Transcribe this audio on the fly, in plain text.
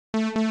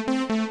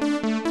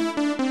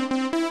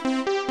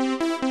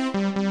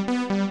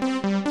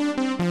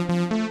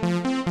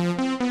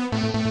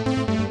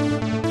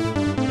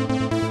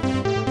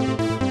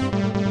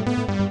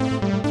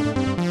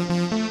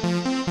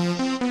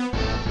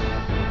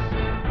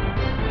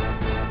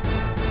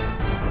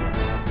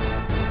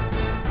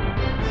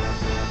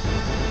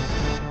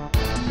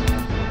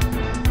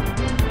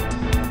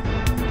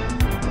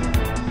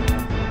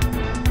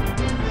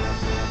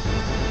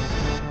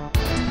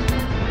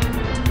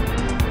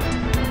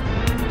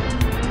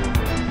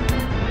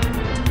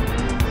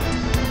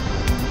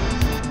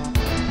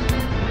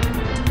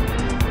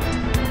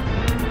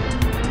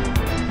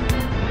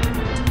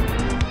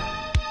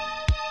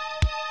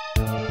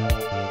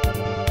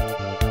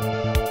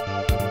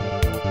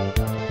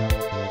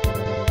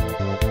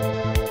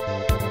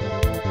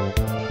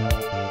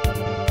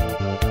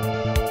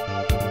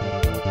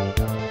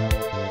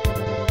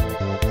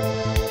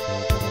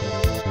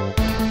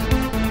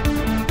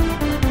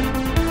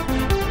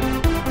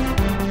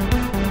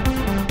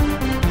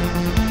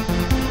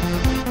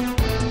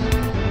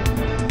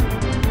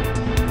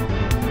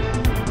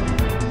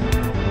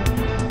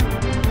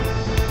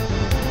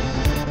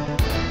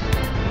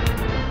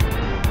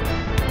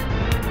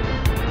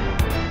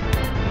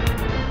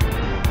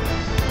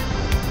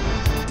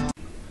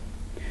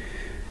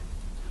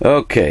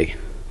Okay,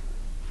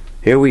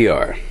 here we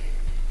are.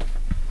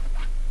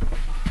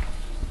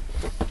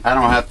 I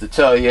don't have to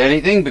tell you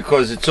anything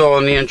because it's all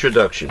in the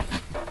introduction.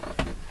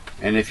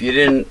 And if you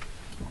didn't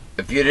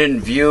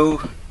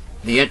view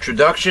the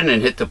introduction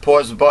and hit the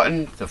pause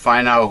button to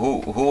find out who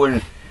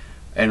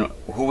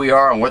we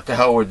are and what the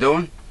hell we're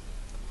doing,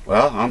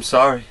 well, I'm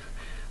sorry.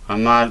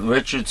 I'm not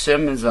Richard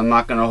Simmons. I'm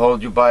not going to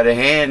hold you by the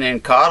hand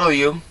and coddle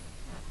you.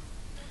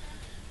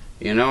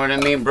 You know what I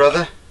mean,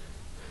 brother?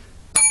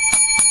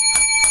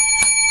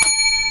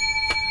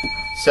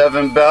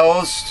 7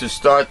 bells to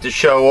start the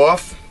show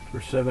off.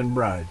 For 7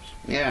 brides.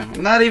 Yeah,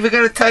 I'm not even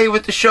going to tell you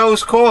what the show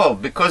is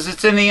called because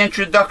it's in the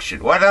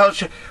introduction. What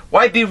else?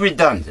 Why be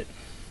redundant?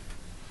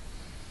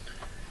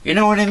 You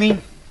know what I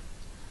mean?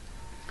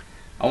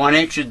 I want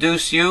to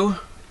introduce you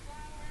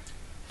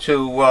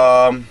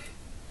to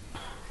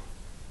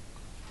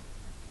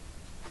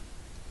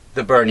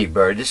the Bernie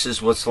bird. This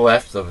is what's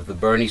left of the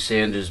Bernie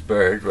Sanders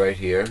bird right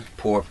here.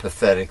 Poor,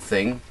 pathetic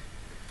thing.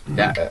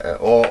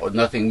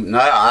 Nothing.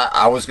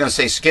 I was going to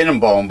say skin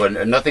and bone,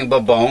 but nothing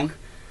but bone.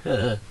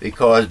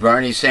 Because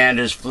Bernie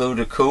Sanders flew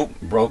the coop,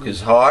 broke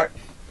his heart,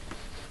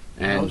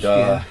 and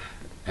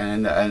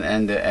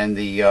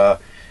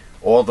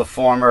all the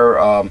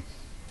former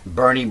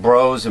Bernie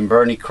bros and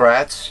Bernie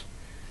crats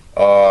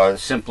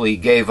simply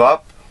gave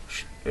up,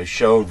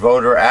 showed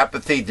voter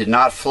apathy, did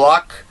not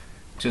flock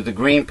to the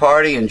Green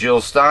Party and Jill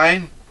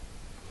Stein,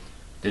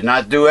 did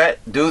not do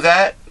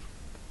that.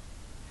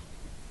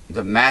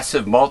 The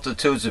massive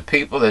multitudes of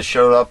people that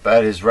showed up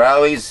at his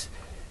rallies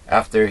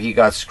after he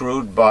got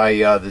screwed by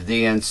the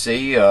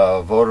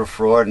DNC, voter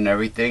fraud and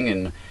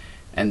everything,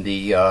 and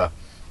the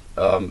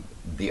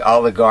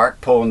oligarch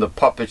pulling the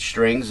puppet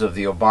strings of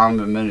the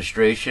Obama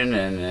administration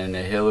and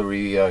the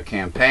Hillary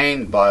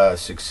campaign,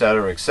 bias,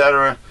 etc.,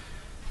 etc.,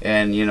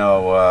 and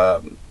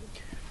the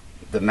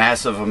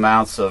massive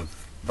amounts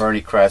of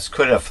Bernie-crats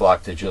could have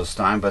flocked to Jill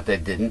Stein, but they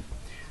didn't,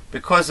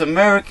 because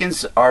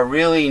Americans are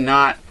really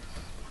not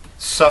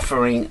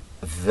suffering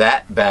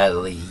that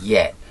badly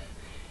yet.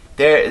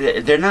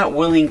 They're not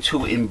willing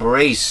to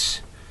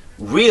embrace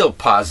real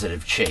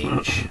positive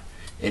change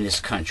in this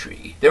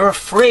country. They're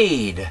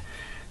afraid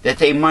that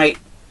they might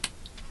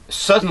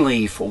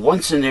suddenly, for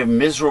once in their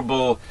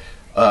miserable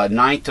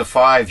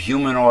 9-to-5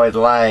 humanoid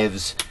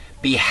lives,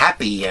 be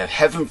happy.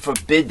 Heaven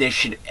forbid they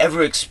should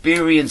ever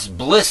experience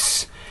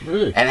bliss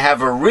and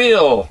have a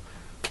real,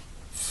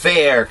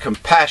 fair,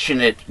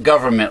 compassionate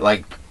government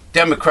like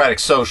democratic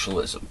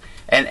socialism,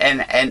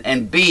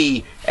 and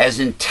be as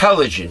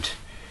intelligent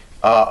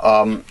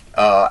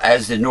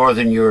as the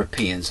Northern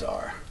Europeans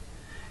are.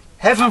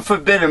 Heaven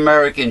forbid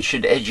Americans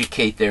should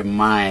educate their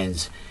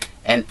minds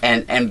and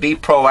be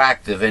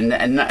proactive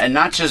and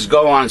not just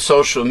go on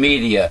social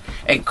media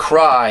and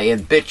cry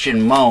and bitch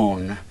and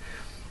moan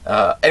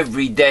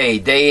every day,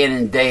 day in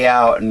and day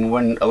out, and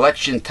when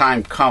election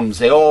time comes,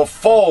 they all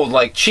fold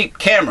like cheap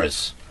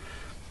cameras.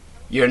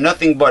 You're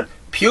nothing but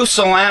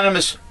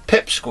pusillanimous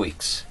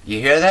pipsqueaks. You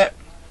hear that?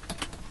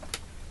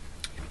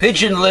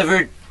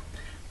 Pigeon-livered,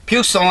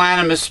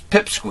 pusillanimous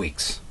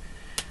pipsqueaks.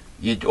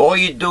 All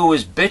you do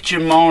is bitch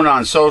and moan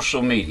on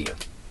social media.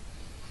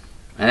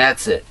 And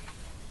that's it.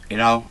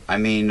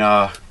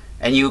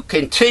 And you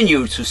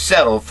continue to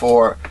settle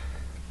for,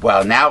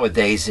 well,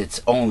 nowadays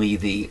it's only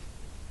the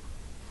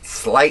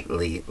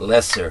slightly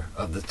lesser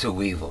of the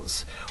two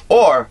evils.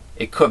 Or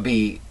it could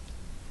be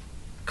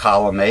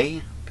column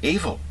A,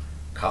 evil.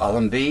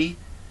 Column B,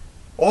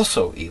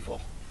 also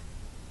evil.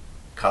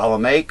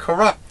 Column A,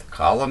 corrupt.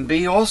 Column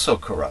B, also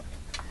corrupt.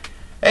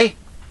 Hey,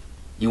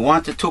 you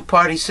want the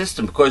two-party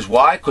system. Because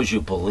why? Because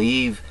you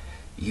believe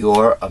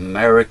your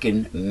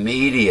American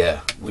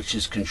media, which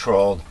is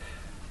controlled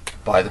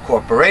by the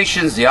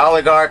corporations, the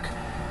oligarch.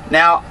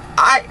 Now,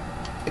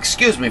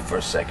 excuse me for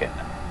a second.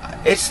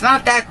 It's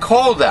not that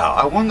cold out.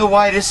 I wonder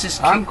why this is...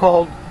 I'm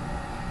cold.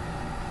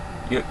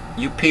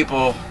 You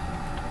people...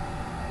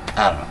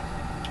 I don't know.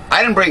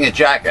 I didn't bring a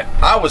jacket.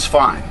 I was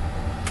fine.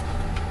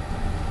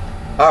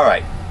 All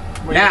right.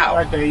 Well, now...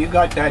 You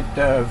got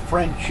that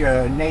French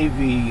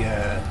Navy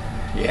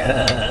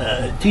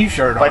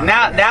T-shirt on. But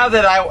now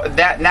that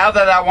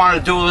I want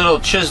to do a little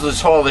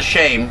Chisler's Hall of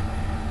Shame,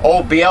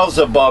 old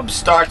Beelzebub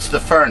starts the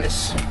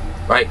furnace,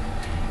 right?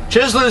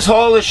 Chisler's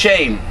Hall of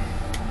Shame.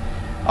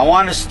 I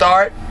want to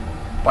start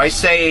by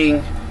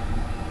saying,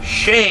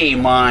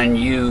 shame on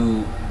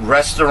you,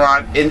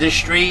 restaurant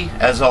industry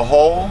as a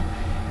whole.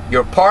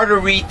 You're part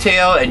of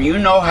retail, and you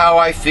know how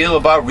I feel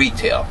about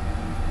retail.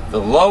 The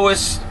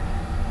lowest,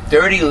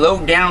 dirty,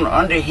 low-down,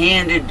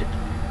 underhanded,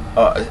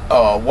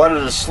 one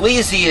of the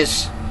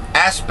sleaziest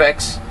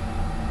aspects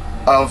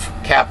of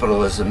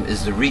capitalism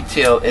is the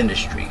retail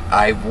industry.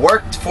 I've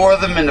worked for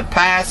them in the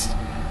past.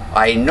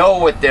 I know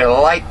what they're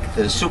like.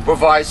 The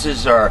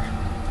supervisors are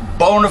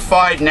bona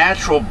fide,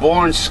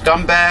 natural-born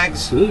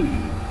scumbags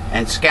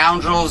and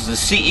scoundrels. The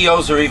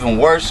CEOs are even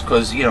worse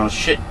because, you know,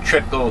 shit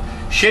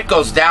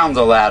goes down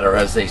the ladder,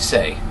 as they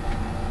say,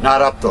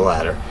 not up the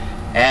ladder.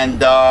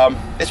 And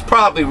it's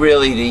probably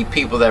really the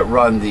people that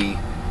run the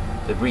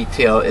the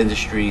retail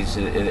industries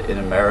in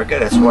America.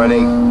 That's why they,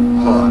 hold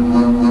on.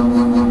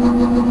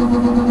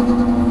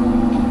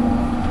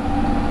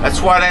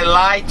 That's why they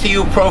lie to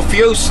you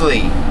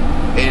profusely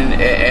in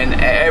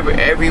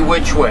every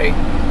which way.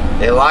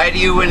 They lie to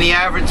you in the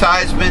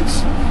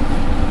advertisements.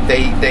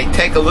 They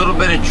take a little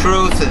bit of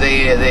truth,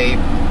 they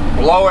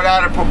blow it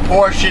out of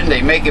proportion,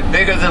 they make it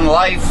bigger than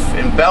life,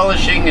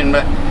 embellishing.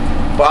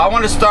 But I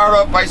want to start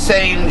off by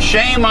saying,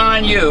 shame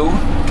on you.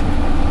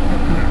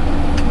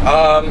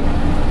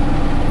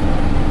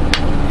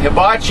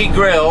 Hibachi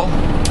Grill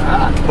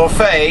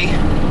Buffet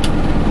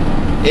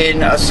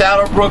in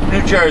Saddlebrook,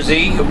 New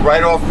Jersey,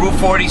 right off Route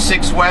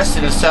 46 West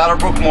in the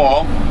Saddlebrook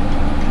Mall.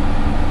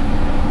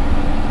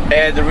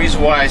 And the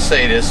reason why I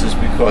say this is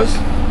because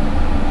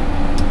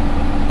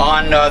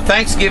on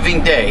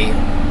Thanksgiving Day,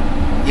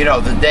 you know,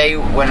 the day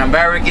when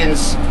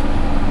Americans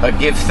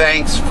give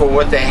thanks for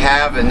what they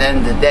have, and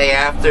then the day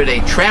after they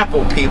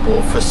trample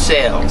people for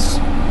sales.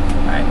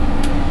 Right?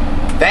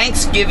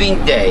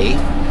 Thanksgiving Day,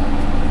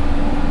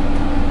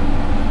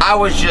 I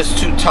was just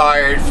too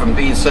tired from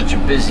being such a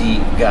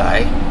busy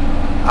guy.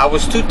 I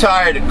was too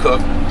tired to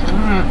cook.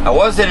 I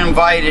wasn't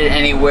invited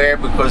anywhere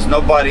because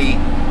nobody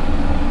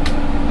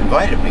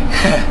invited me.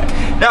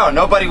 No,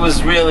 nobody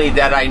was really,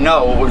 that I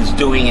know, was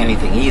doing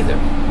anything either.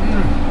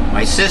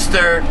 My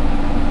sister,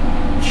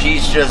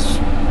 she's just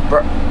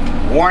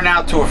worn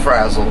out to a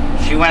frazzle.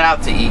 She went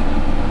out to eat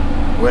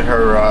with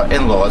her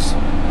in-laws,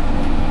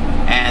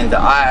 and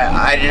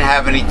I didn't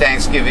have any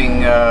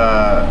Thanksgiving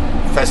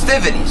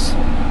festivities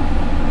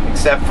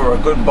except for a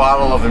good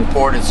bottle of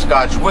imported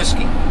Scotch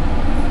whiskey.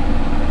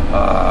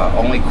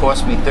 Only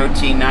cost me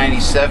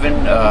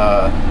 $13.97.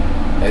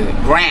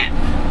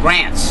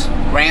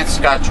 Grant's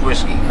Scotch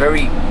whiskey.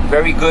 Very,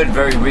 very good,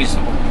 very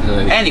reasonable.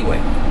 Anyway,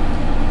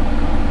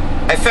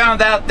 I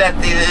found out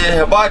that the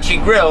Hibachi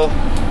Grill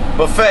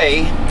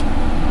Buffet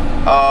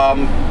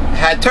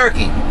had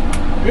turkey.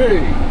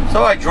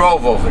 So I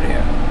drove over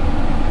there.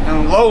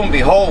 And lo and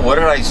behold, what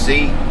did I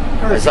see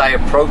as I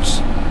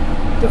approached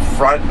the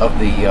front of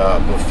the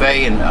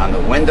buffet and on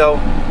the window?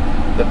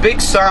 The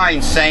big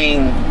sign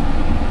saying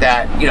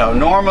that, you know,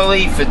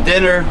 normally for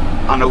dinner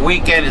on the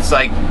weekend it's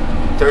like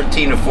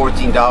 $13 or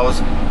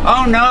 $14.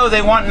 Oh no,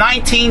 they want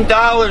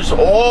 $19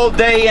 all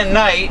day and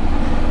night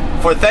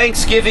for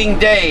Thanksgiving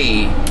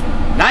Day.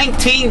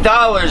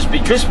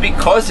 $19 just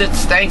because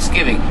it's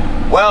Thanksgiving.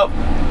 Well,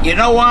 you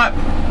know what?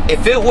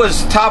 If it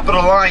was top of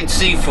the line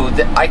seafood,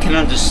 I can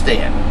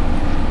understand.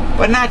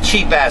 But not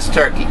cheap ass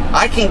turkey.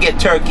 I can get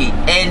turkey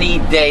any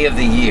day of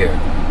the year.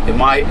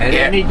 At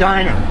any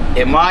diner.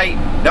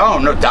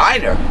 No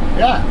diner.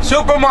 Yeah.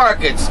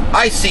 Supermarkets.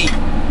 I see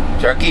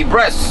turkey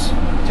breasts,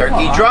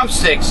 turkey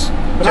drumsticks,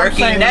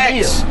 turkey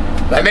necks.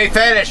 Let me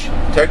finish.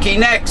 Turkey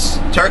necks,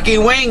 turkey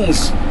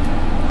wings.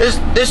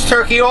 There's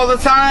turkey all the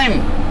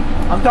time.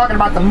 I'm talking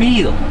about the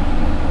meal.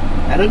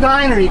 At a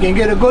diner, you can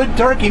get a good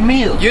turkey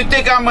meal. You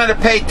think I'm going to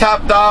pay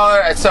top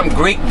dollar at some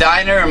Greek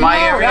diner in my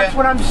area? That's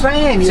what I'm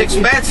saying. It's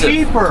expensive.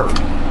 It's cheaper.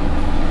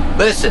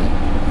 Listen.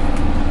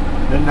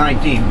 Than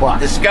 $19.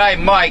 This guy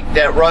Mike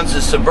that runs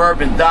a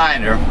suburban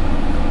diner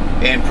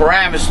in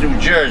Paramus, New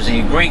Jersey,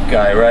 a Greek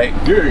guy, right?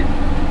 Yeah.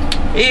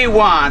 He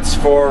wants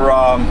for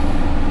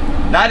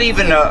not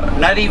even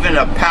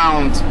a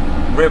pound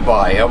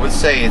ribeye. I would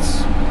say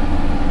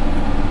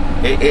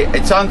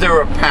it's under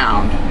a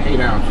pound. 8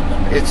 ounces.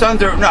 It's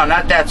under, no,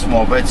 not that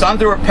small, but it's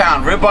under a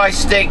pound. Ribeye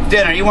steak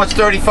dinner. He wants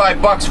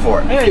 $35 for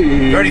it. Hey.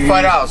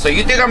 $35. So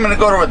you think I'm going to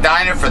go to a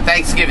diner for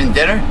Thanksgiving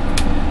dinner?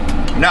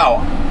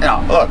 No.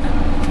 Look.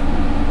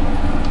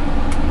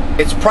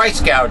 It's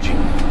price gouging.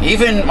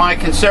 Even my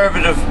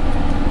conservative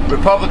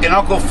Republican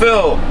Uncle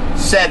Phil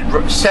said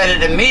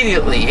it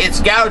immediately.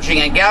 It's gouging,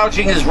 and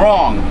gouging is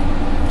wrong.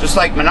 Just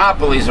like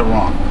monopolies are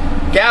wrong.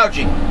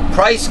 Gouging.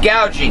 Price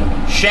gouging.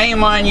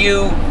 Shame on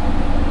you.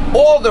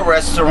 All the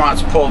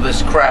restaurants pull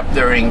this crap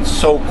during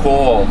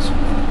so-called,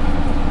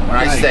 when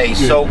I say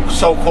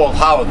so-called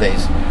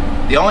holidays.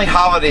 The only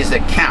holidays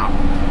that count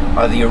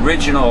are the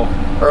original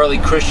early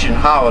Christian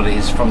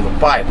holidays from the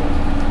Bible.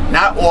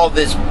 Not all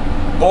this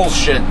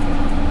bullshit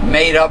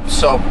made up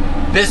so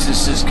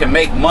businesses can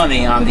make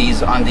money on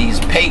these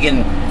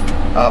pagan,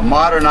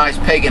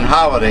 modernized pagan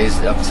holidays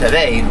of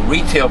today.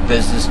 Retail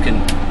business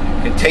can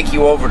take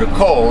you over to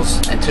Kohl's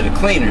and to the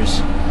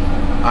cleaners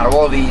on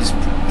all these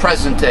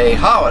present-day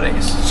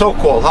holidays,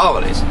 so-called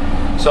holidays.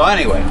 So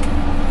anyway,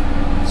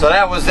 so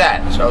that was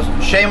that. So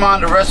shame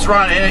on the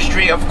restaurant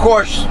industry. Of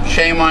course,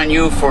 shame on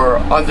you for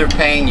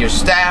underpaying your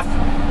staff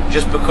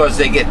just because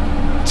they get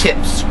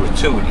tips,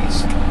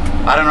 gratuities.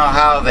 I don't know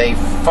how they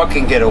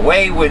fucking get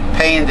away with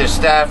paying their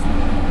staff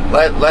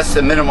less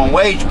than minimum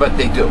wage, but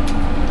they do.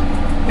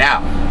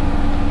 Now,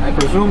 I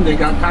presume they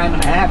got time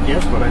and a half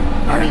yesterday.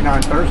 I mean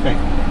on Thursday.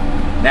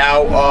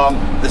 Now,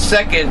 the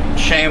second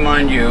shame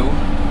on you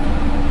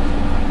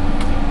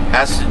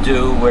has to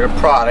do with a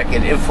product,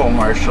 an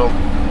infomercial.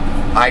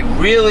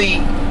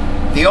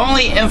 The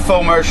only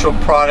infomercial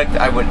product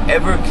I would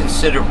ever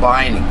consider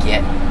buying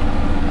again,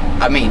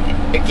 I mean,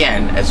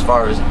 again, as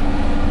far as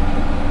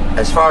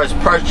as far as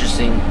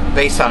purchasing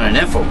based on an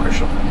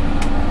infomercial,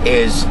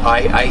 is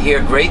I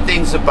hear great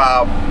things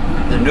about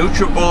the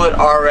NutriBullet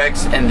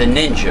RX and the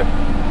Ninja.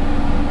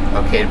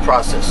 Okay, the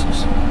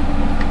processors,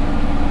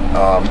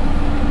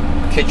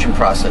 kitchen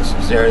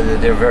processors.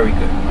 They're very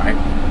good, right?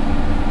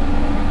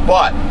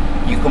 But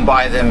you can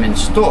buy them in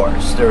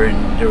stores. They're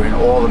in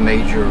all the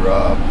major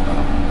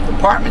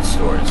department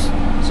stores.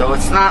 So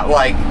it's not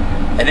like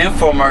an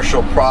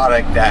infomercial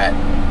product that,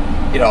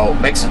 you know,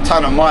 makes a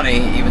ton of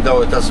money even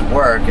though it doesn't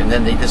work and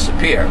then they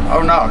disappear.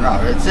 Oh no,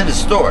 it's in the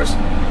stores.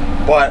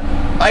 But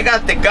I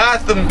got the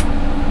Gotham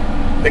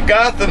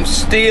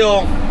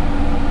steel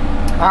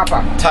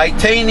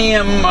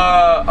titanium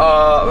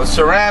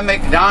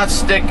ceramic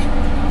non-stick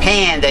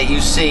pan that you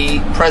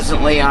see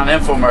presently on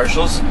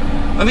infomercials.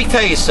 Let me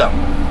tell you something.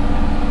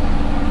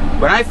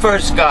 When I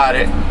first got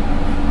it,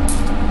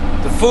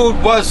 the food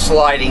was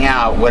sliding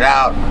out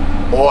without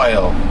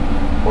oil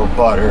or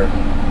butter.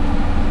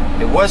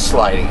 It was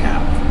sliding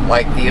out,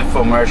 like the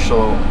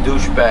infomercial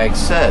douchebag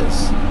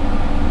says.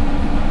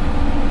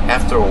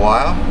 After a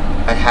while,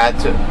 I had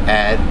to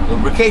add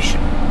lubrication.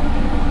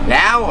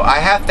 Now I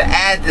have to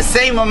add the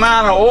same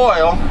amount of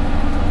oil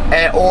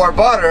or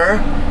butter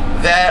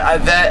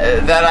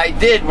that I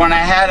did when I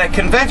had a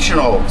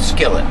conventional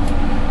skillet.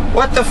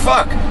 What the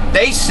fuck?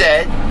 They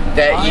said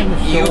that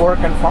you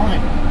working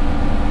fine.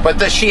 But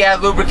does she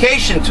add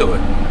lubrication to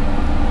it?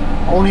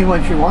 Only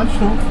when she wants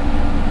to.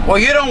 Well,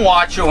 you don't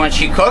watch her when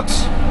she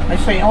cooks. I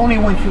say only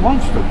when she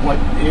wants to.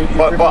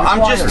 But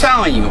I'm just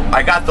telling you,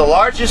 I got the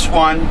largest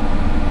one.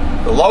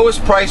 The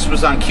lowest price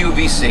was on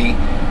QVC.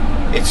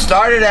 It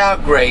started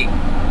out great.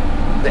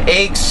 The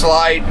eggs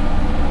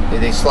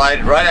they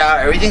slide right out.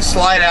 Everything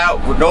slide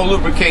out with no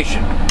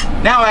lubrication.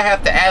 Now I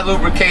have to add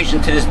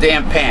lubrication to this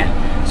damn pan.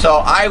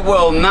 So I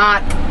will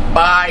not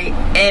buy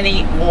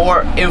any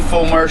more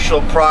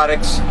infomercial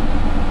products,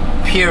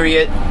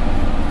 period.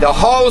 The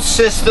whole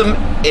system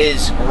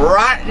is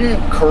rotten,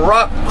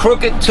 corrupt,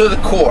 crooked to the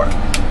core.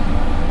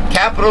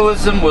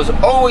 Capitalism was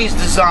always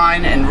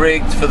designed and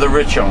rigged for the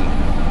rich only.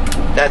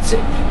 That's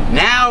it.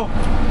 Now,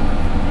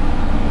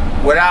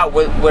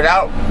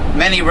 without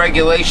many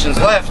regulations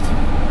left,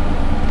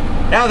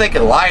 now they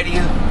can lie to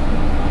you.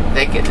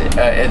 They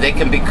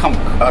can become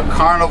a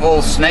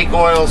carnival snake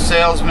oil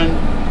salesman,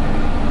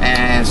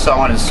 and so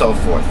on and so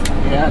forth.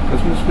 Yeah,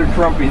 because Mr.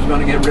 Trump is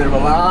going to get rid of a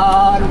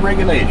lot of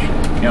regulation.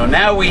 You know,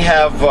 now we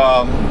have,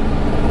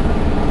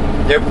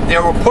 they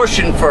were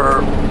pushing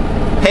for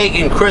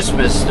pagan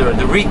Christmas.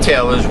 The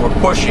retailers were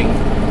pushing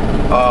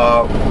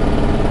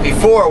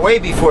way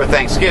before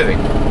Thanksgiving.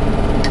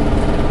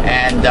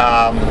 And,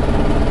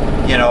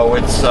 you know,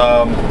 it's,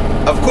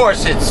 of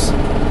course, it's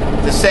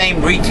the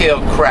same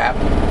retail crap,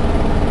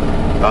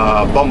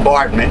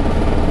 bombardment.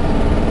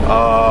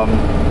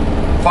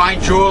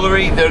 Fine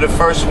jewelry, they're the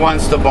first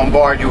ones to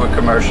bombard you with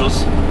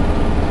commercials.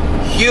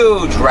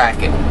 Huge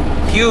racket,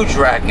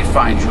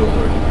 fine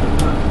jewelry.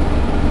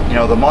 You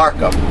know, the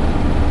markup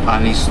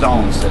on these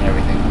stones and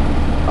everything.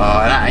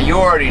 And you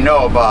already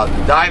know about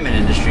the diamond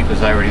industry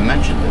because I already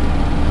mentioned it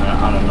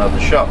on another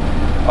show.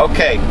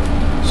 Okay,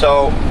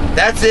 so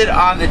that's it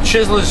on the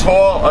Chiseler's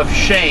Hall of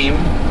Shame.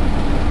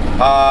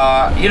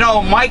 You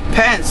know, Mike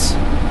Pence,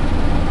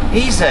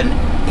 he's an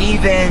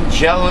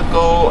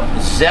evangelical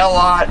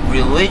zealot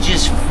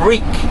religious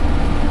freak.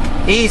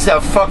 He's a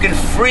fucking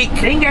freak,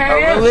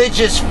 a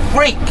religious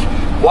freak.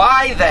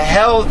 Why the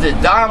hell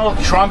did Donald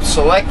Trump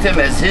select him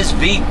as his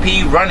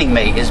VP running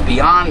mate is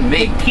beyond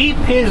me. To keep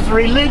his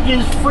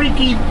religious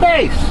freaky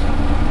base.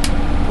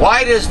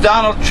 Why does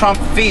Donald Trump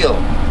feel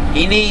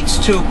he needs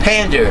to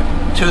pander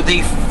to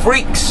the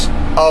freaks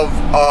of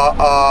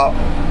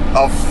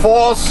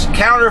false,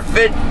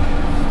 counterfeit,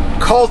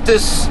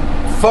 cultist,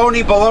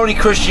 phony baloney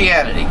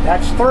Christianity?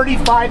 That's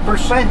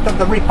 35% of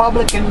the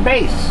Republican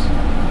base.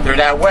 They're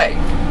that way.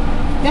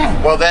 Yeah.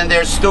 Well, then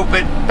they're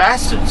stupid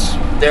bastards.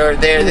 They're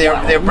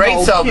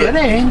brain cell.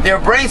 They're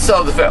brain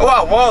cell defense.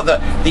 Well,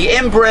 the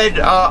inbred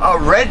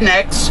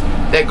rednecks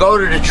that go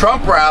to the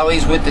Trump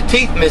rallies with the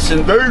teeth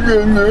missing. They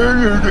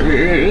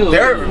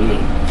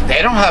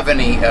don't have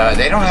any.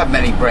 They don't have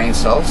many brain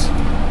cells.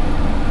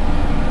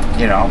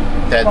 You know.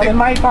 Well, it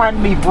might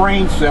not be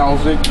brain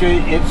cells. It's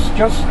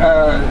just.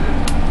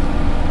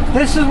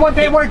 This is what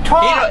they were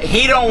taught.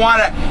 He don't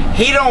want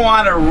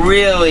to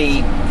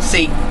really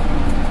see.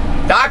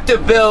 Dr.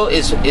 Bill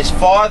is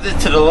farther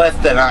to the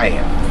left than I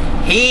am.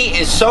 He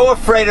is so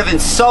afraid of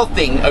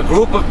insulting a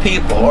group of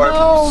people or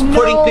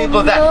putting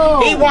people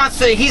down. He wants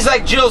to. He's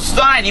like Jill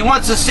Stein. He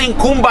wants to sing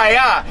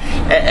 "Kumbaya."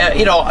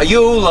 You know,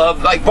 you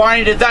love, like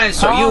Barney the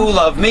dinosaur. You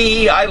love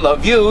me. I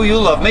love you. You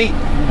love me.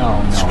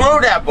 No. Screw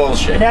that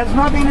bullshit. It has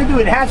nothing to do.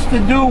 It has to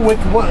do with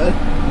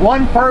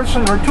one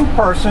person or two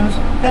persons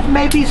that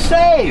may be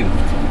saved,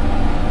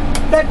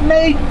 that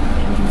may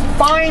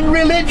find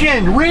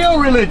religion, real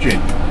religion.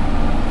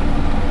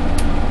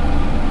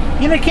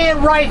 You know, can't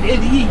write.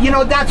 You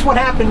know, that's what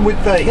happened with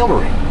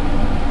Hillary,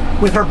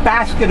 with her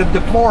basket of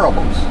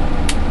deplorables.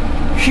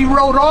 She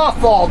wrote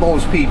off all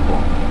those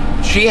people.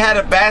 She had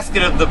a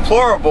basket of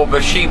deplorable,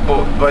 but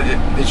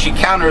did she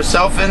count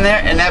herself in there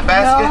in that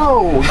basket?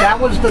 No, that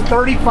was the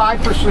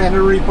 35% of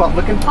the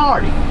Republican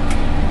Party.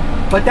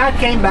 But that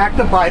came back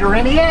to bite her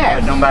in the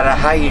ass. No matter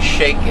how you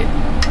shake it,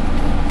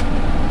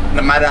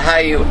 no matter how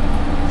you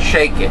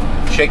shake it,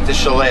 shake the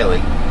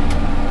shillelagh.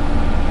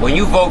 When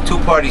you vote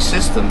two-party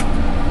system,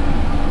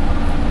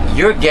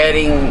 you're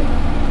getting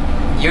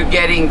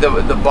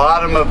the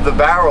bottom of the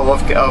barrel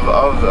of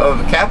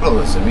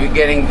capitalism. You're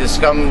getting the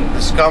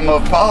scum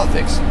of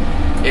politics.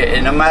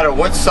 And no matter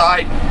what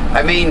side,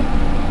 I mean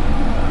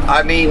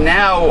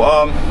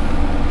now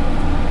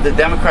the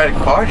Democratic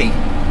Party,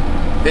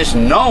 there's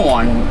no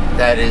one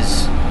that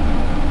is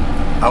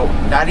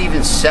not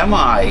even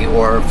semi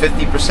or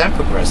 50%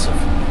 progressive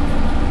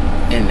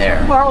in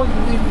there. Well,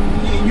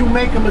 you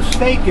make a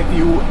mistake if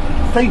you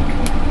think.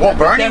 Well,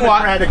 Bernie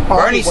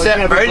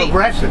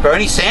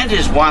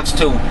Sanders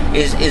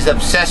is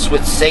obsessed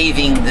with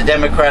saving the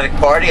Democratic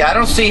Party. I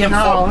don't see him.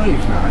 No,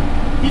 he's not.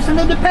 He's an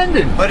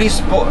independent. But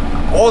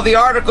all the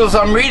articles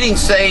I'm reading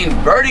saying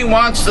Bernie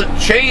wants to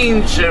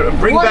change,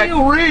 bring what back. What are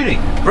you reading?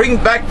 Bring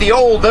back the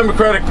old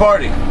Democratic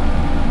Party.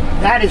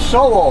 That is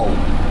so old.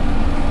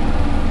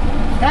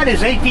 That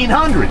is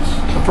 1800s,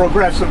 the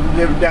progressive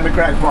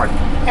Democratic Party.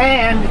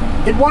 And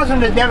it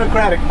wasn't a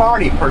Democratic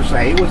Party per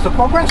se, it was the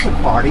Progressive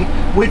Party,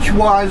 which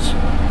was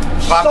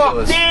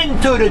Populist. sucked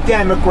into the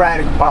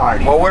Democratic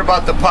Party. Well, what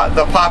about the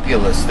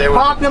populists?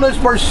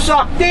 Populists were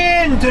sucked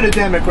into the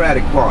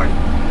Democratic Party.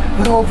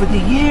 But over the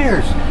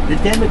years, the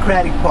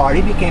Democratic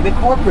Party became a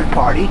corporate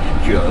party,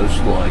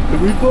 just like the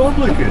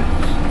Republicans.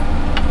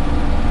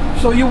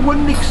 So you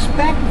wouldn't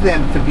expect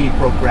them to be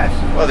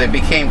progressive. Well, they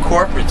became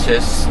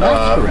corporatists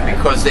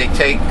because they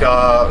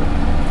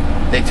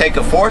take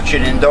a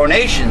fortune in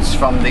donations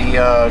from the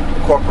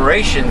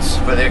corporations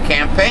for their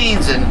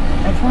campaigns, and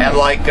right. and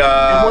like.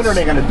 And what are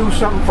they going to do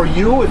something for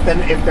you if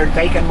they're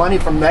taking money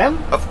from them?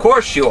 Of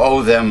course, you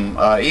owe them.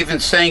 Even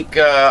St.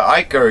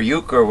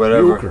 Euchre,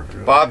 whatever.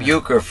 Bob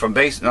Euchre from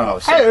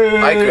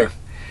Eicher.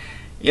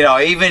 You know,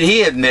 even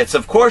he admits,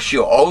 of course,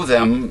 you owe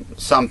them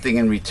something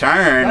in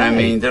return. Right. I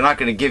mean, they're not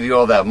going to give you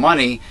all that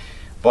money,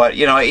 but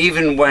you know,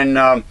 even when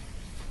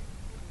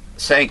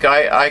St.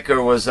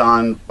 Eicher was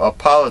on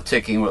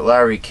politicking with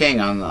Larry King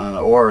on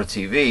Aura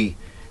TV,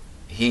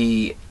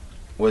 he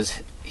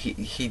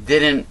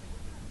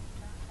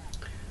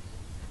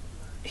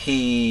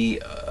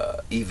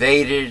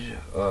evaded,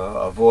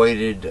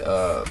 avoided,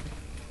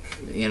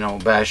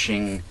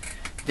 bashing.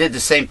 Did the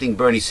same thing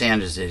Bernie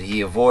Sanders did.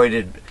 He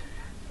avoided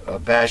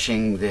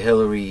bashing the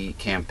Hillary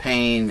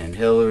campaign and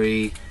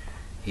Hillary.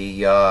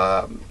 He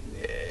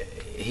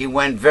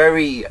went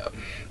very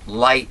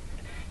light.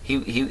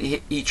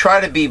 He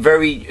tried to be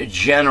very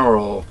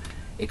general,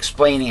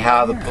 explaining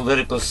how the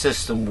political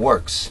system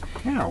works.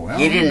 Yeah, well,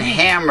 he didn't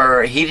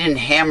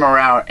hammer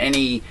out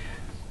any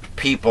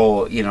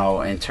people,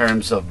 in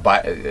terms of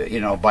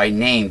by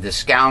name, the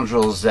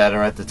scoundrels that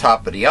are at the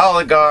top of the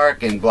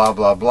oligarch and blah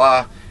blah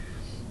blah.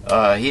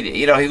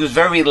 He was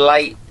very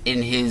light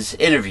in his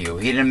interview.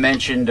 He didn't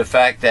mention the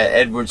fact that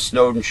Edward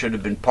Snowden should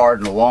have been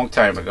pardoned a long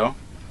time ago.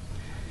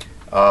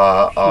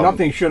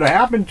 Nothing should have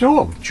happened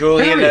to him.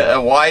 Julian,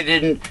 why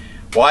that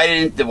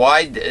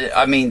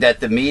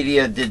the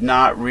media did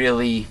not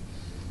really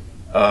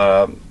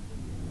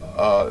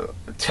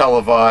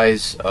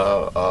televise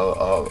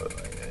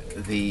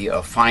the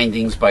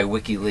findings by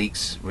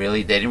WikiLeaks.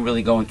 Really, they didn't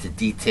really go into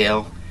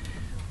detail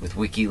with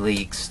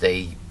WikiLeaks.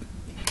 He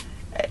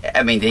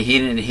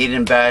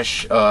didn't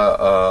bash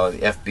the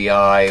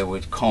FBI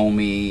with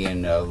Comey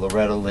and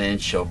Loretta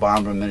Lynch,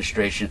 Obama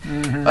administration.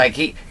 Mm-hmm. Like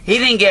he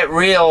didn't get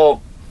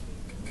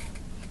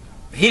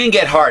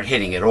hard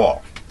hitting at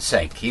all.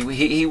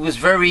 He was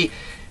very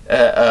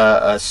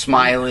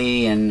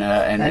smiley and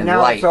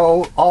now light. It's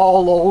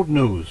all old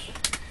news.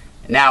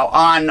 Now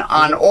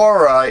on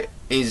Aura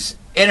is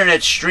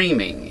internet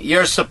streaming.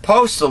 You're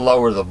supposed to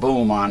lower the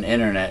boom on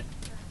internet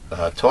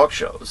talk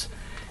shows,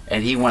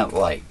 and he went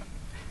light.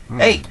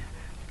 Hey,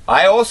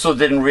 I also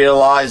didn't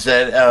realize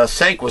that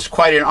Cenk was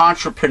quite an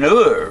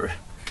entrepreneur.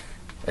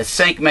 That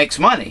Cenk makes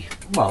money.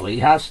 Well, he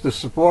has to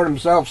support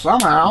himself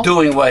somehow.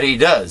 Doing what he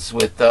does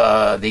with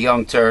the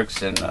Young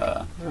Turks and,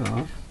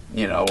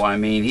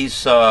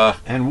 he's...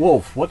 And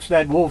Wolf. What's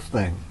that Wolf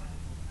thing?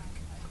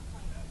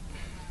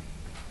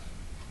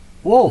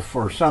 Wolf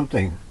or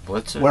something.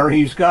 What's it? Where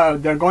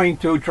they're going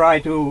to try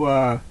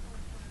to...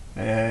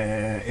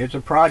 it's a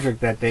project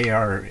that they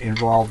are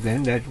involved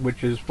in,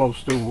 which is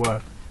supposed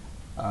to...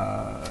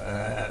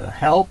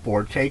 help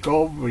or take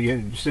over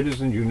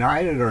Citizens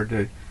United, or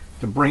to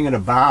bring it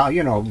about,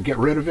 get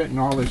rid of it and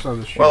all this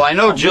other shit. Well, I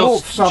know Jill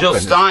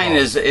Stein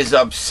is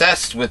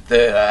obsessed with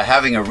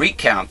having a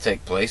recount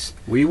take place.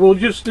 We will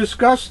just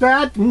discuss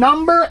that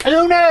number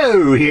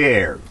uno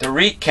here. The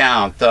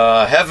recount,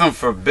 heaven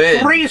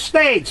forbid. 3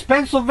 states,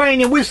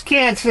 Pennsylvania,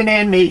 Wisconsin,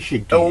 and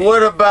Michigan.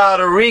 What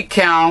about a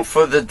recount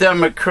for the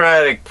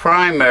Democratic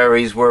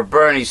primaries where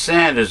Bernie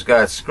Sanders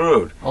got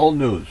screwed? Old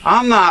news.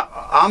 I'm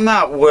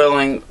not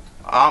willing.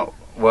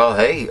 Well,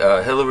 hey,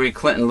 Hillary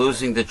Clinton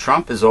losing to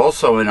Trump is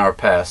also in our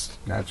past.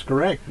 That's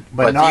correct.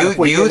 But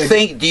do you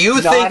think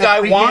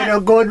I want a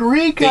good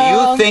recount?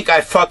 Do you think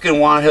I fucking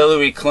want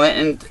Hillary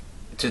Clinton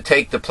to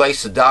take the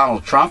place of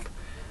Donald Trump?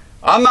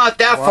 I'm not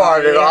that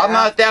I'm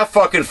not that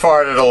fucking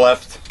far to the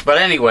left. But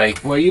anyway.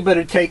 Well, you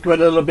better take a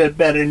little bit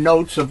better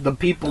notes of the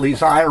people he's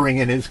hiring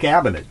in his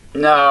cabinet.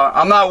 No,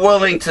 I'm not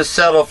willing to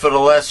settle for the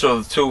lesser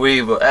of two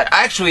evils.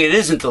 Actually, it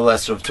isn't the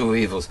lesser of two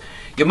evils.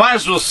 You might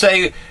as well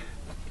say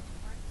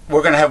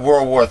we're going to have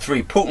World War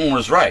III. Putin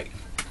was right.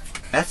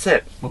 That's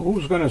it. Well,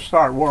 who's going to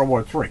start World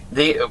War III?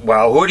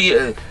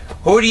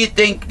 Who do you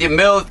think the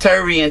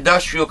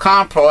military-industrial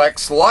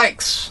complex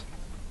likes?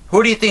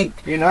 Who do you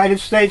think? The United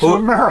States of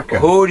America.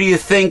 Who do you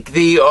think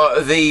he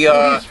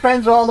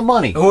spends all the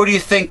money? Who do you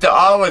think the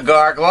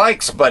oligarch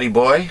likes, buddy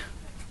boy?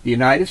 The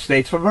United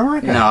States of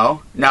America.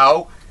 No.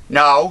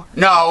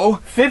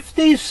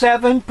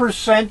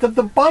 57% of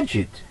the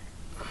budget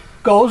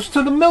goes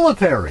to the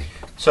military.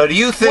 So do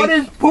you think? What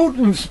does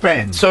Putin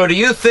spend? So do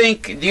you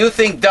think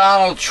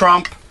Donald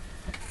Trump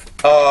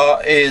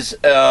is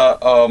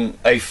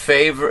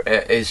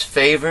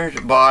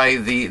favored by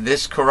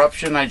this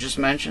corruption I just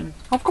mentioned?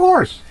 Of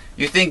course.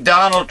 You think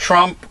Donald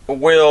Trump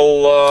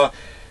will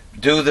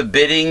do the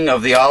bidding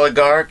of the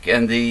oligarch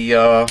and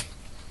the?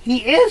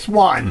 He is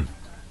one.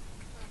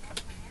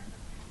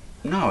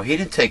 No, he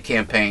didn't take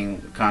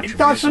campaign contributions. It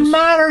doesn't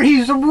matter.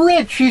 He's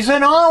rich. He's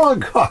an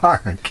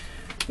oligarch.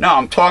 No,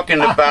 I'm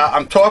talking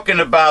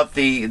about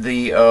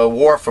the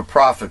war for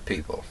profit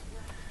people.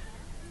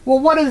 Well,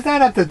 what does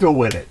that have to do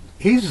with it?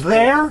 He's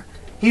there.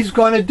 He's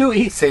going to do.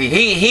 See,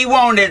 he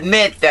won't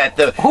admit that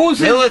the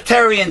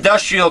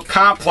military-industrial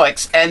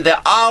complex and the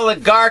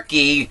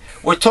oligarchy.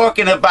 We're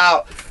talking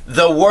about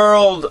the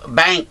world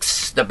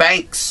banks, the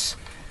banks.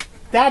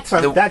 That's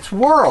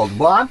world.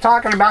 Well, I'm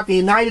talking about the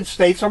United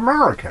States of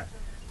America.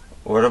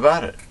 What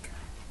about it?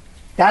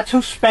 That's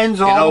who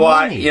spends all the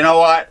money. You know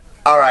what?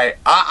 All right,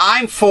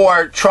 I'm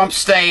for Trump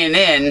staying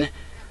in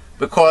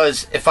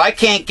because if I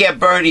can't get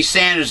Bernie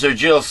Sanders or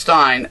Jill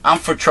Stein, I'm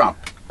for Trump.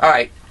 All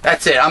right,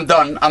 that's it. I'm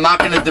done. I'm not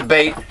going to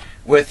debate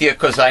with you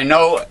because I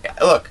know.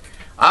 Look,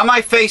 on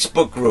my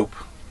Facebook group,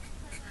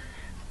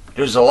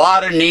 there's a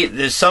lot of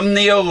there's some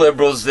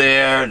neoliberals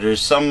there.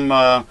 There's some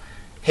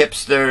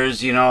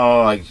hipsters.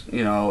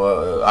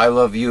 I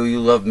love you, you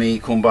love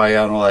me,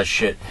 kumbaya, and all that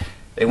shit.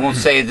 They won't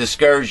say a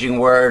discouraging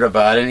word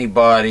about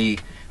anybody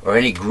or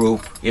any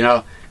group.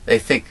 They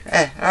think,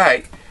 all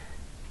right.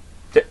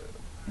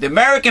 The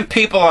American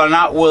people are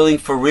not willing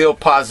for real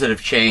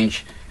positive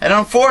change. And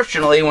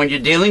unfortunately, when you're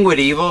dealing with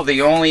evil,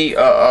 the only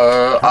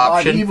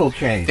option... evil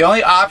change? The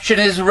only option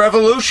is a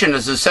revolution,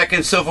 is the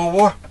second Civil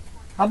War.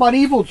 How about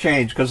evil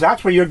change? Because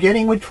that's what you're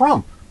getting with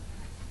Trump.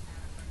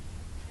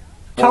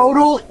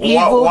 Total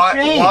evil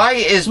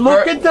change.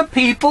 Look at the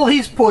people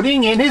he's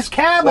putting in his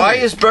cabinet. Why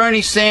is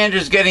Bernie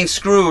Sanders getting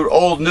screwed?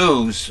 Old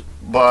news,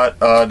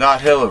 but not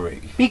Hillary.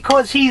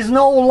 Because he's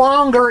no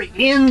longer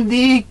in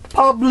the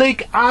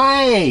public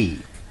eye.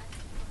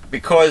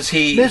 Because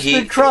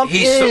Mr. Trump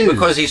is.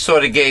 Because he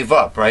sort of gave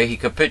up, right? He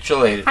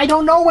capitulated. I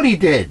don't know what he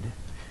did.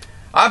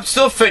 I'm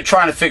still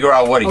trying to figure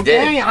out what he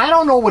did. I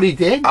don't know what he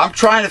did. I'm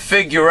trying to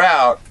figure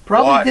out.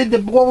 Probably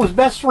did what was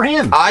best for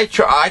him. I'm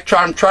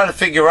trying to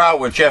figure out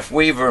with Jeff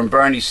Weaver and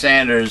Bernie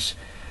Sanders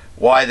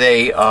why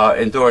they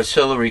endorsed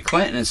Hillary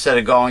Clinton instead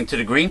of going to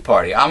the Green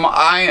Party.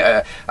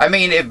 I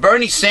mean, if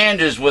Bernie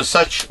Sanders was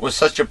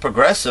such a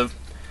progressive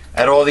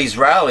at all these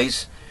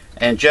rallies,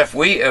 and Jeff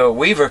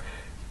Weaver,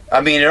 I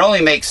mean, it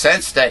only makes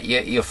sense that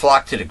you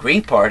flock to the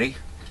Green Party.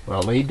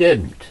 Well, he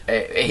didn't.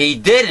 He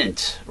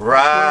didn't,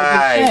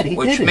 right?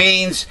 Which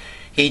means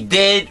he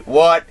did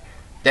what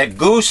that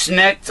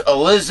goosenecked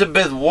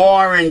Elizabeth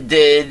Warren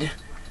did,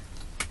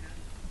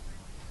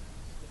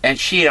 and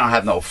she don't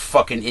have no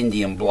fucking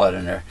Indian blood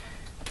in her.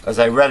 Because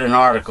I read an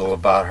article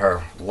about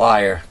her,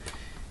 liar.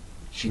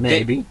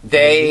 Maybe.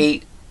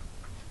 They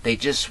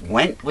just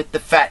went with the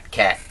fat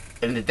cat.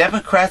 And the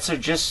Democrats are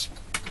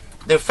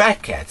they're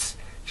fat cats.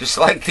 Just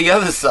like the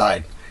other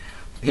side.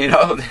 You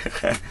know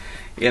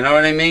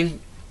what I mean?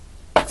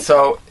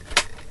 So,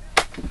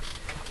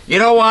 you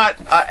know what?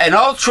 An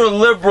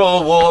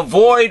ultra-liberal will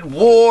avoid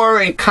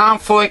war and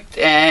conflict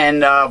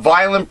and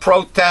violent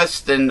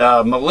protest and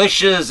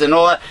militias and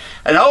all that.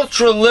 An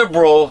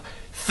ultra-liberal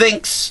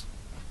thinks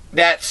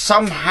that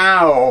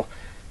somehow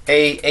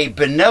a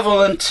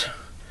benevolent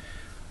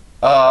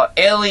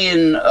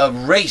alien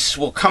race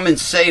will come and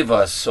save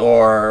us,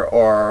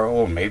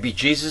 or maybe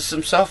Jesus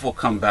himself will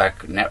come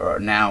back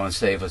now and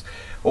save us,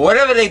 or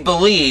whatever they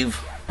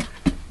believe.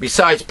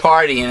 Besides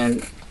partying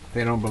and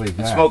they don't believe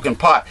that. Smoking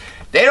pot,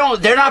 they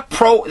don't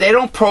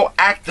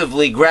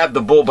proactively grab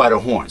the bull by the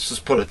horns. Let's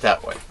put it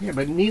that way. Yeah,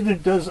 but neither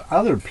does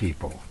other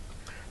people.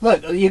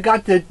 Look, you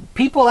got the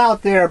people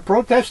out there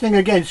protesting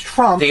against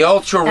Trump. The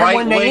ultra-right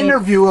wing. And when they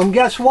interview him,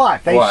 guess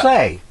what? They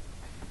say,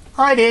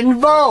 I didn't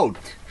vote.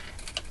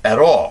 At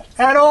all.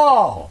 At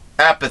all.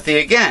 Apathy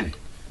again.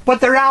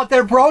 But they're out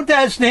there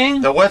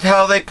protesting. What the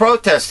hell are they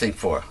protesting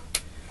for?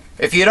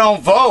 If you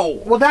don't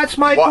vote, well, that's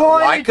my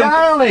point,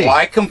 darling.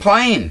 Why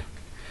complain?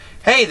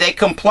 Hey, they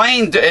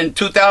complained in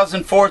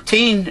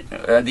 2014,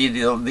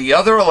 the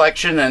other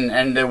election,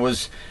 and there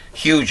was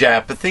huge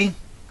apathy.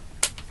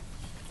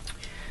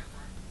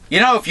 You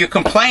know, if you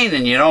complain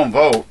and you don't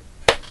vote,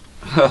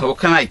 what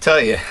can I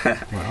tell you?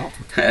 Well,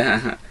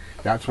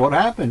 that's what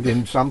happened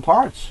in some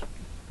parts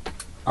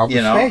of the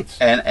states.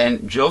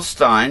 And Jill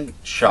Stein,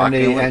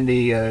 shockingly, and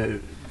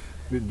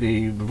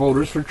the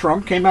voters for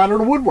Trump came out of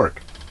the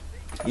woodwork.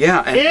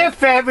 Yeah.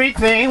 If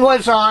everything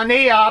was on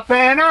the up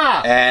and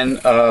up. And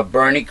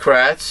Bernie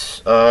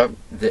Kratz,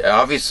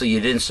 obviously you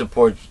didn't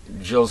support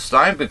Jill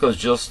Stein because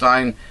Jill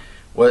Stein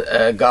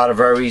got a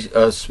very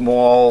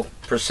small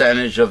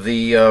percentage of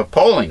the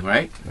polling,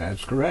 right?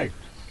 That's correct.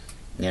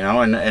 You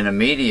know, and the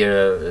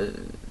media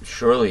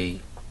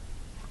surely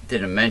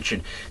didn't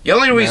mention. The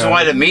only reason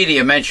why the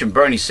media mentioned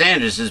Bernie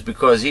Sanders is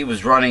because he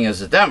was running as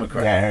a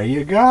Democrat. There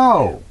you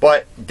go.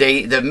 But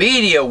the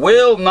media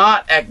will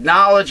not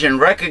acknowledge and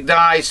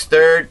recognize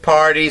third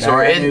parties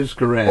or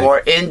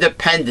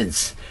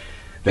independents.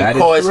 That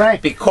is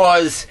correct.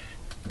 Because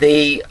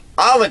the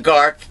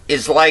oligarch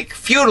is like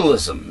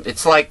feudalism.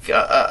 It's like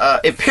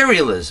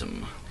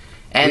imperialism.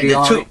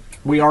 And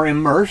we are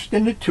immersed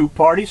in the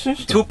two-party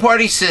system.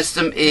 Two-party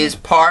system is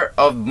part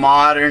of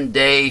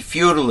modern-day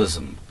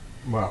feudalism.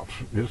 Well,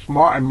 it's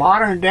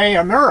modern-day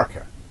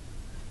America.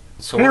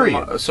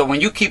 Period. So when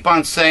you keep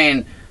on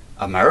saying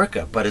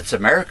America, but it's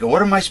America,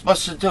 what am I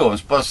supposed to do? I'm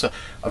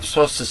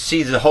supposed to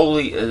see the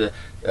holy,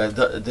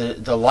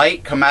 the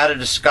light come out of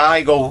the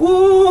sky, go,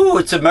 whoo,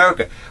 it's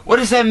America. What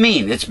does that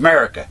mean? It's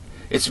America.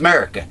 It's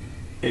America.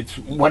 It's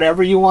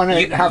whatever you want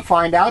to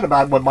find out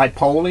about, by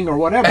polling or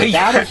whatever.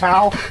 That is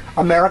how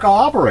America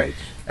operates.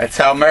 That's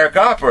how America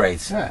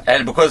operates. Yeah.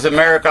 And because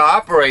America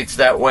operates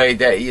that way,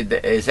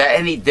 is that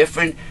any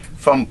different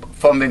from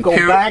imperialism?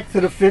 Go back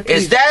to the 50s.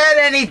 Is that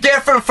any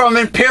different from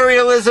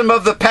imperialism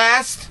of the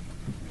past?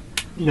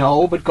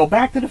 No, but go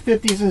back to the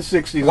 50s and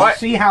 60s and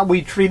see how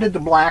we treated the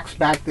blacks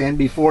back then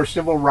before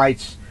civil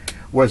rights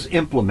was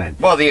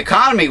implemented. Well, the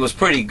economy was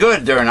pretty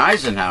good during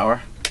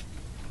Eisenhower.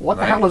 What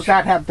the hell does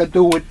that have to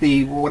do with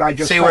what I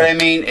just said? See what I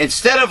mean?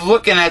 Instead of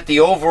looking at the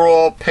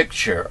overall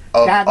picture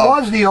that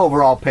was the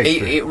overall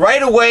picture.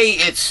 Right away,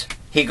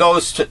 he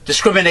goes to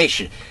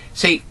discrimination.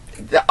 See,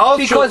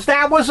 because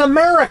that was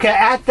America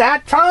at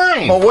that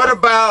time. Well, what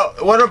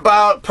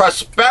about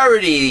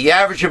prosperity? The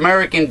average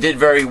American did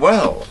very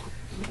well.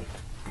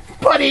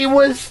 But he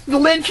was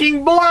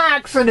lynching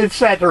blacks and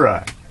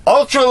etc.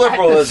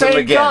 Ultra-liberalism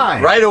again.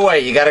 Time. Right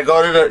away, you got to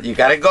go to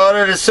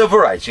the civil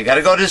rights. You got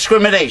to go to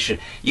discrimination.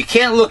 You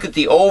can't look at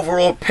the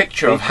overall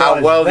picture of how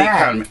well the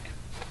economy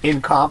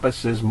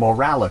encompasses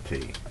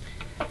morality.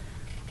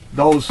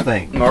 Those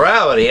things.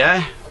 Morality,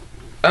 eh?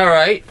 All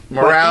right,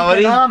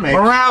 morality.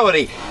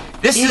 Morality.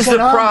 This is the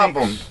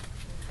problem.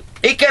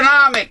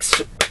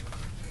 Economics.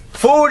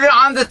 Food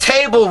on the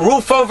table,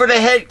 roof over the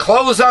head,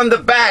 clothes on the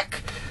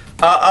back.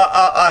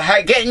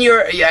 Having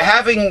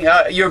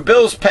your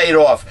bills paid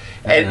off.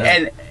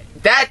 And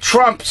that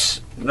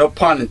trumps, no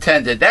pun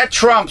intended, that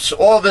trumps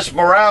all this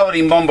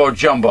morality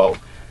mumbo-jumbo.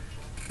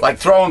 Like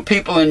throwing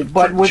people in jail.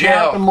 But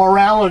without the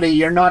morality,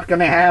 you're not going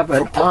to have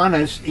an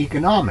honest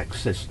economic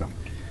system.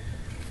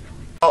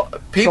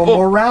 So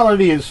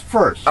morality is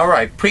first. All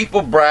right,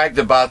 people bragged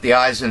about the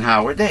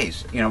Eisenhower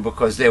days,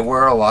 because there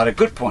were a lot of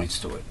good points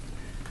to it.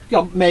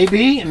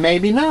 Maybe,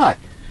 maybe not.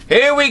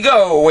 Here we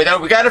go. We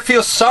got to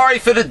feel sorry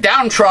for the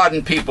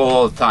downtrodden people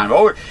all the time.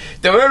 You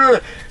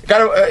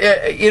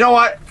know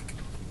what?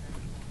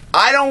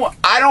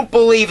 I don't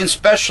believe in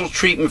special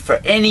treatment for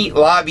any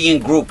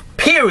lobbying group.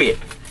 Period.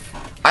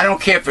 I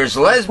don't care if there's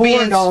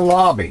lesbians. The poor don't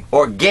lobby.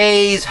 Or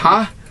gays,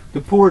 huh?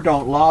 The poor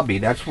don't lobby.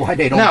 That's why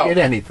they don't get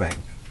anything.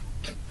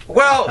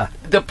 Well,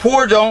 the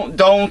poor don't.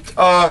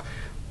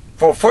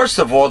 First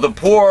of all, the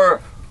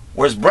poor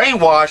was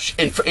brainwashed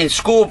in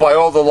school by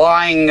all the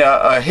lying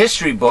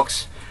history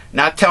books.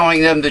 Not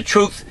telling them the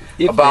truth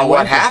about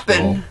what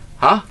happened,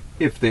 huh?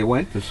 If they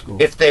went to school.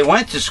 If they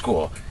went to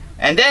school,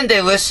 and then they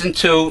listen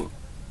to,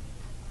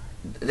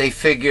 they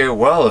figure,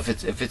 well,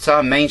 if it's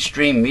on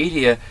mainstream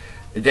media,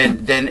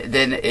 then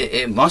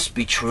it must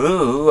be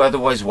true.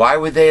 Otherwise, why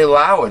would they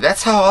allow it?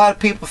 That's how a lot of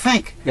people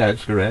think. Yeah,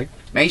 that's correct.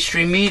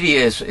 Mainstream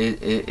media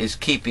is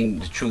keeping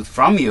the truth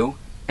from you.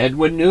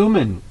 Edwin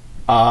Newman,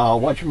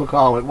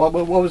 whatchamacallit, what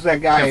was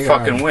that guy? Can't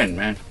fucking win,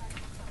 man.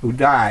 Who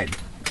died?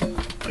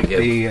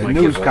 The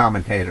news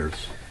commentators.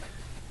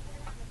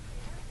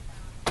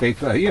 They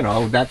thought,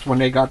 that's when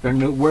they got their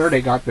where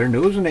they got their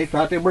news, and they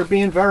thought they were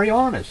being very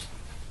honest.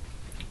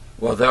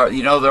 Well,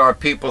 there are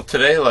people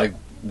today like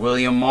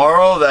William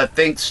Morrow that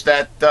thinks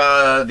that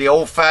the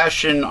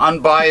old-fashioned,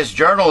 unbiased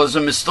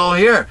journalism is still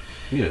here.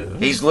 Yeah.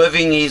 He's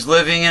living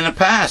in the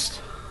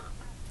past.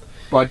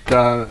 But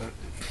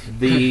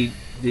the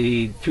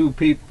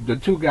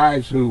two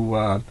guys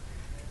who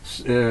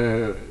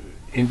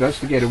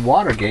investigated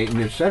Watergate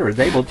and etc.,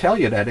 they will tell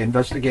you that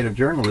investigative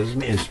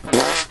journalism is.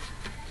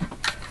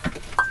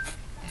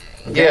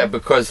 Yeah,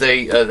 because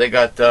they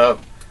got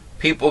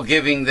people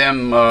giving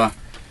them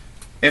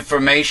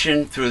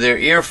information through their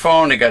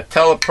earphone. They got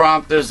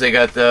teleprompters. They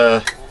got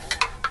the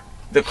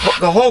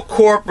whole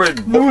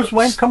corporate news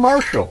went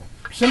commercial.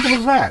 Simple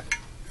as that.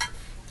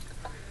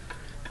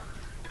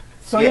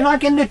 So you're not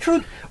getting the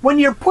truth. When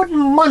you're putting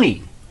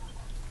money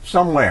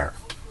somewhere,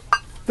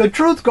 the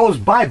truth goes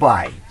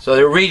bye-bye. So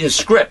they're reading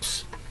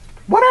scripts.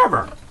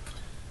 Whatever.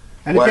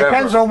 And it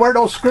depends on where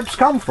those scripts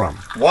come from.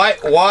 Why,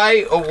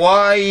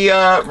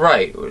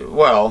 right,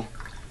 well...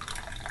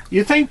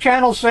 You think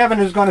Channel 7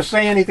 is going to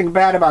say anything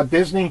bad about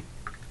Disney?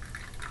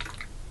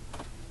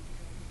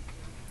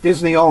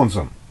 Disney owns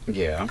them.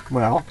 Yeah.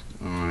 Well,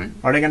 all right.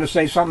 Are they going to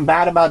say something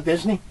bad about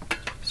Disney?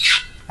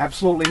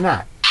 Absolutely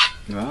not.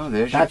 Well,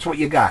 that's what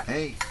you got.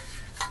 Hey,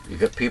 you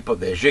got people,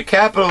 there's your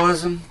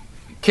capitalism.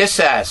 Kiss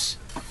ass.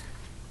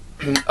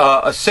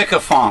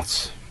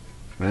 Sycophants.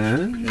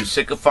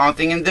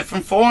 Sycophanting in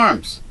different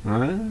forms.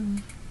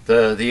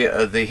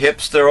 The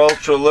hipster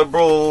ultra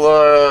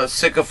liberal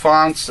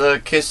sycophants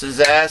kiss his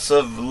ass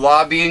of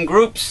lobbying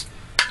groups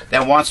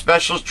that want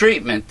special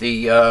treatment.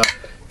 The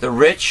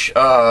rich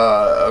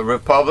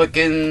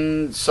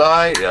Republican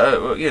side,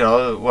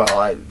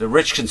 the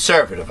rich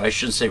conservative, I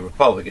shouldn't say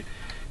Republican,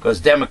 because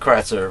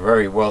Democrats are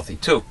very wealthy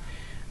too.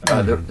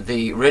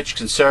 The rich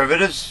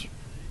conservatives,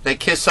 they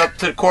kiss up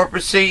to the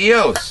corporate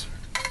CEOs.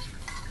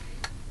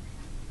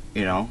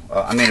 You know,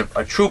 I mean,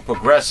 a true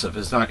progressive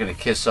is not going to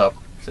kiss up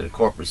to the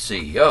corporate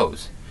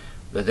CEOs,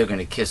 but they're going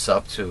to kiss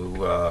up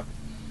to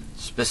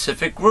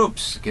specific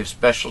groups, give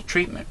special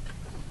treatment.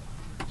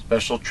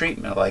 Special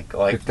treatment, like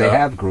if they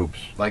have groups,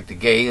 like the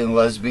gay and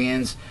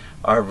lesbians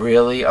are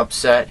really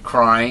upset,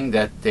 crying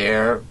that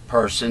their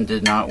person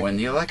did not win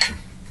the election.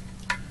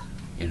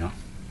 You know.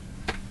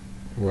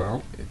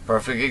 Well,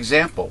 perfect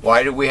example.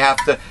 Why do we have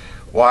to?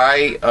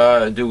 Why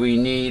do we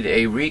need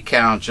a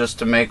recount just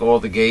to make all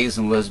the gays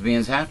and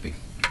lesbians happy?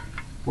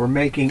 We're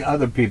making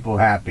other people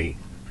happy,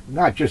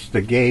 not just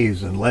the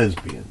gays and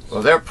lesbians.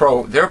 Well, they're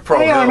pro.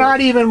 They are not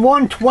even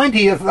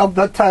 1/20th of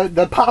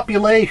the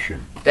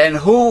population. Then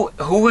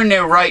who in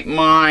their right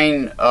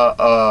mind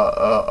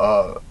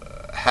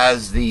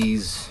has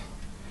these?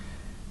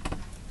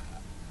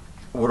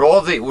 With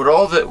all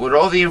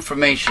the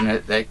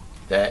information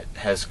that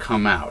has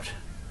come out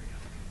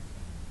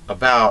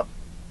about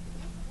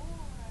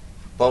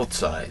both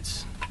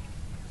sides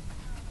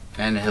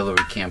and the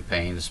Hillary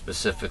campaign,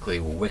 specifically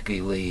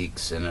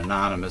WikiLeaks and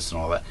Anonymous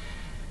and all that.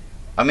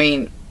 I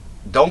mean,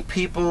 don't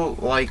people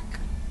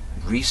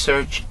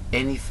research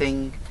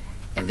anything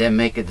and then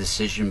make a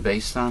decision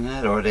based on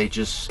that, or they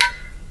just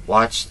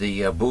watch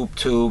the boob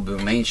tube, the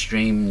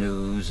mainstream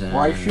news? And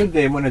why should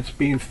they when it's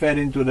being fed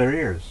into their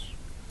ears?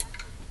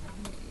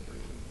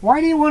 Why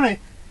do you want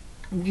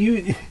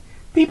to?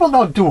 People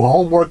don't do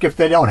homework if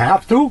they don't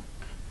have to.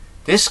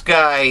 This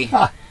guy.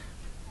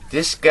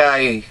 This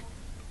guy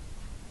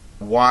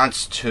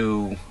wants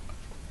to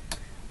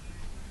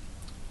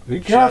be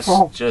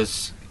careful.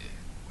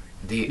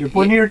 You're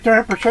putting your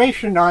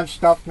interpretation on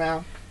stuff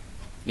now.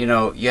 You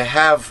know, you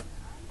have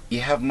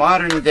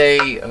modern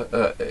day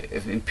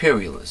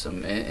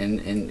imperialism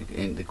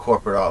in the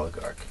corporate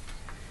oligarch,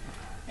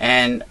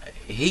 and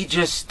he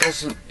just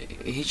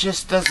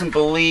doesn't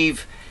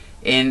believe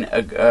in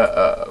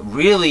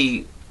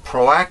really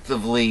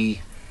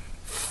proactively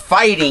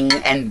fighting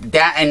and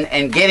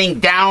getting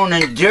down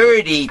and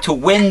dirty to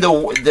win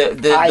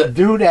the I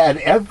do that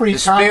every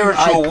time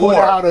I put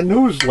out a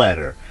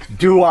newsletter.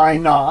 Do I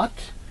not?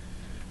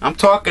 I'm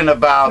talking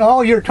about...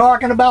 No, you're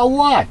talking about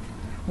what?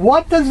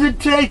 What does it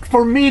take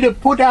for me to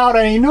put out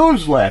a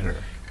newsletter?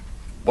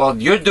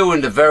 Well, you're doing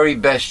the very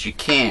best you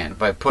can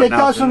by putting out... It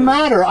doesn't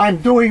matter.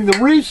 I'm doing the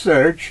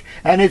research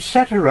and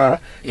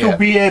etc. to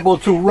be able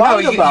to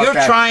write about that.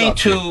 You're trying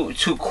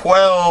to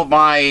quell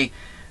my...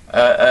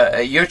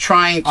 you're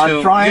trying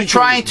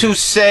to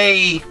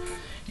say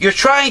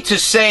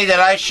that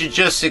I should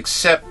just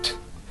accept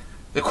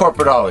the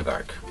corporate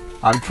oligarch.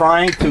 I'm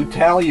trying to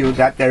tell you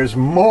that there's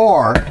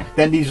more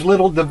than these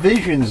little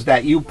divisions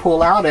that you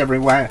pull out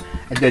everywhere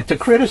to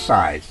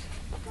criticize.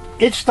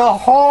 It's the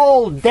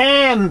whole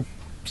damn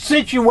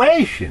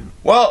situation.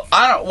 Well,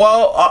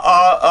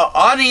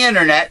 on the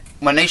internet,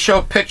 when they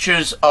show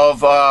pictures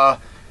of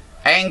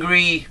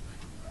angry,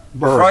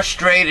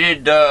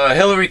 frustrated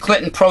Hillary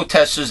Clinton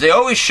protesters, they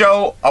always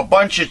show a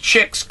bunch of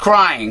chicks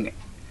crying.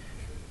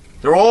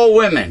 They're all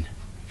women.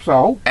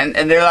 So? And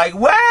they're like,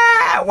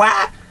 wah,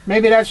 wah.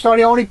 Maybe that's not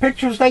the only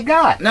pictures they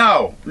got.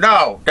 No,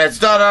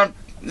 that's not on...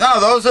 No,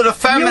 those are the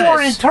feminists. You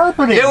are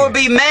interpreting There would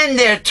be men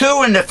there,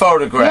 too, in the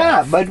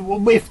photograph. Yeah, but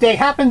if they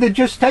happen to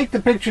just take the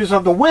pictures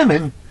of the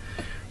women,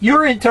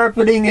 you're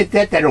interpreting it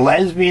that they're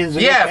lesbians.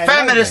 And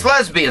feminist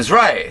lesbians,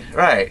 right.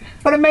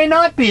 But it may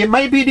not be. It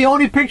may be the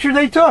only picture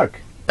they took.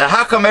 Now,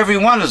 how come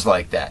everyone is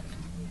like that?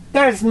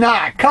 There's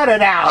not. Cut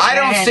it out, I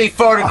don't see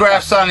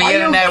photographs on the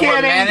internet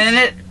with men in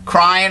it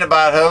crying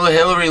about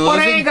Hillary losing. Well,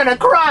 they ain't gonna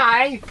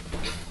cry.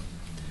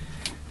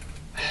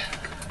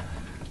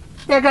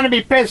 They're gonna be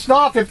pissed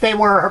off if they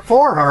were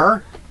for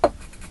her.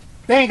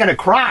 They ain't gonna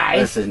cry.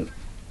 Listen,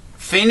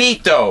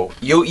 Finito.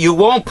 You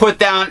won't put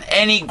down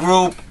any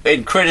group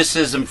in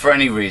criticism for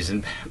any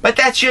reason. But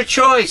that's your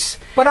choice.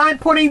 But I'm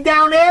putting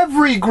down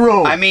every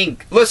group. I mean,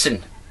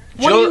 listen.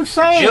 What are you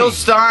saying?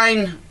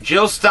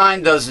 Jill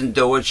Stein doesn't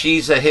do it.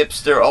 She's a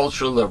hipster,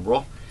 ultra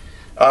liberal.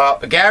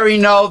 Gary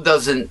Null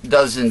doesn't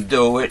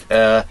do it.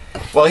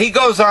 Well, he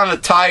goes on a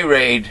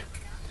tirade.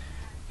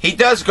 He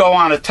does go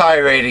on a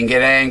tirade and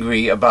get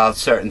angry about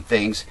certain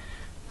things.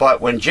 But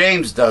when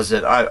James does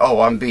it,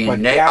 I'm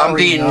being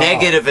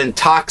negative and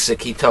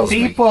toxic. He tells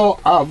me. People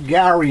of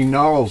Gary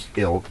Null's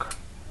ilk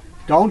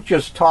don't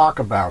just talk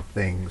about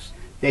things;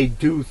 they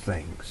do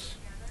things.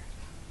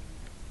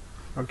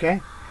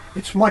 Okay,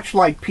 it's much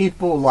like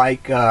people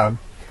like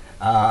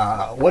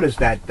what is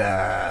that?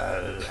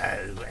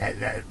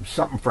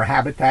 Something for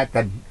Habitat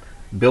that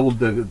build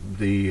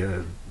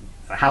the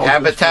houses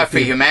Habitat for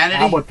Humanity.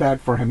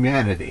 Habitat for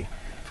Humanity.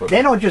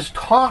 They don't just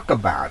talk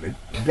about it,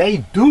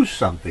 they do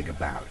something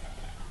about it.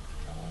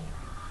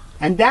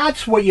 And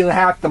that's what you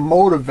have to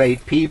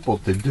motivate people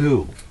to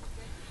do.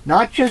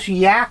 Not just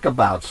yak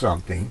about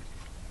something,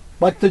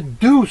 but to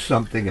do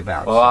something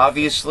about Well, something.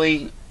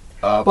 obviously...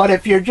 but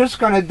if you're just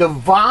going to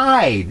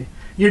divide,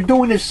 you're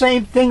doing the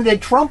same thing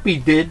that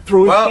Trumpy did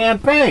through his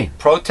campaign.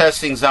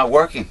 Protesting's not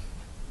working.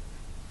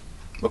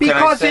 What can I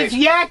Because say? it's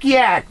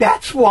yak,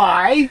 that's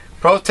why.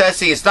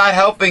 Protesting is not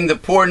helping the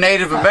poor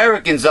Native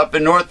Americans up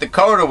in North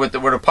Dakota where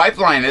the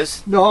pipeline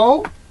is.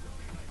 No.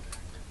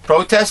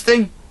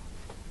 Protesting?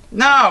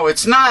 No,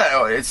 it's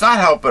not. It's not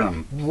helping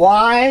them.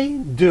 Why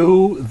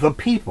do the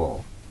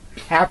people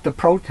have to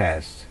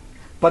protest,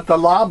 but the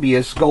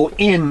lobbyists go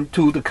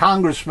into the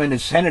congressmen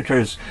and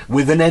senators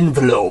with an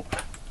envelope?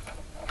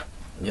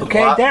 Yeah,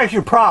 Okay, there's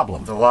your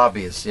problem. The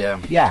lobbyists,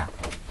 yeah. Yeah,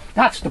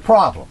 that's the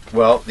problem.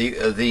 Well, the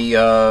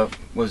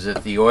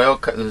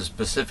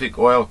Pacific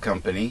Oil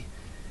Company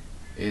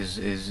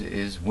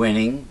is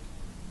winning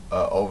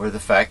over the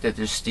fact that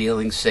they're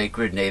stealing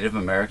sacred Native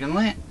American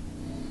land.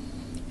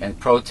 And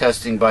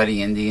protesting by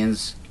the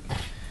Indians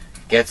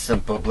gets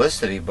some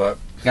publicity, but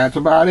That's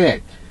about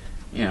it.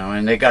 you know,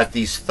 and they got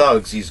these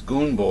thugs, these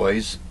goon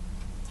boys.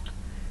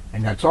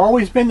 And that's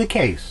always been the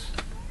case.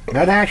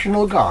 The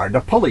National Guard,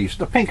 the police,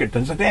 the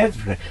Pinkertons,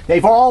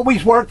 they've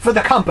always worked for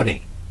the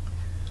company.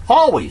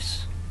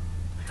 Always.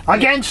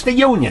 Against the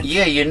unions.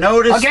 Yeah, you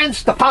notice.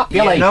 Against the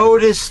population. You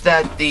notice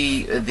that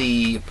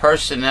the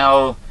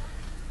personnel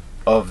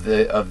of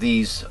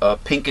these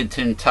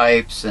Pinkerton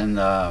types and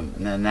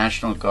the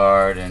National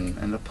Guard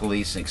and the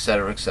police,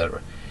 etc.,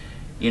 etc.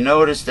 You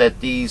notice that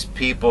these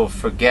people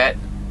forget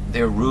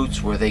their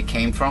roots, where they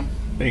came from.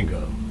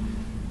 Bingo.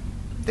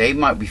 They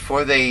might,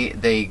 before they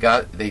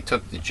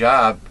took the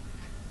job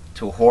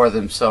to whore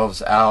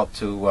themselves out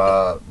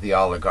to the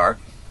oligarch.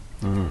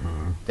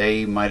 Mm-hmm.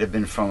 They might have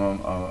been from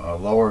a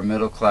lower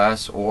middle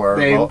class, or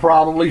they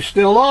probably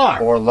still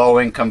are, or low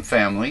income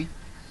family.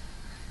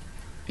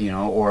 You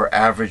know, or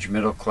average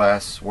middle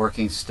class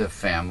working stiff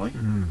family.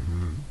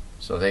 Mm-hmm.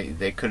 So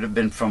they could have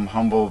been from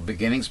humble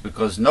beginnings,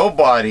 because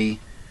nobody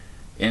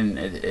in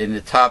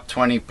the top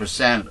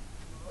 20%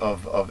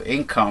 of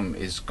income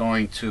is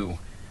going to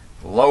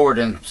lower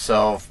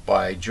themselves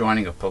by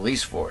joining a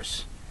police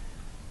force.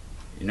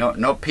 You know,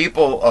 no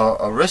people,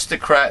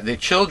 the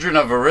children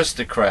of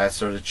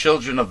aristocrats or the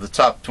children of the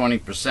top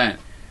 20%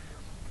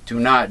 do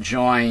not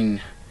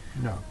join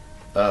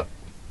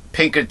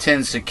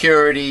Pinkerton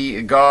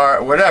security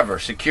guard, whatever,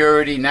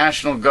 security,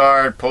 National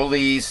Guard,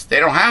 police. They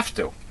don't have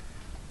to.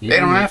 They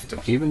don't have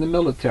to. Even the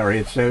military,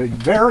 it's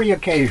very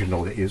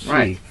occasional that you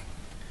see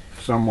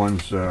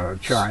someone's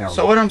child.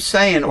 So what I'm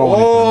saying,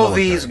 all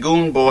these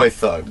goon boy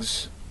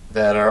thugs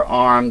that are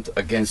armed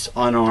against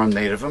unarmed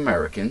Native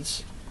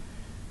Americans,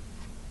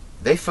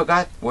 they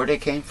forgot where they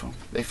came from.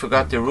 They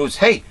forgot their roots.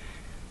 Hey,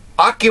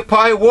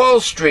 Occupy Wall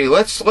Street.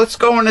 Let's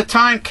go in a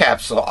time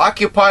capsule.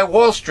 Occupy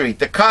Wall Street.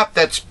 The cop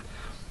that's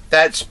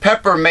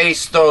pepper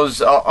maced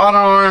those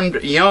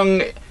unarmed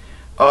young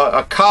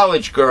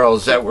college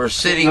girls that were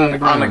sitting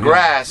on the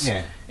grass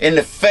in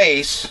the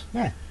face.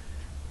 Yeah.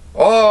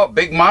 Oh,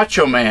 big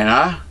macho man,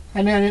 huh?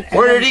 And then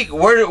where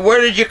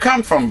did you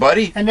come from,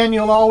 buddy? And then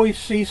you'll always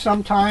see,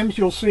 sometimes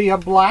you'll see a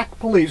black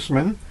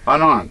policeman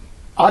unarmed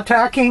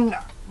attacking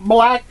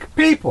black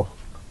people.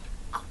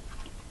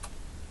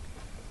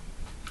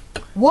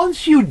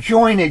 Once you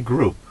join a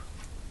group,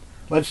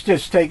 let's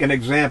just take an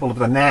example of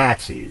the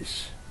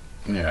Nazis.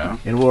 Yeah.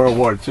 In World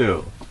War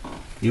II,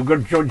 you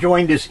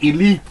join this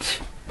elite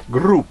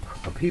group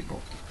of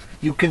people.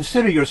 You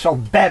consider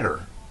yourself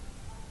better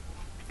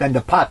than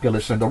the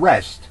populace and the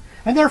rest,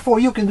 and therefore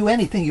you can do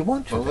anything you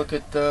want to. Well, look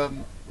at the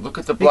black.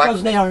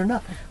 Because they are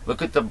nothing.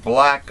 Look at the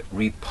black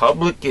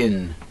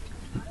Republican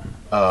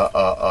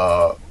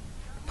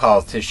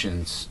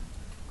politicians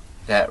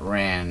that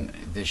ran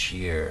this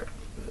year,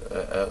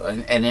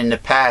 and in the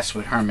past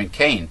with Herman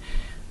Cain.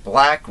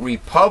 Black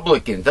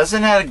Republican,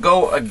 doesn't that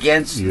go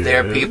against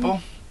their people?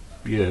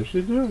 Yes,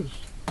 it does.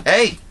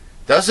 Hey,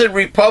 doesn't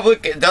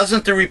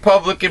the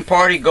Republican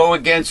Party go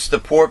against the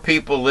poor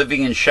people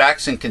living in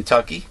shacks in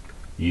Kentucky?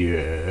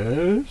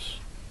 Yes.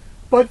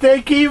 But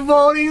they keep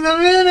voting them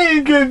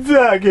in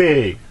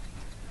Kentucky.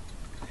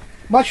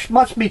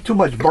 Must be too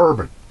much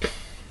bourbon.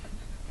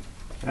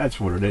 That's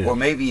what it is. Or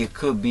maybe it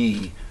could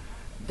be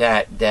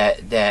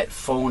that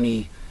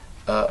phony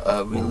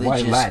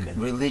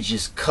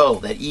religious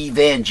cult, that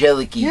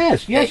evangelical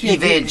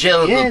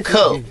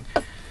cult.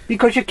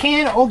 Because you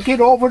can't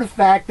get over the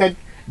fact that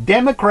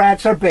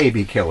Democrats are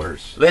baby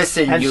killers.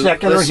 Listen,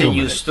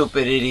 you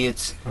stupid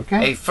idiots.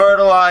 Okay. A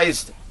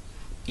fertilized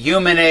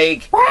human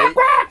egg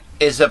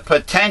is a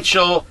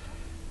potential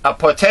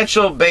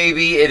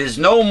baby. It is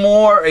no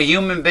more a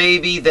human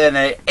baby than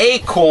an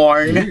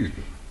acorn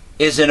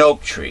is an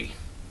oak tree.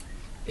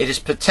 It is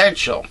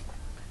potential.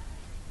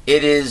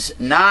 It is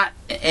not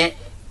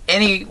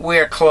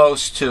anywhere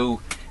close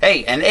to,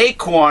 hey, an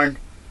acorn.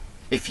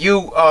 If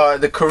you,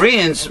 the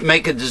Koreans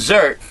make a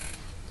dessert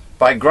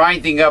by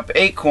grinding up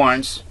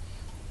acorns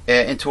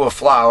into a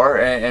flour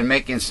and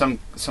making some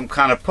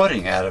kind of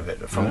pudding out of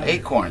it from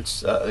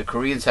acorns. The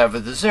Koreans have a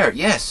dessert.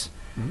 Yes.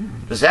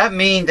 Does that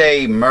mean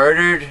they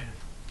murdered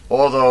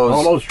all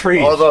those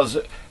trees, all those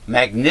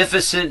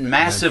magnificent,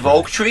 massive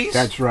oak trees?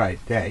 That's right.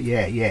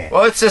 Yeah.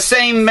 Well, it's the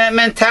same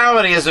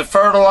mentality as a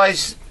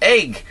fertilized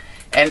egg,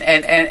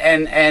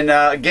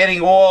 and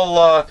getting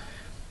all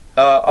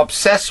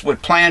obsessed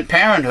with Planned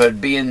Parenthood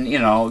being,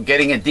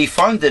 getting it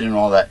defunded and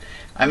all that.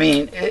 I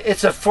mean,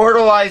 it's a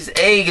fertilized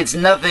egg. It's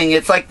nothing.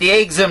 It's like the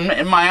eggs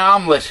in my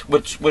omelet,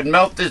 which would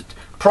melt the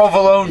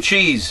provolone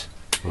cheese.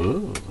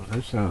 Ooh,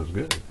 that sounds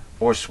good.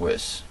 Or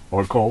Swiss.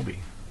 Or Colby.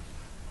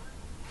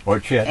 Or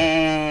cheddar.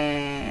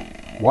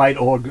 White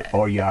or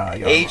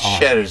aged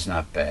cheddar's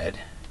not bad.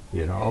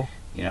 I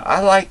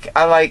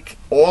like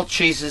all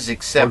cheeses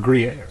except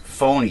Gruyere.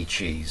 Phony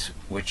cheese,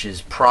 which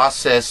is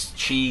processed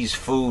cheese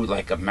food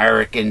like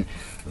American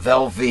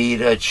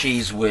Velveeta,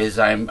 Cheese Whiz.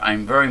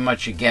 I'm very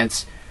much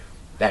against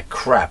that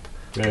crap.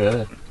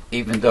 Yeah.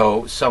 Even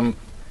though some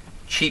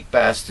cheap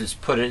bastards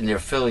put it in their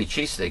Philly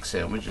cheesesteak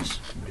sandwiches.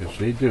 Yes,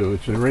 they do.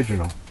 It's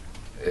original.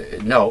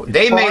 No, it's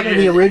they made it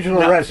the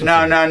original recipe.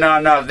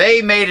 No.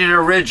 They made it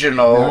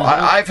original.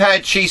 Uh-huh. I've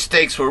had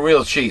cheesesteaks with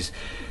real cheese.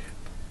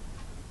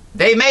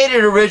 They made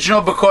it original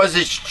because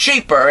it's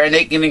cheaper and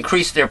they can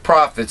increase their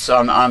profits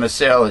on a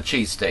sale of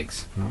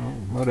cheesesteaks.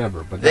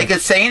 Whatever, but they could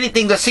say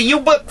anything. That's the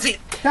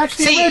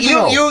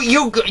original.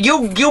 You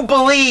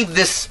believe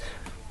this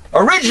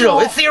original?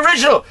 It's the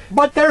original.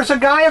 But there's a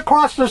guy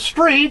across the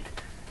street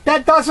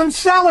that doesn't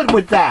sell it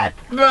with that.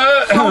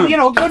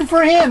 So good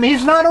for him.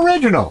 He's not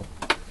original.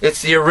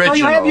 It's the original. So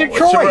you have your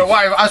choice.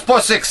 Why, I'm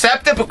supposed to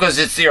accept it because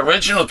it's the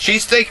original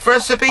cheesesteak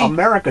recipe?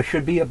 America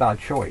should be about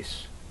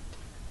choice.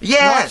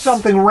 Yes. Not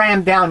something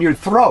rammed down your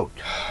throat.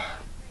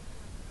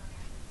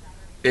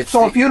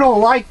 If you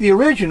don't like the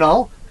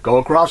original, go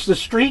across the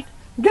street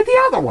and get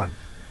the other one.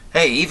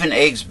 Hey, even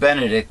Eggs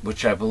Benedict,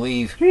 which I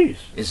believe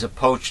is a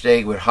poached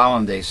egg with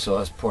hollandaise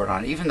sauce poured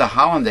on. Even the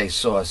hollandaise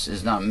sauce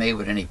is not made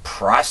with any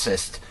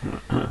processed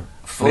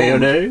food.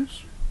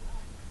 Mayonnaise?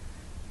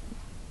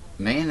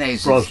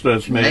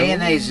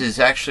 Mayonnaise is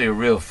actually a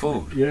real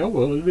food. Yeah,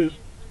 well, it is.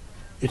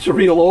 It's a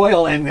real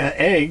oil and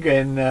egg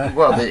and.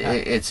 Well,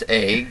 it's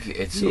egg.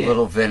 It's a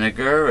little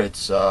vinegar.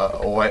 It's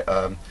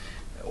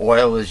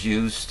oil is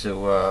used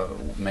to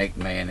make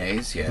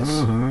mayonnaise. Yes.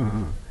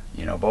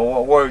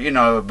 But we're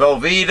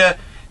Velveeta.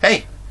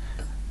 Hey,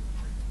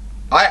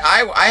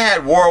 I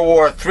had World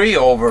War III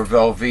over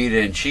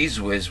Velveeta and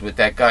Cheese Whiz with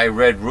that guy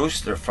Red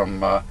Rooster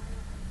from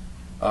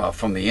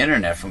the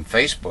internet, from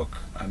Facebook.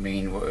 I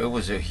mean, it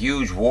was a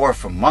huge war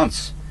for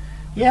months.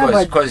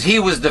 Yeah, because he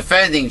was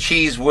defending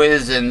Cheese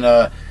Whiz and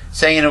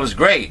saying it was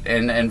great,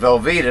 and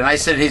Velveeta, and I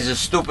said he's a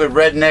stupid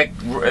redneck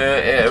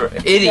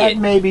idiot.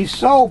 That may be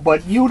so,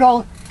 but you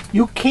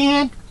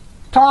can't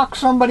talk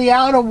somebody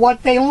out of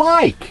what they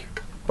like.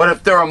 But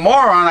if they're a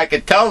moron, I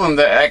can tell them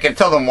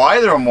why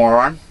they're a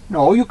moron.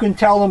 No, you can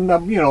tell them,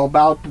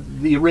 about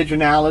the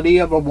originality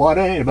of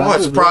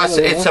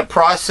it's a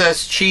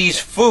processed cheese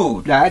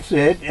food. That's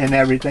it, and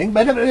everything.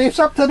 But it's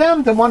up to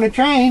them to want to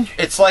change.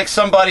 It's like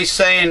somebody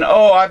saying,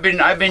 "Oh, I've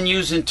been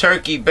using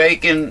turkey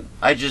bacon.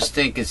 I just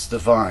think it's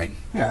divine."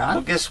 Yeah.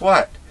 Well, guess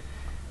what?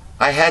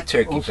 I had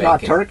turkey bacon. It's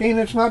not turkey and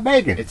it's not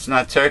bacon. It's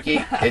not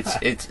turkey.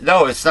 It's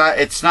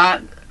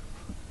not.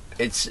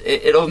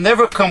 It'll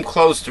never come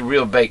close to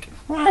real bacon.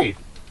 Right.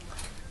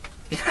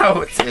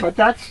 But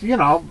that's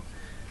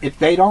if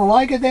they don't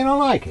like it, they don't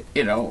like it.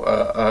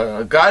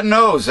 God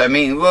knows. I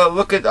mean, well,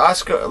 look at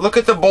Oscar. Look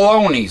at the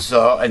bolognas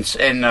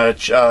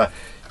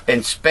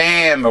and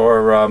spam,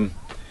 or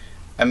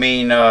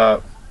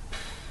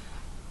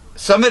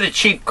some of the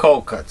cheap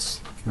cold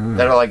cuts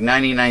that are like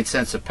 99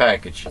 cents a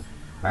package.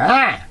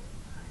 Where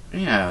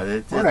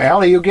the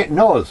hell are you getting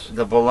those?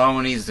 The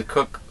bolognas, the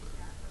cook.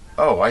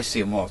 Oh, I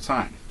see them all the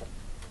time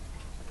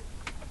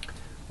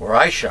where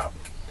I shop.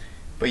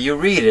 But you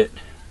read it.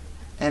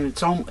 And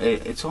it's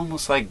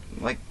almost like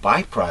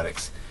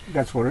byproducts.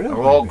 That's what it is.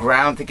 They're all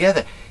ground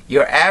together.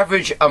 Your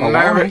average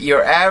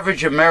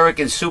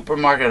American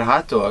supermarket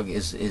hot dog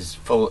is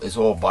all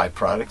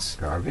byproducts.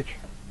 Garbage.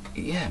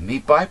 Yeah,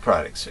 meat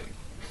byproducts.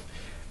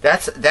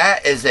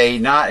 That is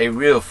not a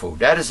real food.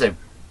 That is a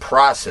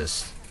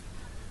processed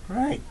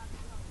Right.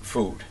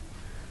 food.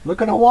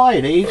 Look at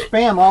Hawaii. They eat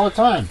spam all the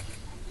time.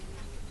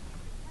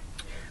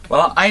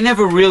 Well, I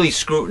never really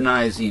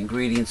scrutinized the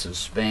ingredients of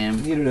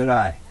spam, Neither did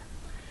I.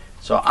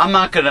 so I'm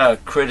not going to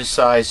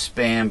criticize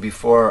spam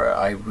before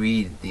I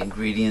read the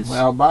ingredients.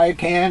 Well, buy a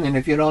can, and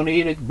if you don't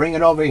eat it, bring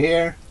it over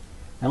here,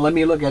 and let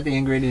me look at the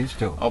ingredients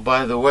too. Oh,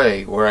 by the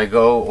way, where I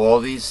go, all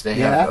these, they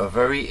have Yeah. a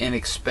very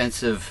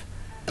inexpensive,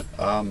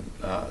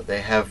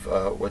 they have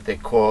what they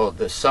call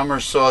the summer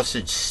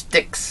sausage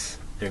sticks.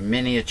 They're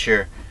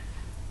miniature,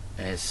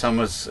 and some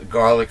is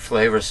garlic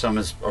flavor, some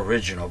is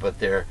original, but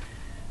they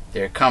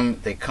come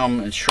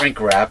in shrink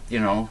wrapped, you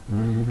know,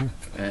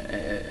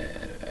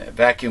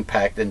 vacuum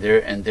packed, and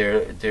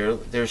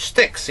they're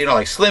sticks, you know,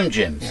 like Slim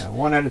Jims. Yeah,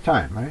 one at a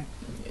time, right?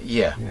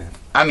 Yeah. Yeah.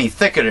 I mean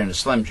thicker than a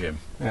Slim Jim.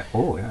 Yeah.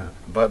 Oh, yeah.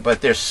 But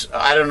there's,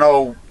 I don't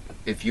know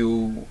if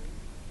you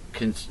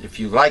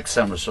like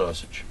summer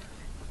sausage.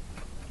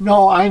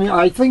 No,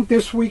 I think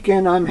this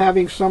weekend I'm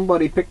having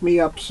somebody pick me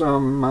up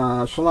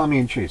some salami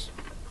and cheese.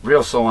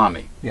 Real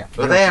salami. Yeah.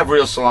 But they have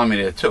real salami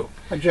there too.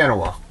 A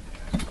Genoa.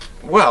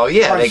 Well,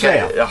 yeah, Hard they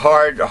got sale.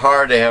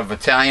 hard. They have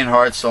Italian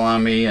hard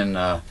salami, and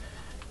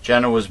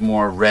Genoa's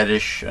more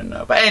reddish. And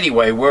but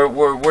anyway,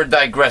 we're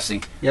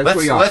digressing. Yes, let's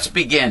we are. let's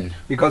begin.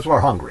 Because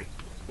we're hungry.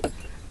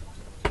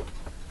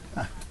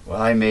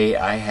 Well,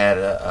 I had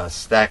a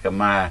stack of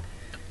my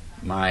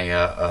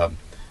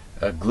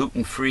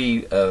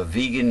gluten-free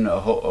vegan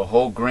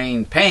whole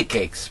grain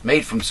pancakes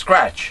made from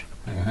scratch,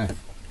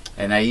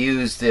 and I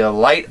used the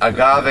light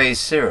agave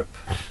syrup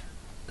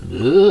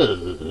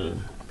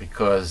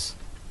because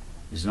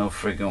there's no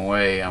friggin'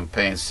 way I'm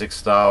paying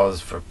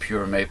 $6 for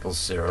pure maple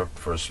syrup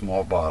for a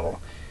small bottle.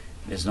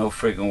 There's no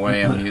friggin'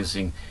 way I'm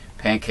using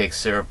pancake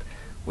syrup,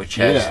 which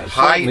has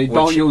certainly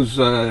don't use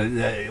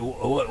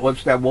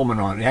what's that woman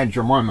on? Aunt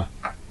Jemima.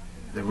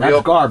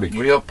 That's garbage.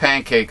 Real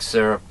pancake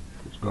syrup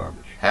It's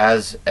garbage.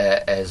 has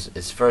as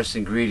its first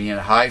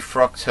ingredient high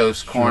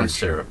fructose corn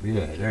syrup,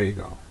 Yeah, there you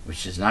go.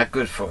 which is not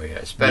good for you,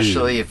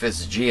 especially if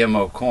it's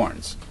GMO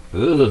corns.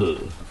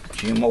 Ugh.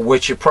 GMO,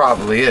 which it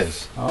probably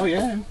is. Oh,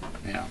 yeah.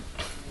 Yeah.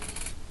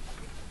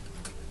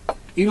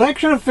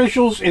 Election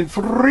officials in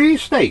 3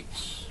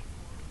 states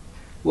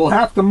will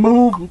have to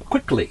move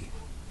quickly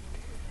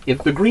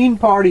if the Green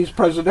Party's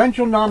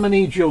presidential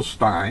nominee Jill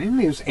Stein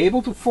is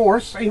able to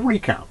force a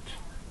recount.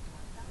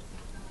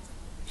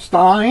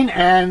 Stein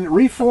and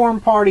Reform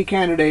Party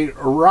candidate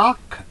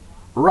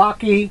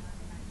Rocky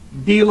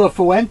De La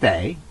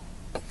Fuente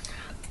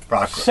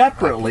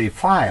separately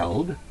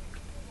filed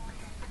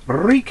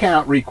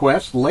recount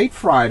requests late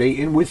Friday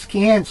in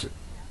Wisconsin,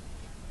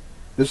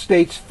 the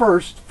state's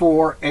first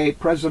for a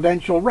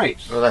presidential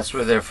race. Well, that's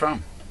where they're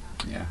from.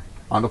 Yeah.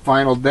 On the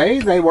final day,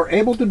 they were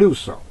able to do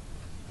so,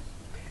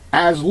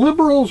 as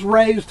liberals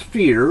raised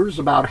fears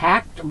about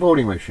hacked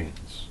voting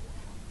machines.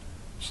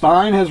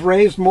 Stein has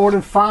raised more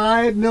than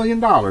 $5 million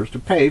to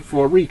pay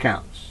for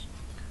recounts.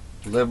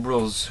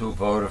 Liberals who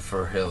voted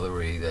for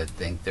Hillary that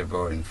think they're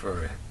voting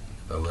for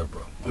a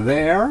liberal.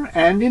 There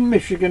and in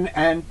Michigan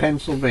and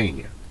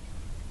Pennsylvania.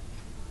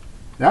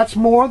 That's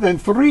more than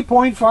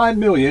 $3.5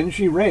 million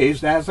she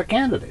raised as a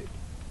candidate.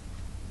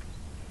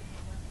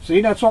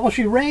 See, that's all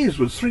she raised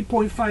was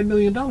 $3.5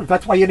 million.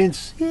 That's why you didn't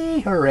see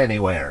her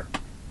anywhere.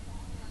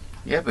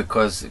 Yeah,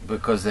 because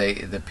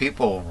the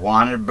people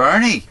wanted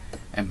Bernie,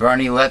 and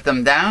Bernie let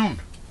them down.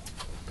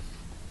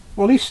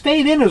 Well, he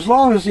stayed in as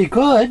long as he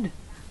could.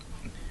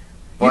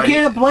 But you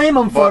can't blame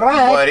him for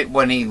that. But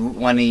when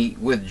he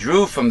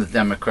withdrew from the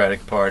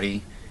Democratic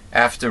Party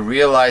after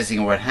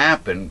realizing what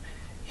happened,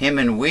 him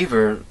and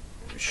Weaver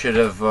should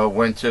have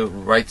went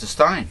right to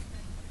Stein.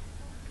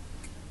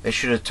 They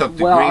should have took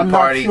the Green I'm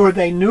Party. not sure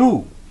they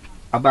knew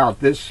about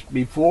this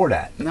before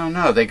that.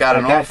 No, they got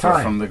At an that offer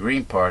time. from the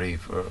Green Party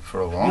for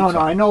a long No,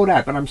 time. I know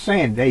that, but I'm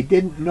saying they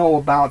didn't know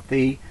about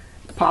the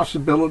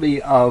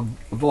possibility of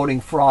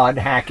voting fraud,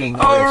 hacking.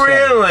 Oh, et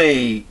cetera.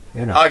 really?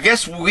 You know. I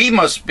guess we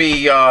must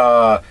be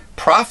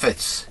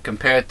prophets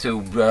compared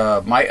to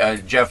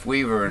Jeff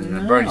Weaver and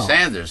No. Bernie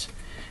Sanders.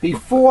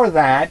 Before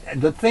that,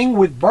 the thing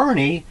with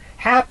Bernie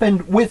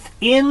happened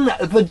within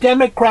the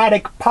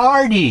Democratic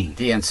Party.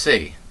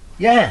 DNC.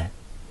 Yeah,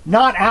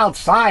 not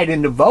outside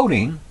in the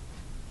voting.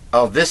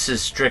 Oh, this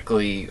is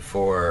strictly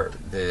for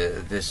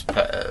this This is for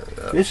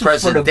the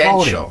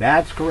presidential. voting.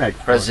 That's correct.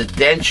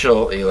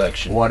 Presidential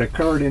election. What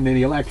occurred in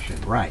the election,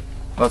 right?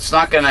 Well, it's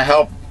not going to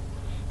help.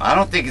 I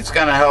don't think it's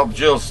going to help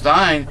Jill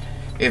Stein.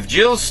 If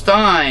Jill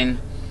Stein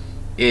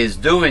is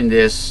doing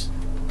this,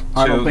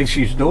 I don't think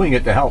she's doing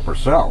it to help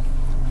herself.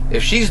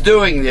 if she's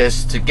doing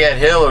this to get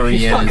Hillary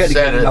She's in not going to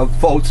instead get of, enough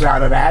votes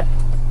out of that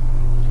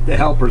to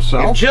help if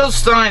herself. Jill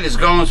Stein is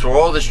going through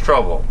all this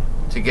trouble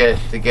to get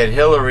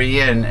Hillary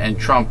in and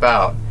Trump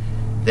out,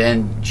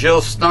 then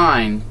Jill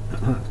Stein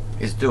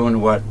is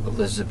doing what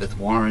Elizabeth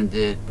Warren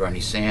did,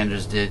 Bernie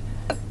Sanders did.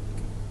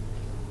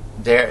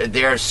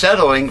 They're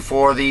settling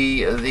for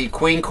the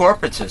Queen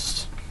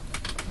corporatists.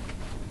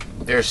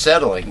 They're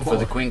settling for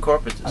the queen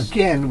corporatus.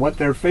 Again, what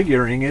they're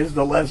figuring is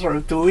the lesser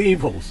of two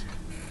evils.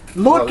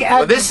 Look at...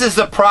 Well, this is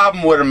the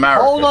problem with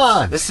America. Hold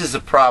on. This is the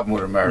problem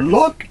with America.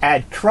 Look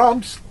at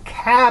Trump's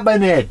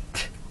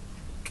cabinet.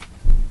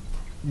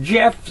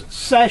 Jeff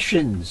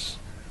Sessions,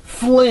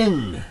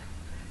 Flynn,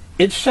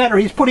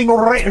 etc. He's putting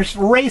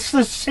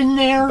racists in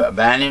there.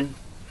 Bannon?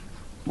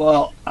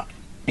 Well,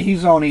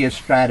 he's only a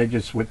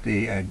strategist with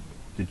the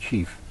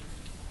chief.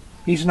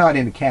 He's not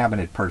in the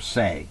cabinet per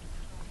se.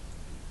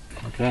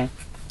 Okay?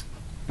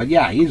 But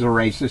yeah, he's a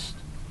racist.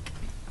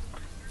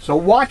 So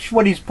watch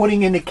what he's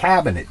putting in the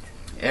cabinet.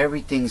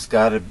 Everything's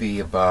got to be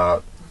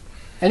about...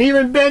 And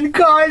even Ben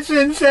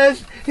Carson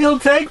says he'll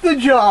take the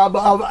job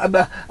of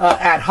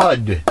at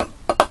HUD.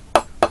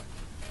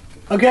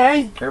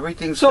 Okay?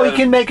 Everything's so he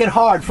can make it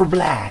hard for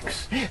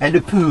blacks and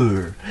the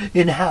poor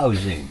in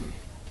housing.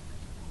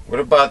 What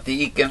about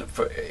the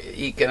for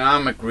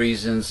economic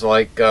reasons,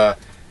 like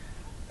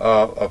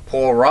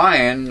Paul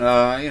Ryan?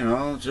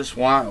 Just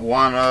want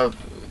to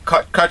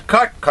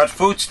cut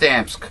food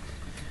stamps,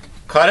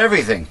 cut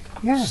everything,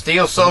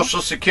 steal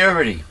Social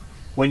Security.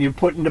 When you're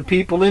putting the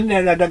people in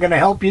there that are going to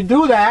help you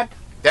do that,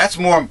 that's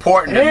more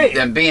important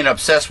than being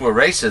obsessed with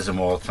racism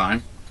all the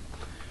time.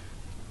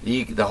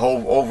 The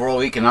whole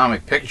overall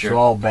economic picture. It's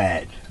all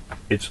bad.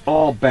 It's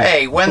all bad.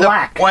 Hey, when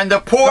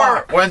the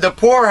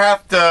poor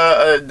have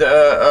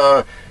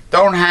to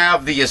don't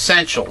have the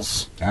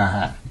essentials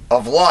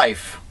of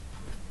life,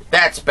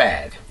 that's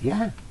bad.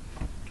 Yeah.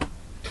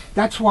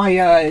 That's why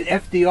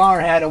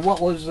FDR had what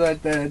was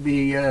that, the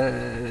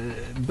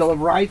Bill of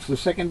Rights, the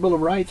second Bill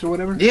of Rights or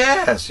whatever?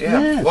 Yes, yeah.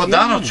 Yes, well,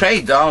 Donald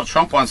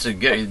Trump wants to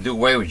do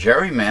away with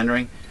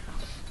gerrymandering.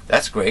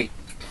 That's great.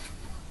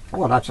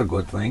 Well, that's a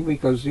good thing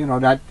because,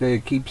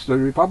 that keeps the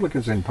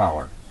Republicans in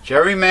power.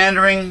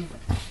 Gerrymandering,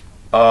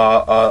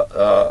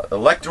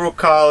 electoral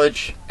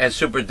college, and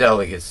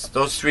superdelegates.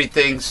 Those three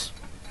things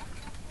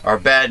are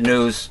bad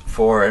news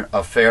for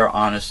a fair,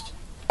 honest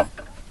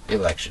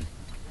election.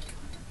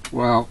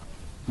 Well,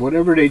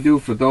 whatever they do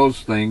for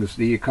those things,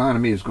 the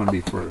economy is going to be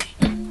first.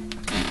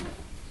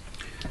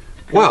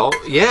 Well,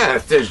 yeah,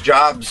 if there's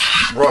jobs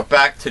brought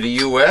back to the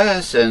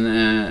U.S.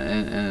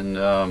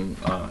 and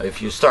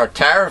if you start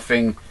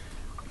tariffing...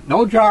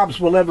 No jobs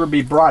will ever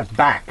be brought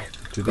back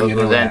to the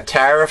U.S. Then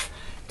tariff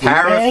you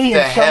may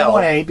the in hell.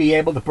 some way be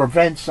able to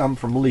prevent some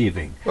from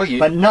leaving,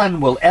 but none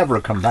will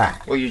ever come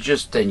back. Well, you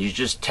just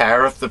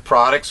tariff the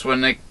products when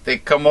they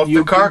come off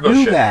the cargo ship.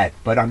 You can do that,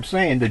 but I'm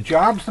saying the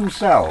jobs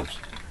themselves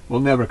will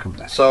never come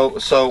back. So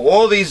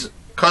all these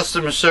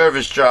customer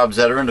service jobs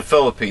that are in the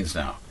Philippines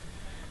now,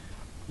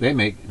 they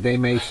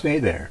may stay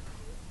there,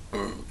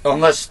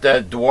 unless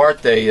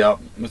Duarte,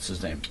 what's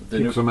his name,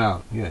 kicks them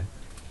out. Yeah.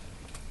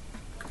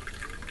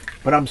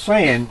 But I'm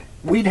saying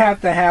we'd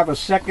have to have a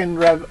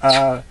second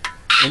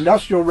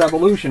industrial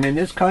revolution in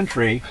this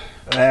country,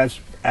 as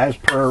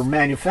per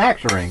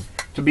manufacturing,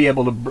 to be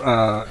able to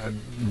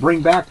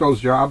bring back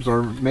those jobs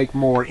or make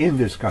more in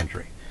this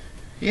country.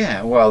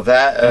 Yeah, well,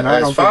 that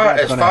as far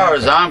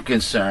as I'm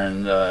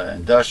concerned,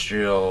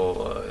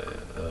 industrial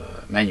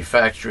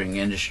manufacturing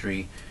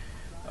industry,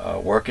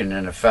 working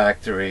in a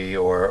factory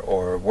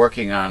or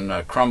working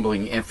on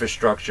crumbling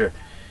infrastructure,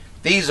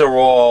 these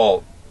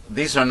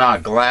are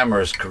not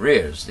glamorous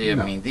careers. I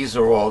mean, these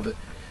are all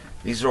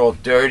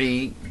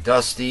dirty,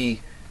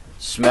 dusty,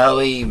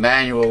 smelly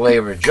manual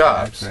labor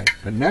jobs. That's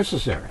right. But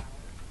necessary.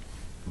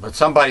 But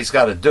somebody's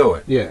got to do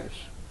it. Yes.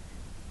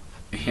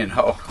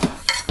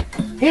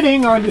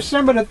 Hitting on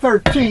December the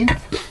 13th,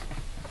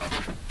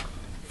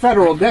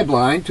 federal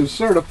deadline to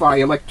certify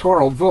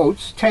electoral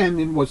votes, 10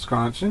 in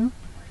Wisconsin,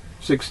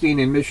 16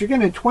 in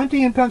Michigan, and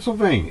 20 in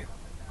Pennsylvania.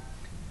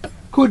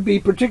 Could be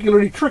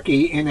particularly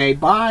tricky in a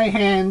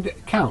by-hand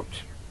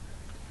count.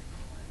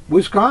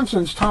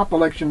 Wisconsin's top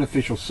election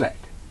official said,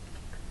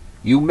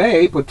 "You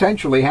may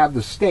potentially have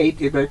the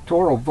state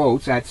electoral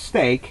votes at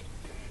stake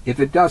if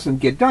it doesn't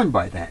get done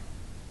by then."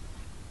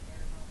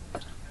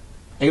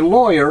 A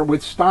lawyer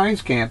with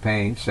Stein's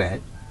campaign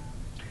said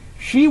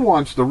she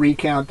wants the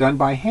recount done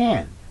by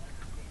hand,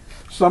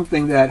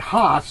 something that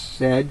Haas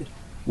said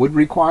would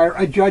require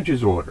a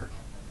judge's order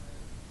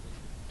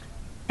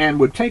and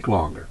would take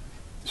longer.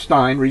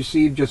 Stein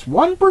received just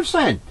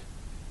 1%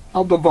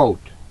 of the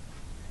vote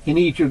in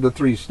each of the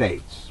three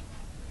states.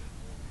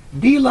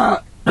 De La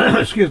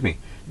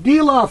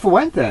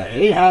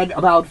Fuente had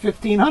about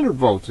 1,500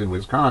 votes in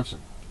Wisconsin,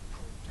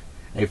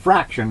 a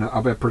fraction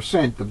of a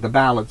percent of the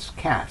ballots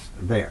cast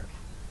there.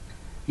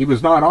 He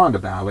was not on the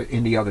ballot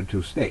in the other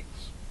two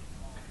states.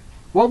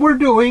 What we're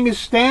doing is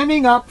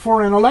standing up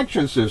for an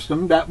election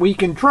system that we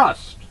can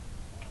trust.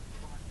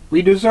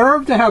 We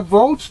deserve to have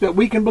votes that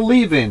we can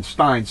believe in,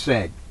 Stein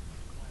said.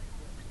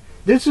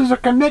 This is a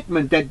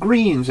commitment that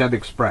Greens have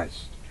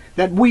expressed,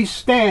 that we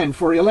stand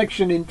for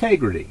election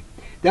integrity,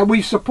 that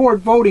we support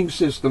voting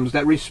systems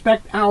that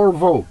respect our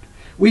vote.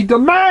 We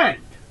demand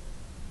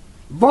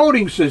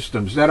voting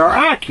systems that are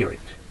accurate,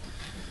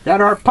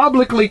 that are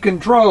publicly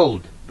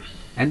controlled,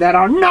 and that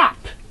are not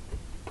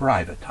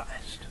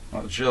privatized.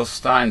 Well, Jill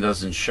Stein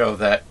doesn't show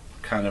that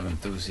kind of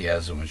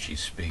enthusiasm when she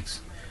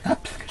speaks.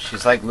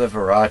 She's like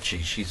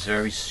Liberace.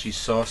 She's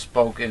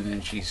soft-spoken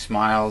and she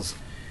smiles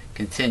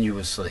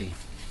continuously.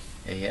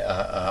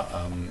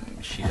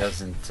 She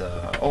doesn't.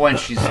 And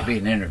she's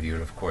being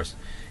interviewed, of course.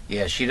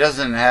 Yeah, she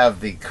doesn't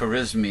have the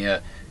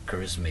charisma.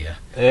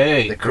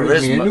 Hey, the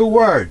charisma. New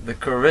word. The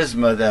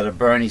charisma that a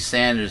Bernie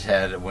Sanders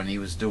had when he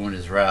was doing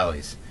his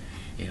rallies.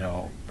 You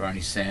know,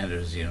 Bernie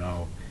Sanders. You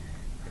know,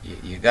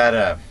 you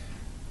gotta,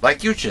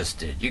 like you just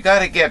did. You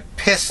gotta get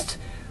pissed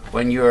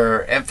when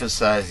you're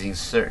emphasizing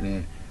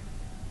certain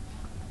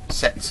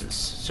sentences,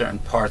 certain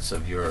parts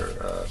of your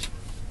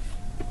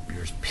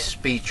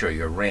speech or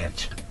your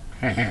rant.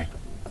 You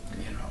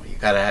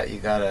gotta,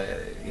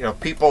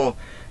 people.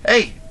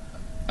 Hey,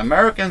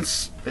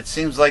 Americans, it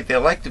seems like they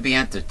like to be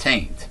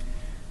entertained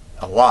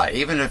a lot,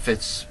 even if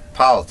it's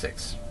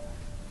politics.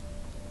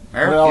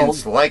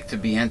 Americans like to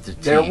be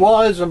entertained. There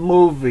was a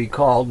movie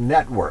called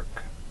Network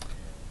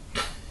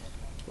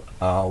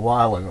a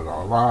while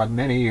ago,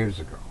 many years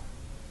ago.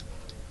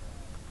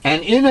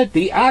 And in it,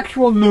 the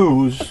actual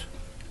news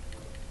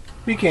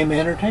became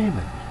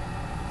entertainment.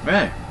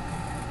 Right.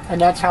 And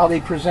that's how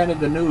they presented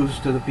the news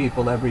to the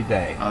people every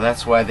day. Oh,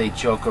 that's why they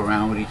joke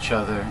around with each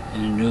other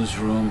in a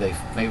newsroom.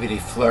 Maybe they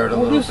flirt a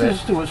little bit. This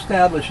is to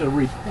establish a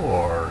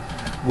rapport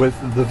with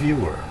the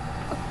viewer.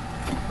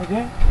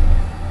 Okay?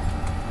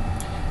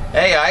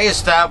 Hey,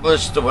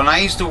 when I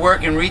used to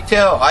work in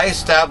retail, I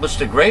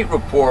established a great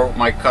rapport with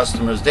my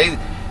customers.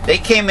 They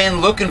came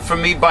in looking for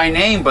me by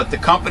name, but the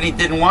company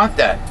didn't want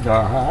that.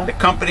 Uh-huh. The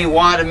company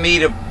wanted me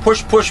to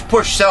push,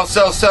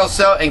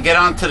 sell, and get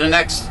on to the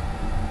next,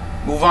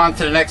 move on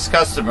to the next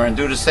customer and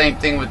do the same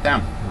thing with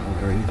them.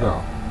 There you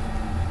go.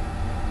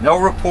 No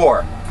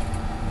rapport.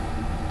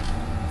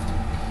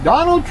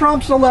 Donald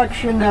Trump's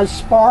election has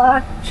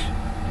sparked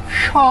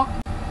shock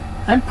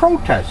and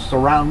protests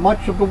around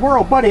much of the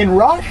world. But in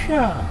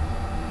Russia,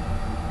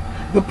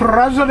 the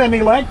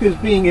president-elect is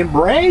being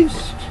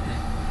embraced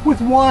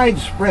with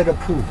widespread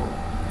approval.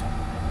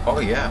 Oh,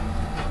 yeah.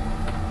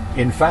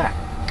 In fact,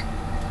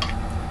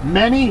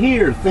 many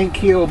here think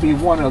he'll be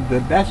one of the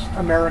best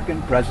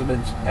American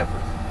presidents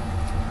ever.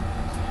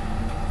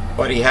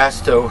 But he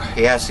has to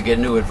get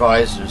new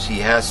advisors. He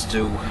has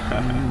to.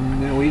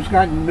 He's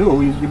got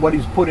new. What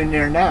he's put in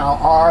there now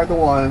are the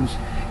ones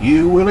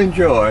you will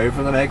enjoy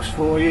for the next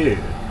 4 years.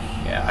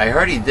 Yeah, I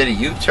heard he did a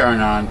U-turn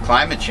on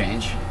climate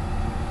change.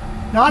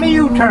 Not a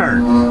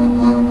U-turn.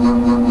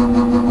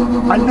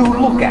 A new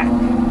look at.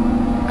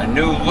 A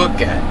new look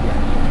at.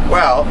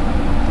 Well,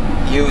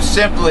 you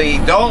simply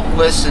don't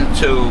listen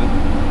to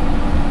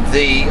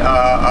the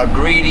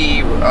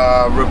greedy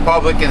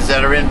Republicans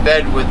that are in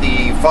bed with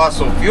the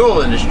fossil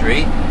fuel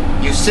industry.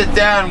 You sit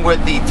down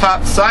with the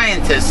top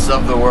scientists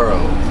of the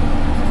world.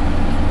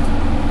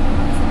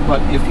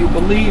 But if you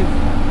believe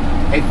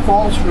a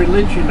false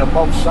religion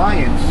above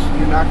science,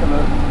 you're not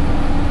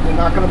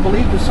gonna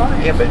believe the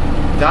science. Yeah, but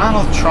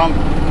Donald Trump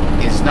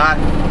is not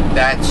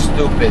that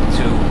stupid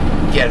to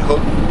get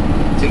hooked,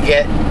 to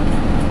get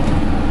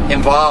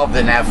involved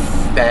in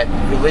that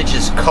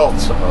religious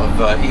cult of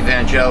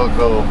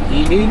evangelical.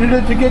 He needed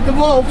it to get the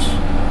votes.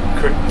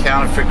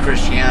 Counterfeit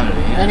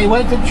Christianity. And he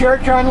went to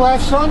church on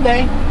last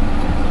Sunday.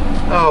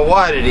 Oh,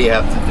 why did he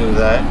have to do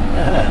that?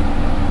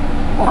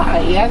 Why?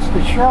 He has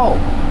to show.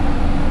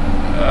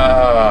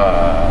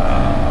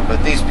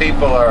 But these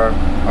people are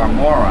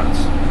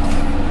morons.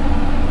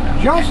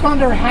 Just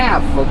under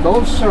half of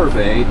those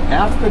surveyed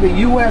after the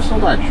U.S.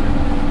 election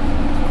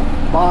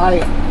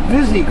by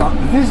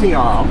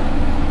Viziom,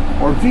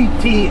 or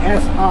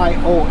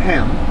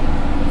VTSIOM,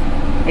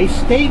 a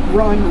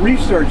state-run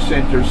research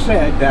center,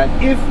 said that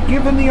if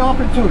given the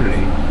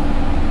opportunity,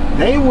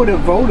 they would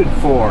have voted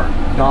for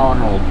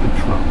Donald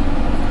Trump.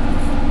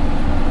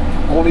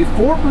 Only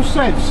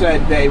 4%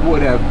 said they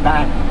would have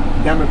backed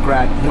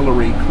Democrat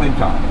Hillary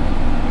Clinton,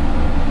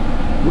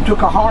 who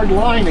took a hard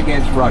line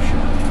against Russia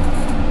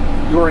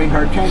during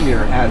her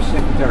tenure as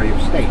Secretary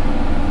of State.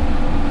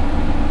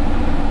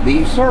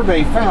 The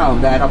survey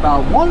found that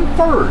about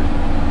 1/3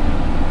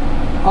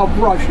 of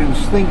Russians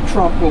think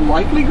Trump will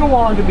likely go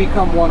on to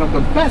become one of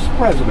the best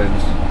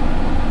presidents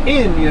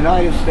in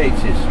United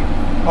States history.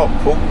 Oh,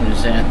 Putin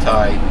is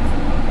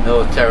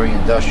anti-military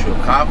industrial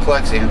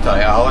complex,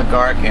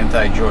 anti-oligarch,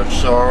 anti-George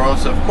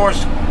Soros. Of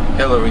course,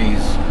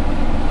 Hillary's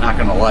not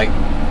going to like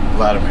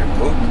Vladimir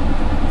Putin.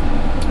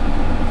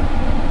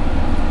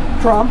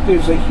 Trump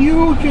is a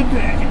huge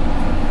advantage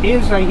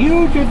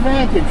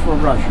for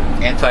Russia.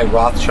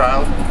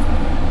 Anti-Rothschild.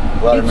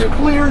 It's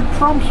clear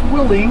Trump's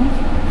willing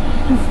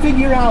to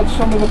figure out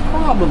some of the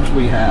problems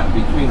we have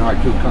between our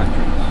two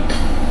countries.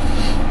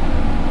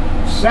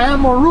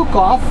 Sam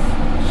Marukov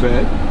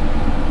said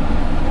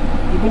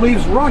he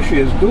believes Russia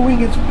is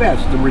doing its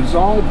best to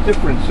resolve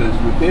differences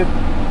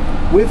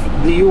with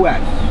the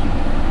U.S.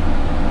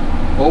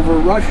 over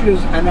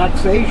Russia's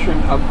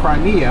annexation of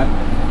Crimea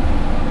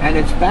and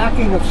its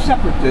backing of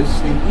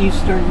separatists in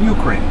eastern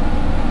Ukraine.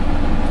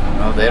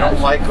 Well, they don't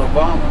like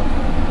Obama.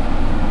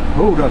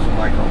 Who doesn't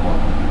like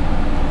Obama?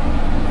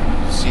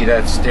 See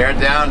that stare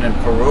down in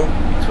Peru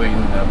between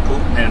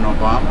Putin and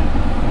Obama?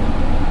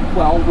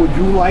 Well, would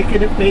you like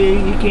it if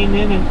he came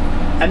in and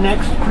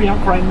annexed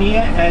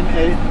Crimea and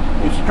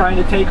is trying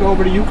to take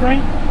over the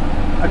Ukraine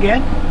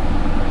again?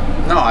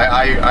 No,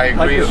 I agree.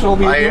 Like the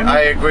Soviet Union?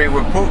 I agree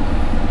with Putin.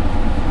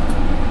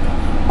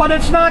 But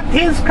it's not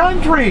his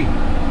country.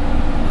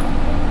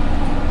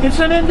 It's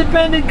an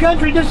independent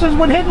country. This is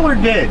what Hitler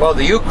did. Well,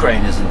 the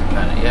Ukraine is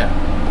independent, yeah.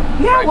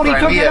 Yeah, well, he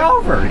took it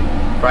over.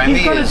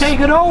 He's going to take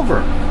it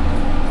over.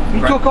 He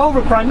took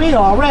over Crimea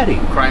already.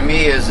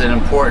 Crimea is an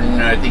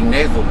important, I think,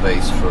 naval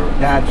base for.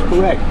 That's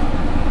correct.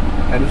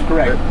 That is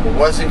correct. But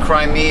wasn't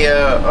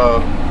Crimea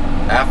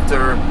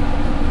after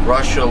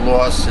Russia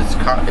lost its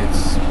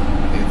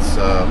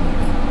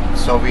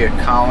Soviet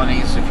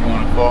colonies, if you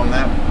want to call them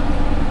that?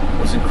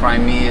 Wasn't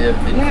Crimea?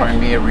 Did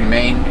Crimea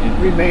remain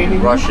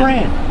in Russia?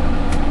 Ukraine?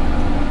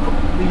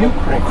 The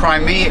Ukraine. Well,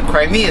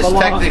 Crimea is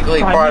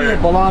technically part of.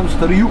 Crimea belongs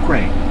to the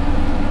Ukraine.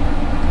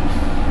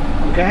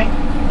 Okay.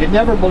 It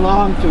never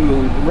belonged to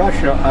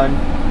Russia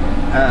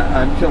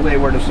until they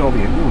were the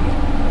Soviet Union,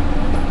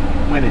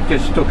 when it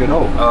just took it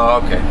over. Oh,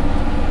 okay.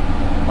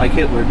 Like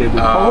Hitler did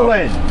with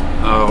Poland.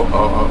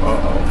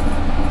 Oh.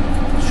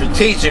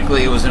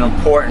 Strategically, it was an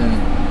important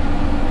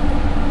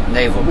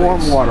naval base.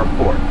 Warm water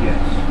port, yes.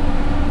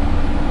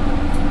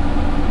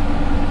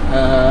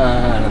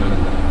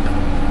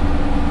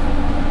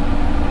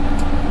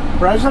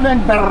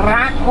 President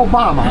Barack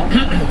Obama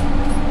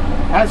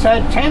has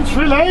had tense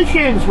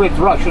relations with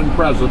Russian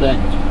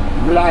President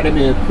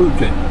Vladimir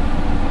Putin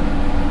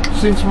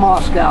since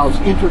Moscow's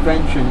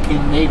intervention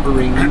in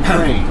neighboring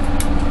Ukraine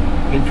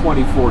in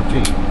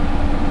 2014.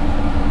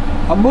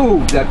 A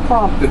move that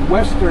prompted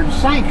Western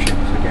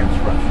sanctions against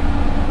Russia.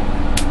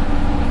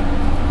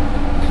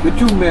 The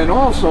two men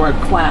also have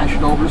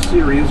clashed over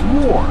Syria's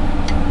war.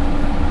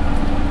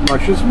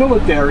 Russia's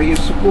military is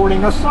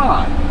supporting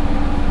Assad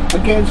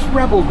against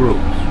rebel groups,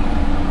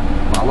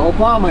 while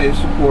Obama is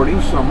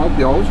supporting some of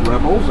those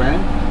rebels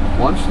and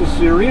wants the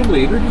Syrian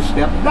leader to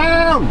step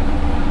down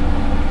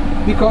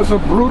because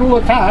of brutal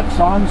attacks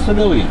on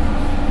civilians.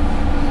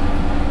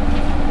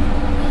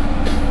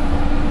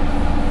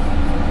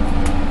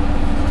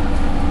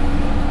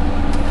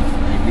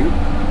 Thank you.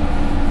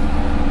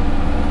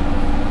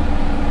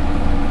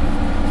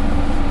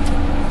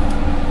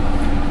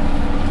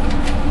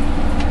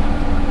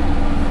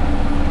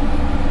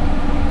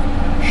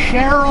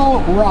 Cheryl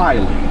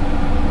Riley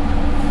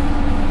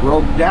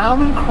broke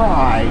down and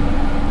cried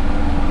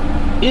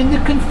in the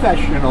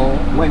confessional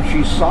when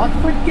she sought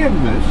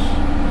forgiveness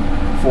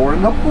for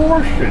an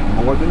abortion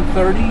more than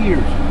 30 years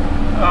ago.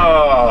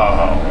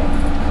 Oh,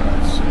 for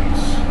God's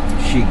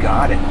sakes. She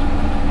got it.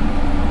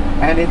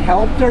 And it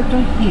helped her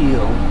to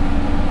heal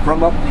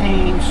from a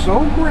pain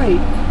so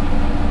great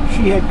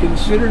she had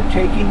considered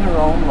taking her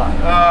own life.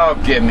 Oh,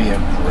 give me a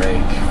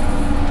break.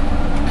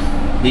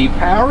 The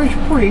parish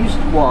priest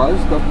was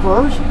the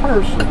first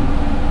person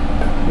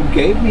who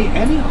gave me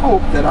any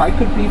hope that I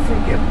could be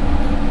forgiven.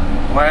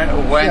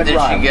 When did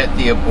she get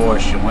the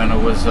abortion? When it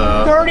was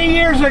 30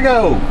 years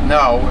ago.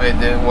 No,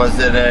 was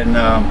it an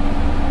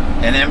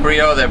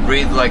embryo that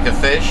breathed like a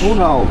fish? Who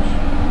knows?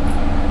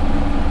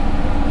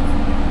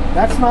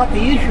 That's not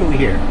the issue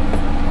here.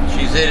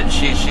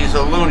 She's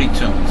a Looney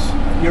Tunes.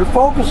 You're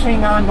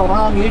focusing on the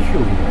wrong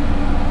issue here.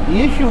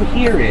 The issue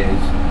here is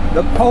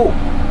the Pope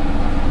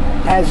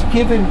has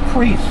given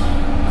priests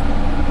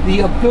the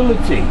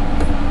ability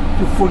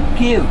to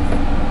forgive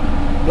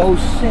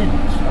those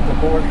sins of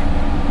abortion.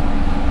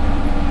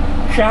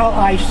 Shall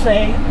I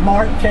say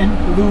Martin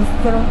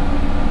Luther?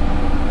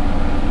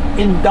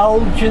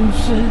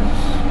 Indulgences?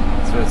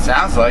 That's what it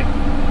sounds like.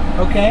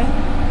 Okay?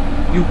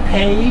 You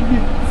paid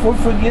for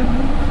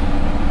forgiveness?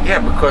 Yeah,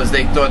 because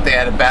they thought they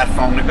had a bad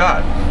phone to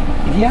God.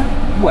 Yeah,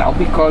 well,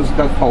 because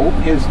the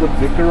Pope is the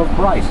vicar of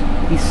Christ.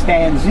 He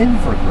stands in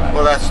for Christ.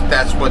 Well,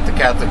 that's what the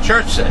Catholic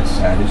Church says.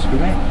 That is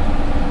correct.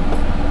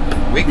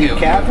 The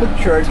Catholic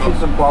Church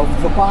is above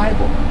the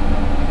Bible.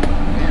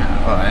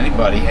 Yeah,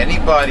 well,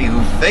 anybody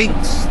who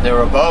thinks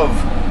they're above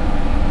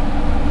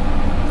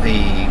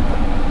the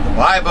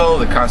Bible,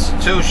 the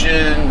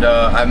Constitution,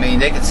 I mean,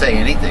 they could say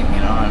anything, you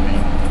know, I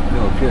mean.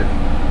 No kidding.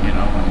 You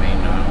know, I mean,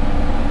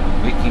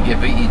 we can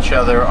give each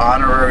other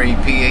honorary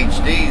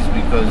PhDs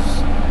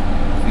because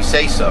we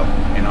say so,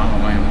 you know,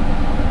 I mean,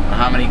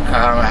 how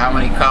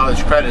many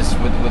college credits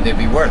would they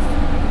be worth?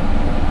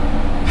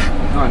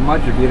 Not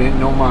much if you didn't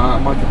know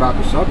much about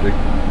the subject,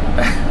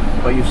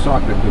 but you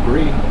sought the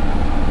degree.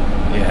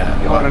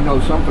 Yeah. You ought to know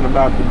something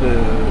about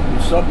the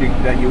subject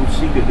that you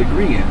seek a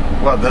degree in.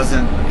 Well,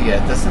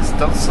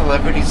 don't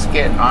celebrities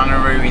get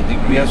honorary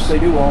degrees? Yes, they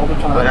do all the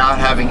time. Without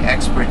having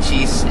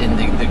expertise in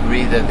the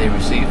degree that they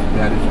receive?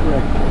 That is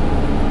correct.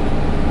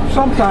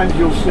 Sometimes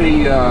you'll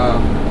see a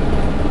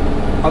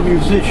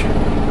musician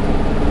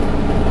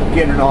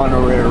get an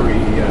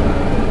honorary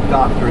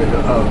doctorate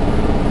of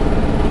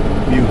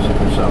music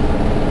or something.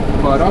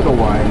 But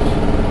otherwise,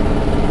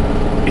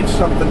 it's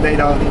something they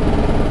don't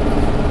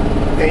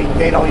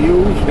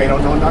use, they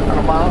don't know nothing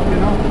about, you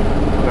know?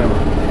 Whatever.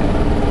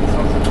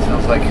 Sounds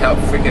Sounds like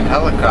freaking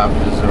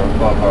helicopters are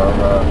above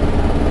our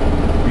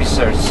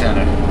research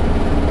center.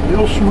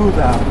 It'll smooth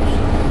out.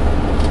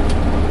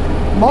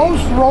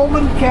 Most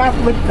Roman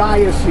Catholic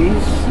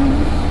dioceses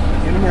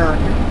in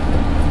America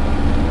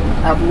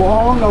have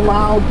long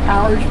allowed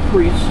parish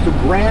priests to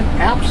grant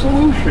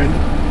absolution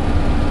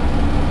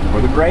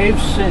for the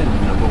grave sin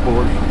of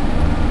abortion.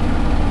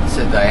 It's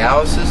a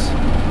dialysis?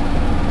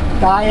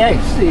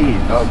 Diocese.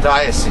 Oh,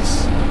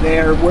 diocese.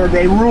 They're where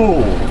they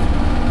rule.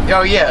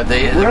 Oh, yeah,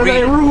 They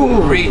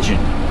rule. Region.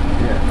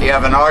 Yeah. You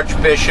have an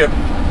archbishop,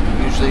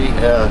 usually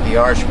the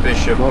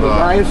archbishop. Well, the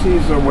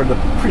dioceses are where the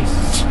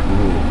priests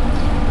rule.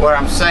 What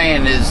I'm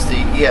saying is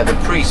the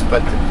priest,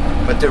 but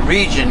the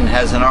region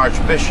has an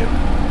archbishop,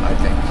 I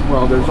think.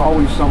 Well, there's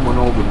always someone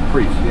over the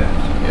priest, yes.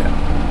 Yeah.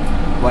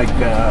 Like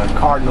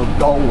Cardinal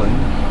Dolan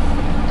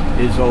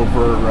is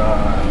over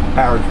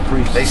parish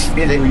priests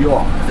in New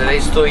York. Do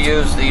they still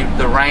use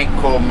the rank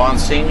called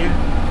Monsignor?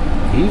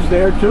 He's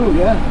there too,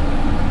 yeah.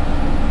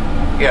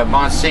 Yeah,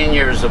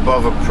 Monsignor is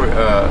above a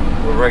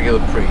regular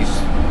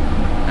priest,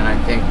 and I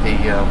think the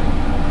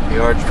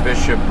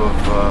Archbishop of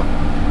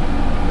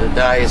the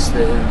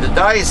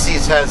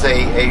diocese has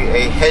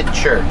a head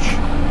church.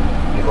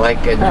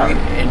 Like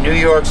in New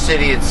York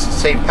City, it's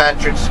St.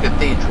 Patrick's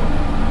Cathedral.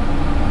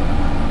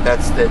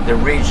 That's the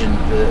region,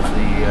 the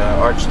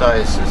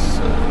archdiocese.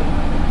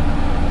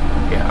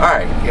 Yeah, all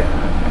right, yeah.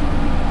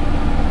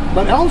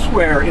 But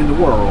elsewhere in the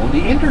world,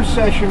 the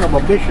intercession of a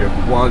bishop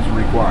was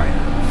required.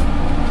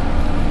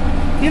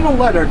 In a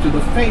letter to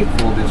the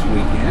faithful this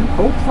weekend,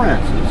 Pope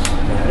Francis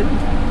said,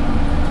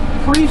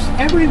 priests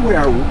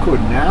everywhere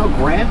could now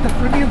grant the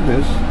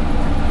forgiveness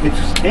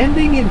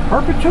extending in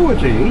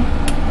perpetuity,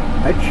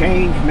 a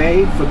change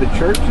made for the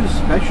Church's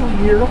special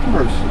year of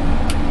mercy,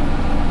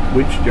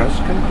 which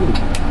just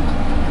concluded.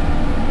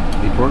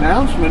 The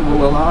pronouncement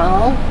will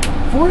allow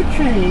for a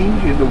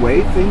change in the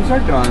way things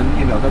are done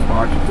in other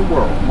parts of the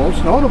world,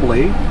 most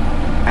notably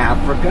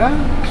Africa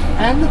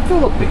and the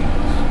Philippines.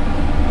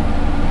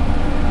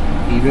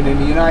 Even in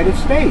the United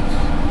States.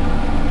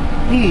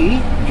 He,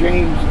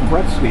 James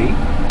Bretsky,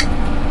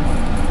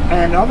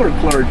 and other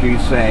clergy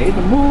say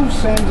the move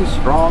sends a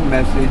strong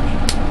message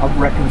of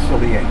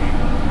reconciliation.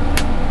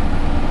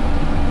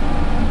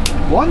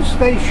 Once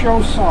they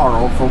show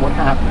sorrow for what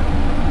happened,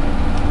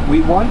 we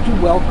want to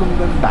welcome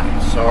them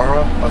back.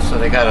 Sorrow? Oh, so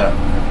they gotta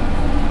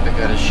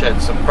shed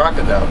some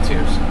crocodile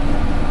tears.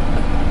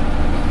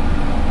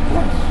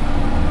 Yes.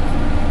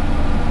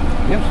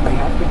 Yes, they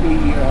have to be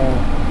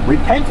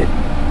repentant.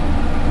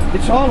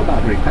 It's all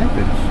about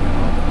repentance.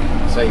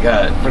 So you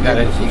gotta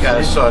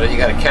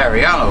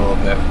carry on a little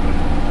bit.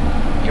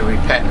 You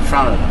repent in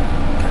front of them.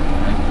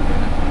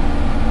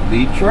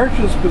 The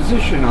Church's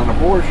position on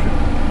abortion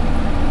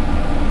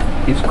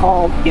is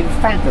called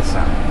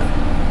infanticide.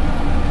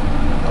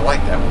 I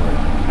like that word.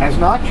 Has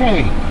not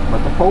changed,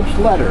 but the Pope's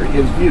letter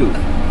is viewed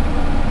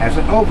as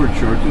an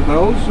overture to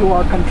those who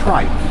are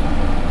contrite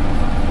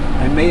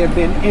and may have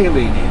been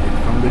alienated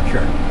from the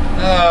Church.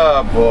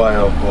 Oh boy,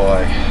 oh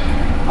boy.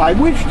 I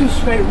wish to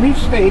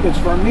restate as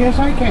firmly as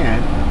I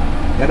can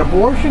that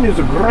abortion is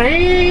a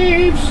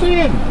grave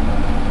sin,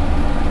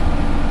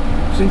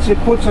 since it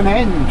puts an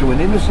end to an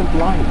innocent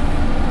life.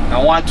 I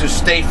want to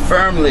state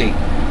firmly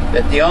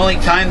that the only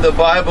time the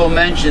Bible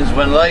mentions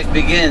when life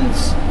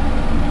begins,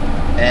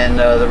 and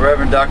the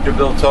Reverend Dr.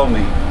 Bill told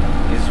me,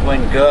 is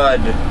when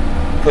God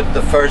put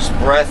the first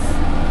breath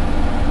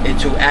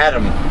into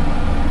Adam.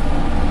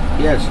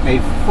 Yes, a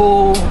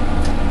full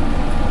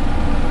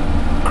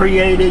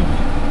created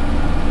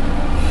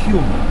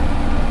human.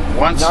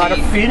 Not a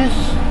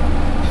fetus,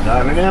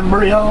 not an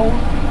embryo,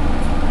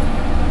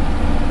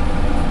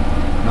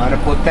 not a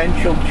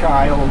potential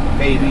child,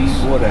 baby,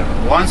 whatever.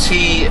 Once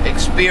he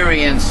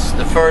experienced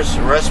the first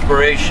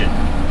respiration.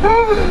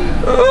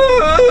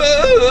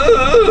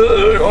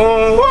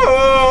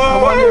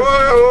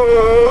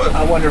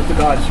 I wonder if the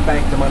God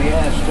spanked him when he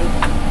asked to.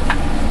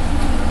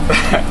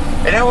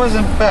 And that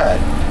wasn't bad.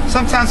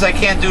 Sometimes I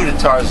can't do the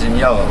Tarzan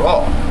yell at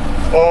all.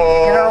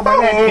 Carol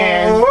Burnett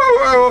can.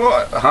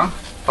 Huh?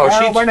 Oh,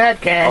 Carol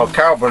Burnett can. Oh,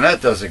 Carol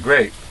Burnett does it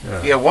great.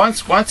 Yeah,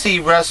 once he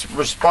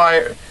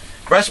respirated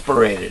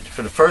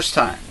for the first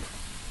time.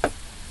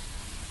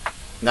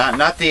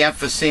 Not the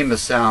emphysema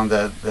sound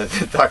that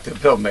Dr.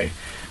 Bill made,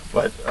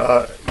 but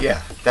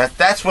yeah,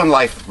 that's when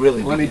life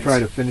really begins. Let me try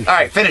to finish. All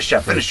right, finish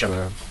up.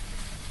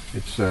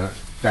 It's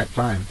that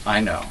time. I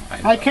know.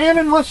 I can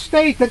and must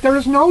state that there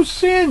is no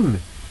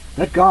sin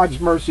that God's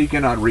mercy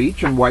cannot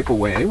reach and wipe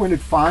away when it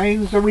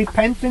finds a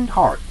repentant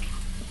heart.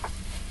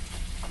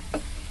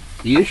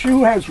 The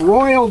issue has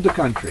roiled the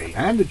country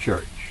and the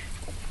Church.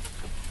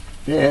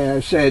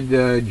 Said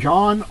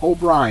John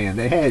O'Brien,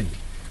 the head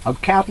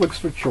of Catholics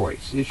for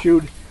Choice,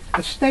 issued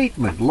a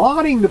statement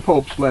lauding the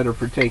Pope's letter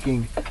for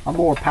taking a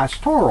more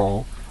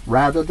pastoral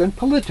rather than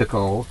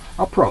political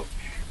approach.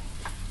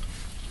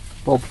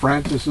 Pope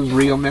Francis's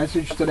real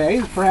message today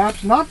is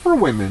perhaps not for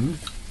women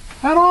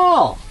at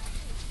all,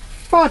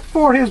 but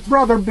for his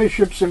brother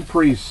bishops and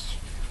priests,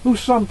 who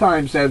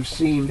sometimes have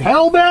seemed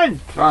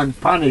hell-bent on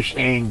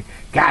punishing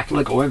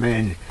Catholic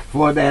women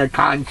for their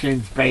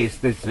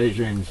conscience-based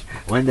decisions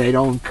when they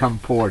don't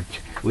comport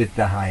with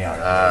the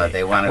hierarchy.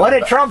 They want to. What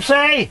did Trump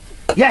say?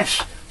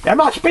 Yes, there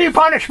must be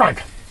punishment.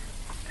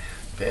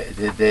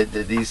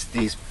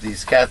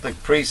 These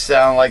Catholic priests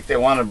sound like they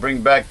want to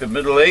bring back the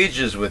Middle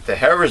Ages with the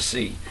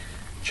heresy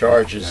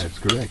charges. That's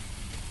correct.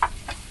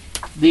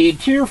 The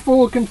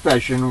tearful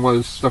confession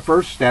was the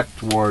first step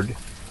toward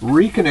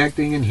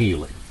reconnecting and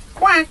healing.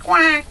 Quack,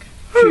 quack.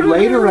 She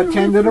later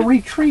attended a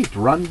retreat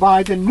run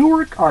by the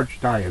Newark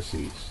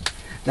Archdiocese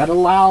that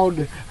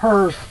allowed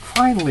her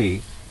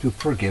finally to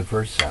forgive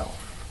herself.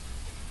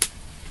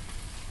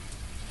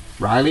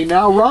 Riley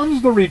now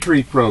runs the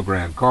retreat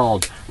program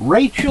called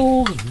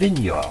Rachel's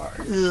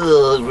Vineyard.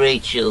 Oh,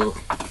 Rachel.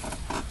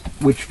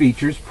 Which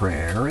features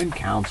prayer and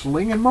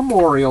counseling and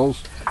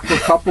memorials for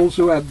couples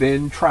who have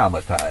been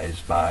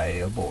traumatized by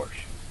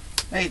abortion.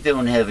 I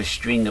don't have a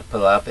string of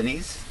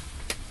Peloponnese.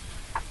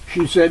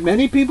 She said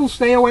many people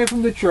stay away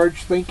from the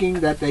church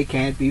thinking that they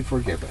can't be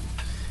forgiven.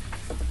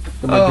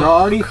 The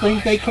majority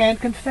think they can't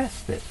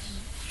confess this,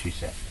 she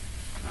said.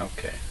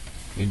 Okay.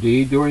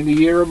 Indeed, during the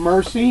year of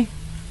mercy,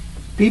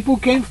 people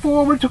came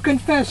forward to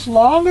confess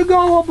long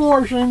ago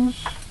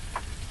abortions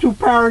to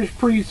parish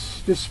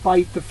priests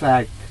despite the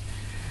fact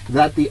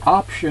that the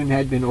option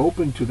had been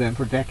open to them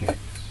for decades.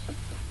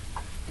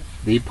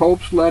 The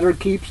Pope's letter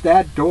keeps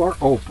that door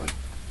open.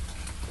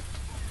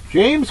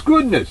 James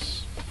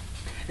Goodness,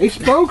 a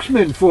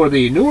spokesman for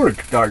the Newark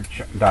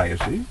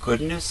Archdiocese,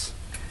 Goodness?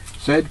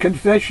 said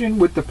confession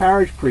with the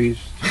parish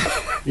priest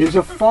is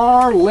a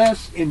far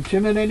less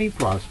intimidating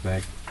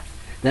prospect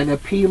than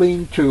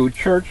appealing to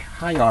church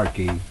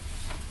hierarchy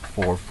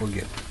for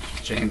forgiveness.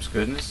 James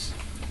Goodness?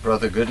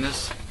 Brother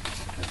Goodness?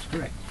 That's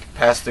correct.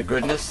 Pastor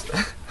Goodness?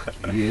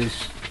 He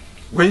is.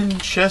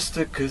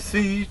 Winchester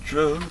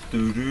Cathedral.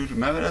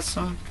 Remember that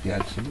song? Yeah,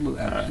 absolutely.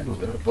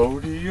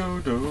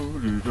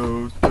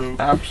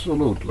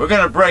 Absolutely. We're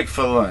going to break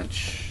for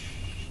lunch.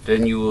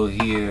 Then you will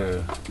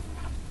hear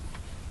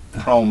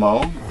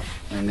promo,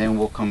 and then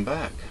we'll come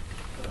back.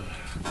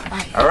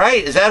 All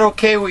right? Is that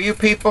okay with you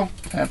people?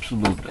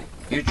 Absolutely.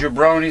 You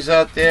jabronis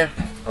out there?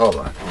 Hold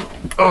on.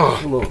 Oh,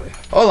 Absolutely.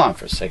 hold on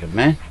for a second,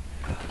 man.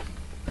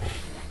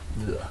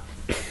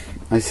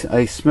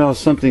 I smell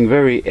something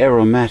very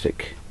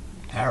aromatic.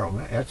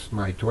 Harold, that's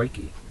my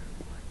Twikey.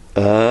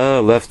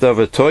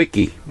 Leftover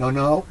toiki.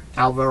 No,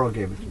 Alvaro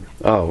gave it to me.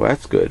 Oh,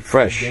 that's good.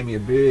 Fresh. He gave me a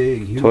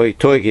big, huge,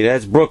 Toiki,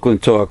 that's Brooklyn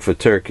talk for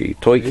turkey.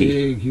 Toiki.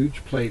 big,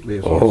 huge plate.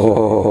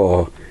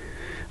 Oh,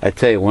 I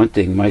tell you one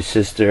thing. My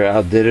sister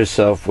outdid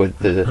herself with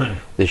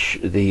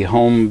the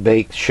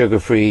home-baked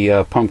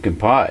sugar-free pumpkin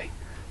pie.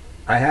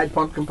 I had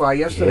pumpkin pie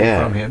yesterday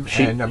from him,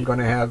 and I'm going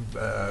to have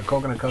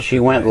coconut custard. She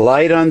went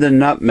light on the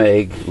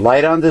nutmeg,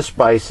 light on the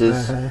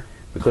spices,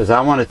 because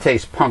I want to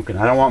taste pumpkin.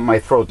 I don't want my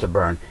throat to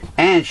burn.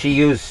 And she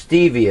used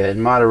stevia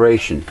in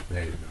moderation.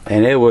 There you go.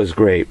 And it was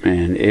great,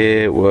 man.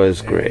 It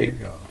was great. There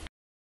you go.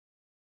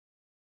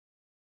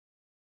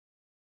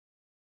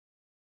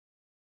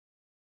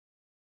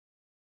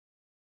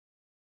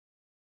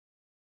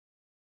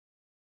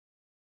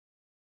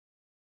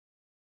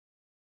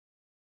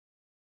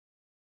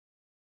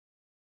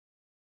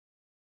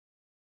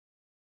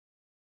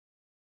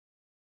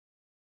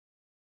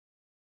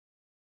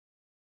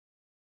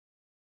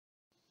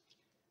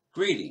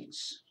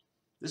 Greetings.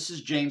 This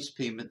is James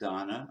P.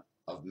 Madonna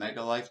of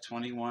Mega Life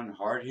 21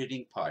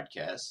 Hard-Hitting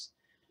Podcasts,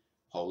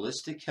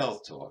 Holistic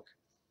Health Talk,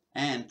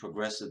 and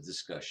Progressive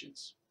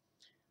Discussions.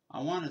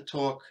 I want to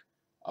talk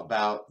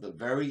about the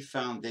very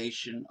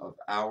foundation of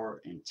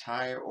our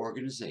entire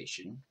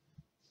organization,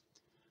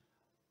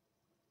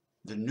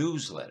 the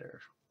newsletter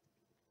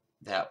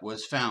that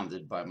was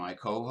founded by my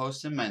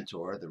co-host and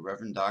mentor, the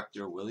Reverend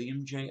Dr.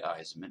 William J.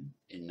 Eisman,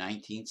 in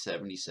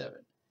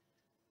 1977.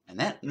 And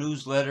that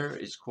newsletter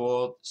is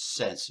called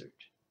Censored.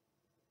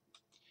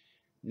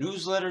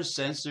 Newsletter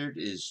Censored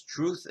is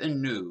truth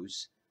and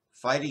news,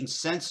 fighting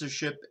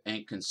censorship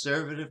and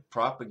conservative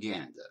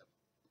propaganda.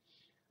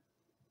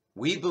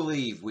 We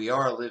believe we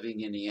are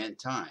living in the end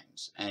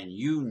times, and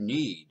you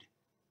need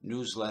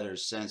Newsletter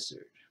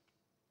Censored.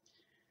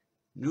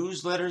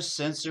 Newsletter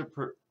Censored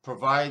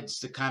provides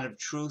the kind of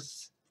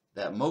truth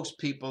that most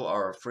people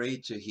are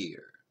afraid to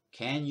hear.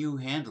 Can you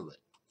handle it?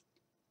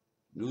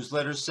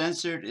 Newsletter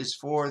Censored is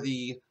for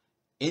the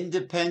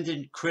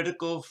independent,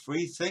 critical,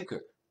 free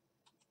thinker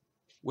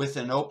with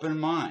an open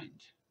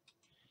mind.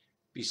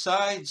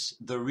 Besides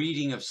the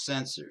reading of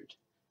Censored,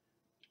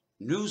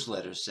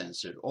 Newsletter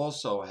Censored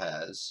also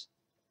has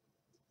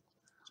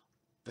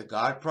The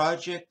God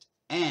Project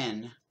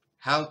and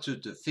How to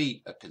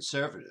Defeat a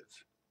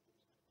Conservative.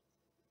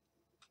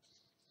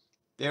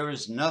 There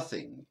is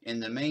nothing in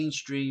the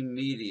mainstream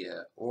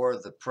media or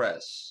the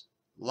press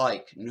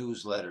like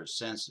Newsletter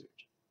Censored.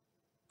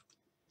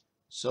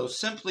 So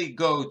simply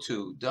go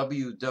to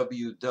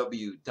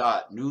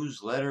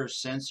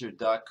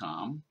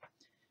www.newslettercensored.com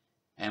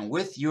and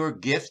with your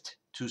gift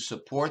to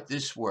support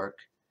this work,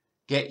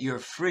 get your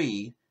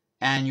free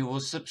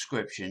annual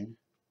subscription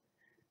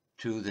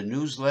to the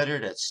newsletter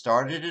that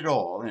started it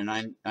all in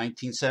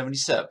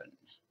 1977.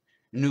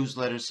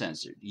 Newsletter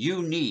Censored.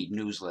 You need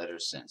Newsletter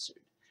Censored.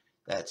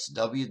 That's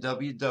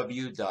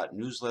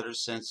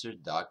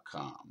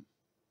www.newslettercensored.com.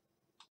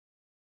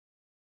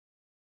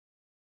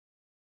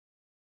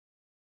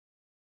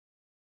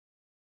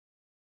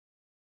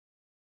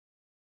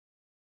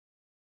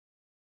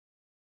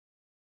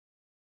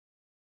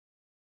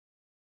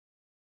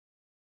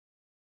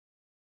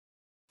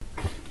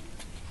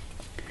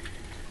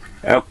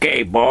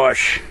 Okay,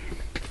 boss.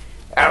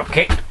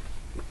 Okay.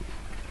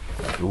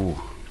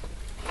 Ooh,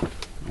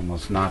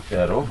 almost knocked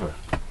that over.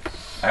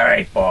 All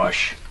right,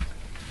 boss.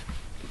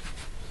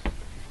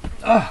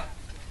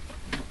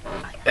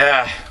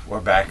 Yeah,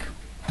 we're back.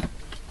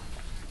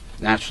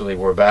 Naturally,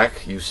 we're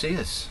back. You see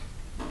us,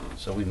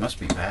 so we must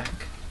be back.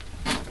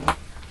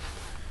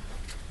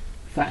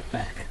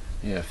 Fatback.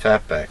 Yeah,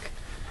 fatback.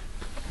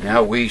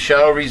 Now we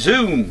shall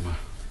resume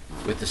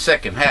with the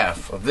second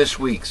half of this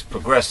week's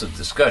progressive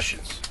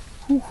discussions.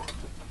 Whew.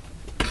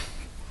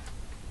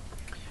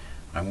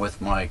 I'm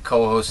with my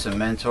co-host and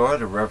mentor,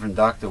 the Reverend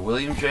Dr.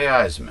 William J.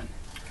 Eisman,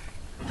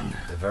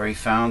 the very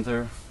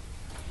founder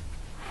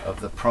of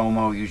the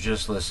promo you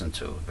just listened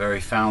to, very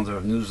founder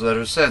of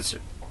Newsletter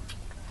Censored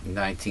in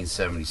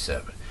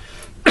 1977.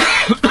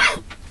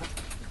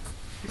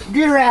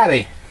 Dear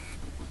Abby,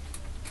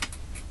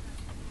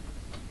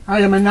 I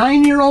am a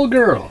 9-year-old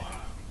girl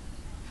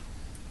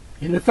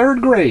in the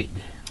 3rd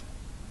grade.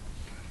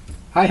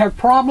 I have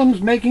problems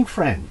making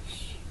friends.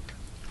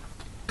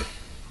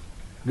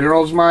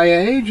 Girls my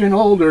age and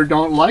older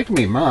don't like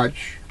me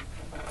much.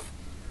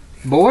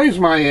 Boys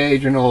my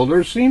age and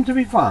older seem to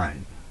be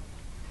fine.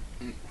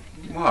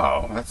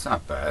 Wow, that's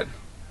not bad.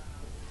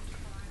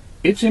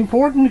 It's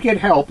important to get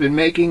help in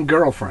making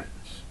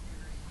girlfriends.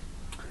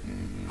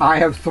 I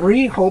have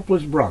 3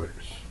 hopeless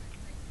brothers.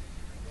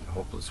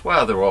 Hopeless.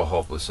 Well, they're all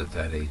hopeless at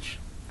that age.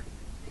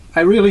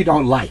 I really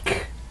don't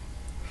like.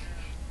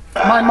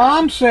 My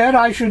mom said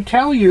I should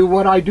tell you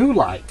what I do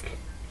like.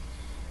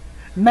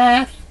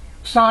 Math,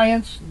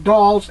 science,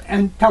 dolls,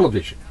 and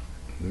television.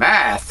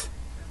 Math?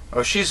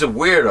 Oh, she's a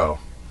weirdo.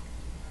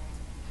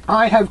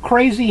 I have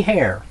crazy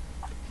hair.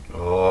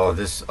 Oh,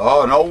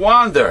 no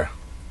wonder.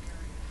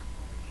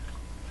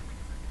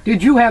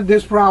 Did you have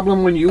this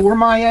problem when you were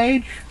my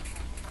age?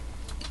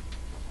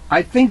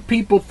 I think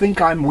people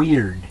think I'm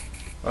weird.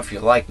 Well, if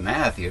you like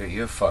math,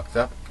 you're fucked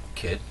up,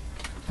 kid.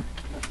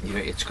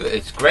 It's good.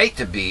 It's great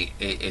to be.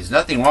 There's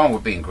nothing wrong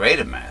with being great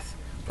at math,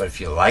 but if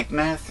you like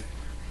math,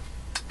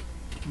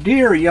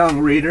 Dear young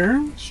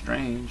reader,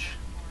 strange.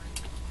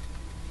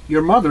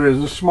 your mother is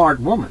a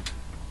smart woman.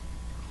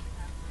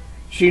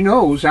 She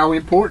knows how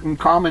important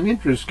common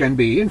interests can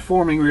be in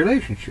forming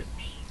relationships.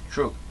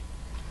 True.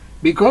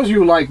 Because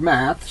you like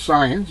math,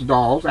 science,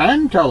 dolls,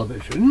 and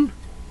television,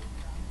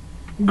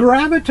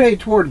 gravitate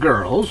toward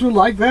girls who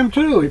like them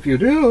too. If you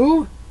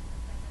do,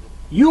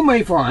 you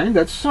may find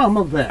that some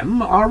of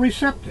them are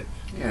receptive.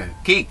 Yeah,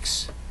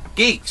 geeks,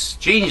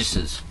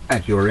 geniuses.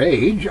 At your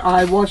age,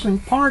 I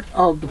wasn't part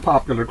of the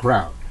popular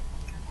crowd.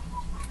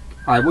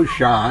 I was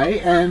shy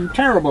and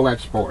terrible at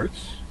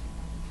sports,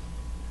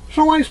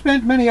 so I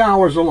spent many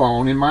hours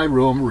alone in my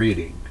room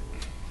reading.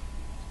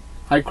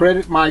 I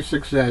credit my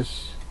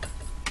success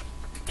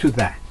to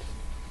that.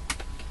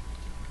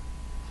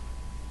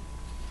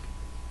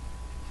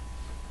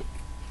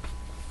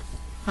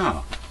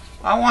 Huh.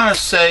 I want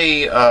to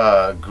say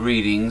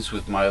greetings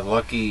with my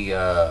lucky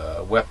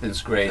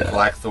weapons-grade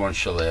Blackthorn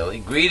shillelagh.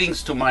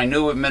 Greetings to my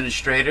new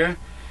administrator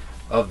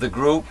of the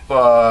group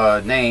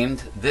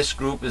named "This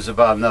Group Is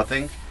About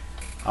Nothing."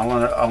 I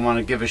want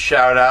to give a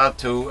shout out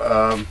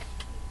to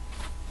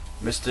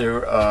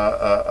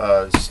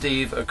Mr.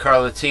 Steve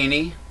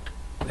Carlatini.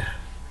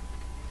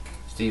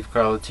 Steve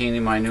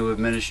Carlatini, my new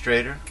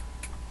administrator.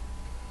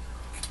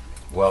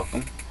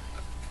 Welcome.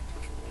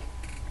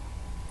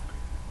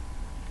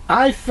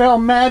 I fell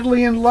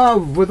madly in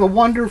love with a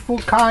wonderful,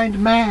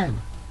 kind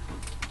man.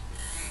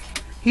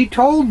 He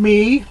told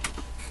me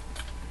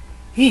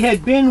he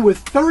had been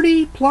with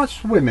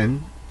 30-plus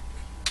women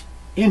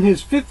in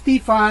his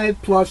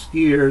 55-plus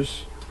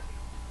years,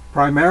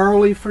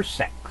 primarily for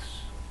sex.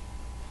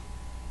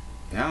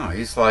 Yeah,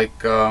 he's like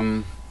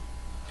who's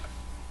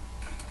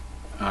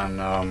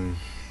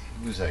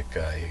that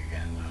guy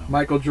again?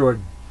 Michael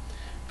Jordan.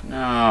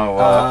 No,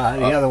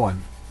 the other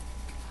one.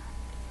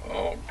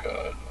 Oh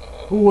God.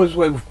 Who was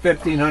with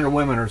 1,500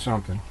 women or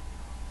something?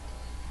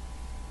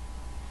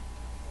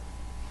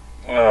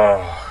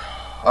 All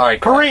right.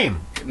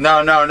 Kareem.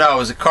 No. It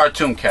was a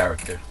cartoon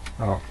character.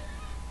 Oh.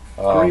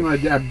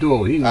 Kareem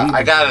Abdul.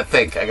 I gotta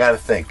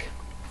think.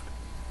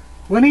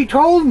 When he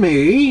told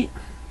me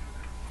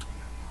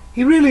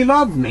he really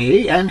loved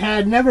me and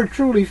had never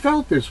truly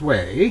felt this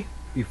way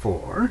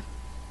before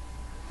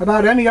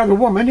about any other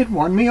woman, it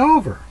won me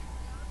over.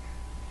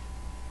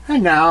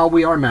 And now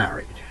we are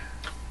married.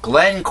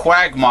 Glenn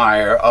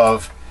Quagmire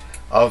of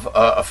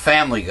a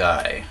Family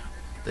Guy,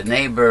 the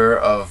neighbor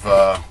of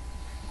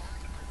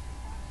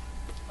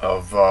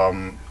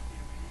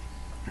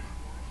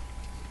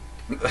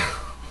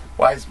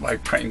Why is my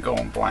brain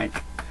going blank?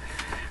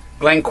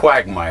 Glenn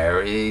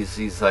Quagmire.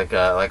 He's like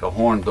a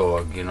horn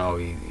dog. You know,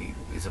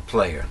 he's a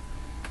player.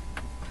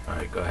 All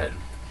right, go ahead.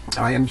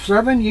 I am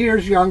 7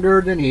 years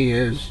younger than he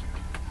is,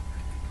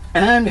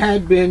 and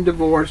had been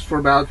divorced for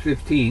about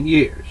 15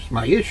 years.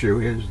 My issue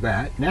is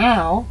that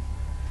now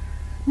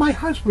my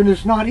husband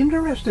is not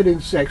interested in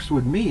sex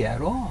with me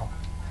at all.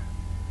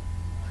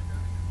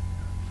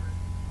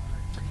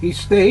 He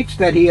states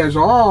that he has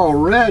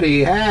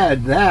already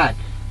had that,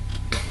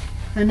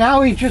 and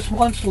now he just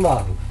wants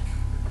love.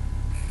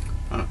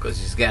 Because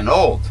he's getting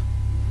old.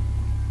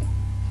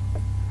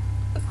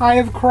 I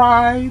have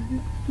cried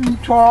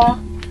and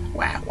talked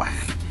Wah, wah.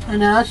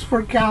 and asked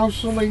for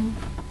counseling,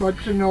 but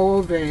to no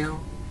avail.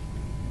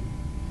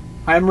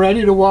 I am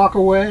ready to walk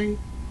away.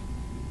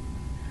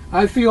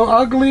 I feel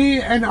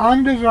ugly and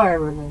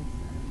undesirable.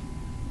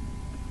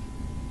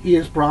 He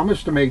has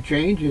promised to make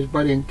changes,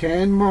 but in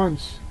 10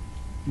 months,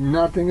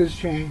 nothing has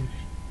changed.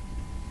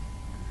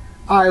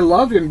 I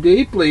love him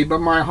deeply, but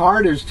my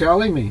heart is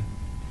telling me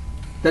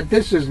that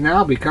this is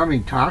now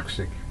becoming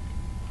toxic.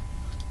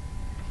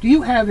 Do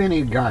you have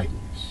any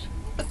guidance?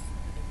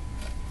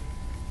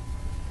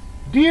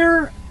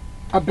 Dear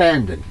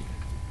Abandoned,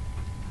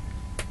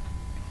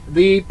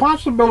 the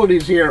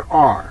possibilities here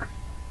are: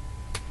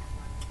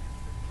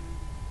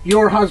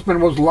 your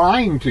husband was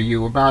lying to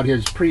you about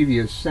his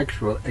previous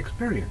sexual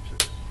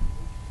experiences.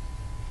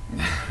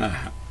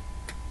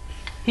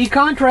 He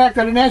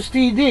contracted an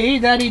STD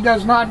that he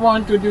does not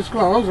want to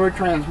disclose or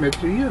transmit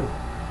to you.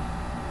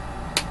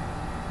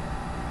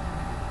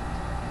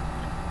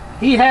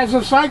 He has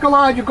a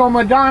psychological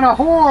Madonna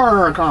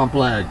whore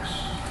complex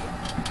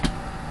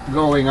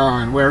going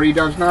on, where he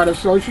does not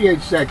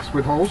associate sex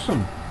with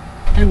wholesome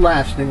and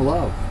lasting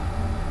love.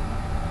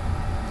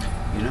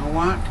 You know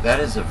what? That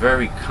is a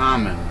very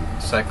common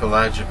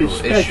psychological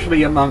Especially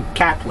issue. among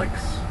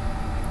Catholics.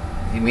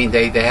 You mean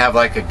they have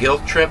like a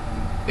guilt trip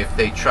if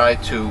they try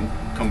to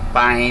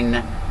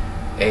combine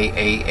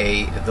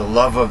the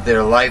love of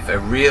their life, a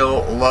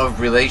real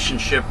love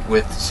relationship,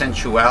 with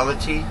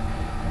sensuality?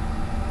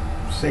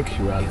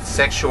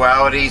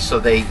 Sexuality. So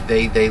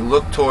they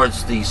look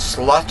towards the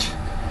slut,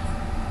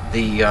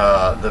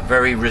 the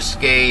very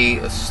risque,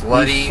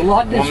 slutty the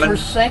slut woman. is for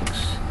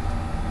sex,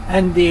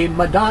 and the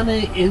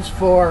Madonna is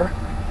for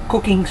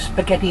cooking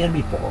spaghetti and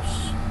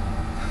meatballs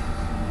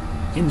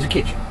in the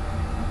kitchen.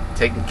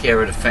 Taking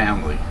care of the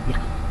family, Yeah.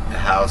 the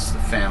house, the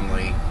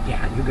family.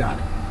 Yeah, you got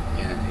it.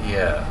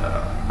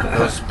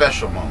 Those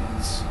special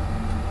moments.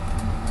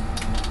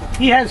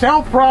 He has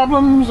health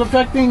problems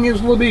affecting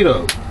his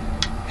libido.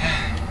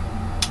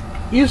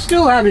 He is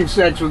still having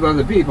sex with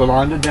other people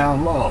on the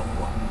down low.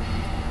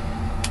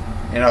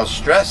 You know,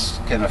 stress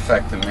can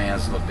affect a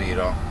man's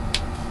libido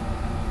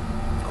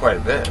quite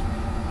a bit.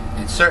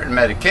 And certain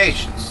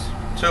medications,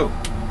 too.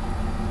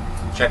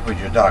 Check with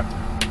your doctor.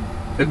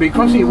 And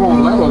because he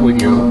won't level with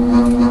you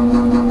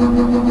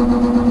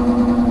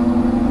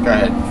Go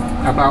ahead.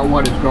 about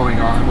what is going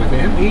on with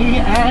him, he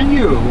and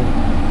you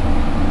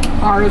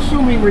are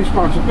assuming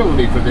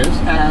responsibility for this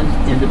as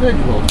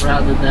individuals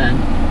rather than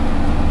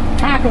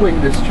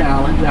tackling this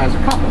challenge as a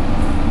couple.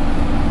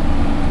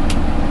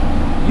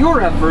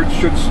 Your efforts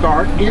should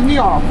start in the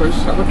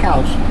office of a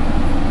counselor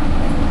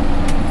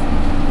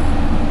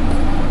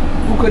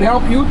who could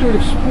help you to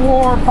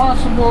explore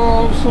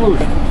possible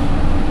solutions.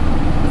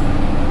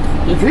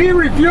 If he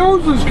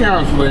refuses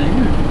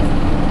counseling,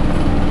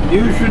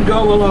 you should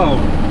go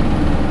alone.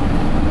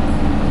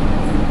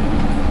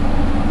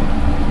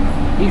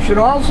 He should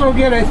also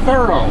get a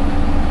thorough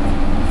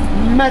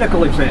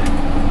medical exam.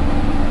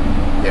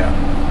 Yeah.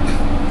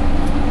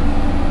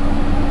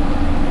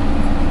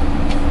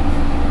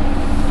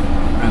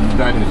 And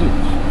that is it,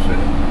 sir.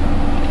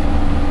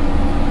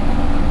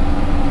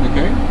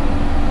 Okay?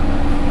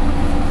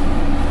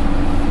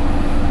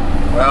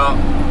 Well,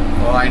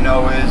 all I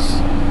know is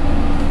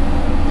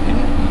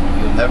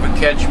you'll never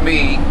catch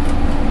me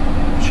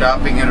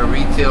shopping at a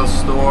retail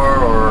store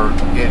or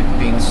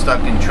being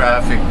stuck in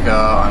traffic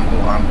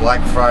on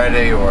Black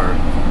Friday or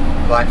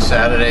Black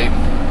Saturday.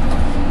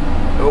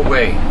 No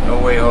way,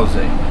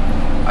 Jose.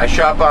 I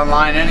shop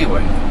online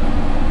anyway.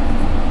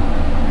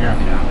 Yeah.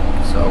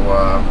 So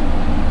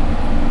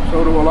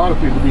do a lot of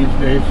people these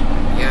days.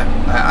 yeah,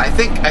 I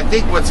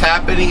think what's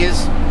happening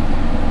is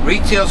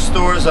retail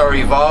stores are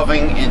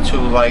evolving into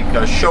like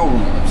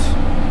showrooms,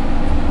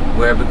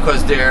 where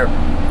because they're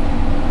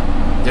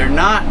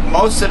not,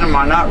 most of them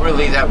are not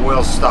really that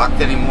well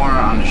stocked anymore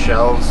on the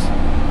shelves,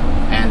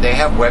 and they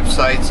have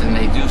websites and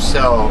they do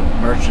sell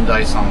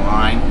merchandise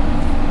online,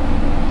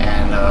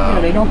 and Yeah,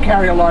 they don't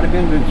carry a lot of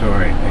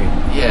inventory.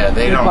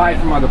 They don't buy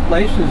from other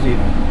places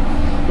even,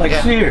 like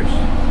Yeah. Sears.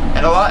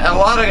 And a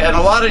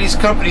lot of these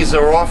companies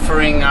are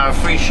offering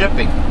free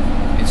shipping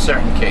in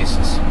certain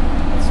cases.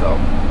 So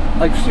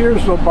Like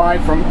Sears will buy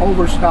from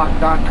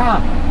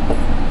Overstock.com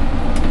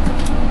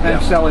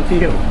and sell it to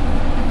you.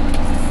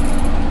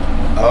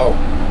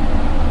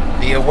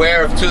 be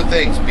aware of two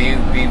things. Be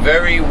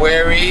very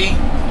wary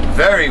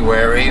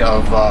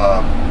of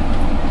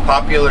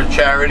popular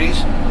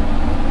charities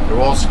They're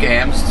all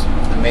scams,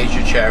 the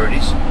major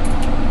charities.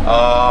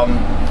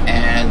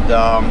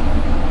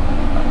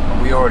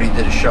 We already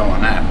did a show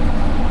on that.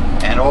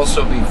 And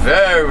also be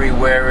very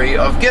wary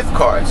of gift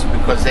cards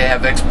because they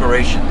have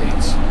expiration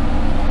dates.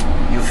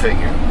 You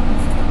figure.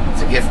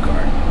 It's a gift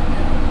card.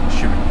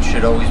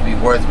 Should always be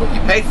worth what you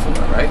paid for,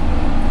 right?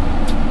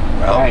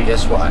 Well, Right.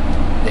 guess what?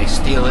 They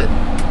steal it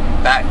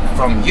back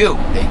from you.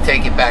 They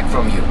take it back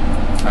from you.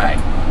 Right.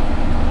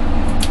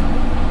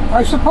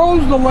 I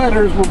suppose the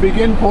letters will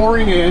begin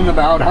pouring in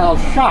about how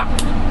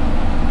shocked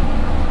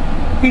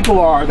people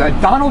are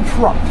that Donald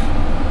Trump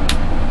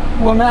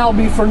will now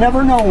be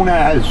forever known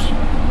as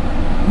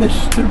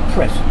Mr.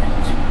 President.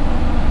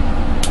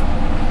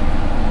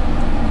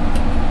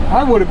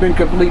 I would have been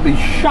completely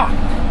shocked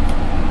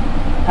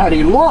had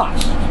he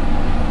lost.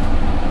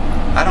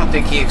 I don't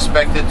think he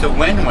expected to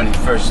win when he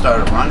first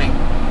started running.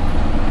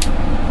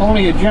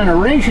 Only a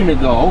generation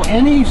ago,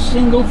 any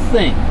single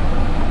thing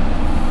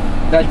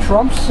that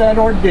Trump said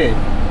or did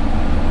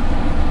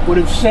would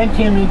have sent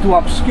him into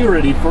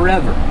obscurity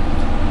forever.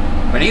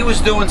 When he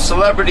was doing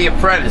Celebrity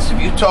Apprentice,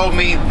 if you told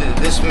me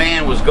this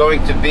man was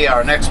going to be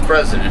our next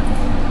president,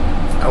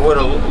 I would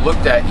have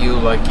looked at you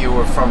like you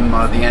were from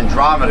the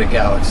Andromeda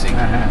Galaxy.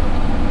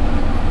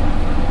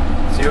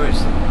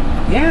 Seriously.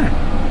 Yeah.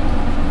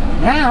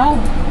 Now,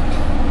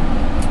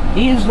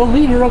 he is the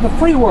leader of the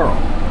free world.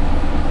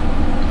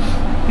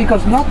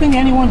 Because nothing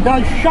anyone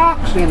does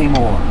shocks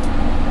anymore.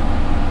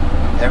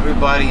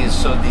 Everybody is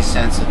so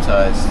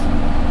desensitized.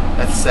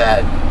 That's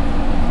sad.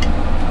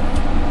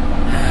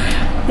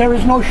 There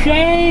is no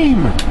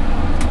shame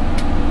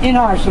in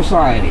our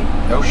society.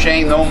 No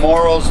shame, no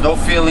morals, no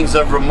feelings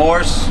of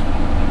remorse.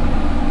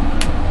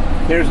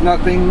 There's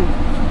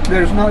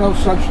no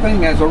such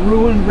thing as a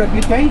ruined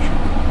reputation.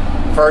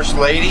 First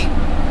lady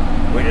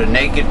with a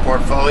naked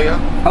portfolio.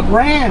 A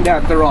brand,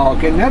 after all,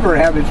 can never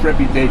have its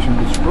reputation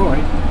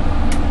destroyed.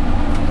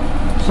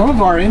 Some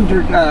of our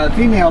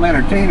female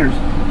entertainers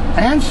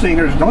and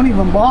singers don't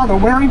even bother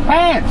wearing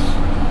pants.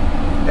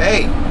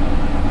 Hey,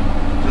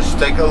 just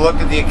take a look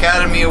at the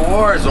Academy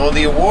Awards, all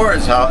the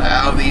awards,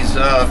 how these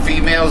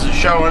females are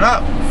showing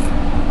up.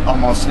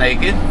 Almost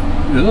naked.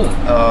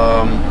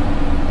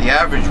 The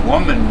average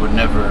woman would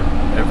never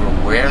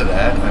ever wear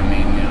that. I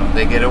mean, you know,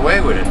 they get away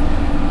with it.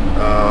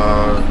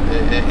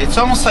 It's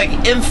almost like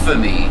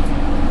infamy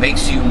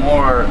makes you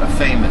more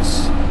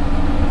famous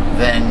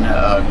than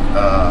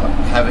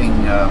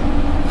having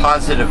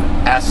positive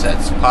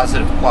assets,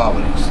 positive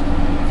qualities.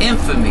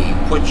 Infamy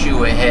puts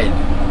you ahead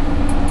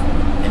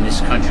in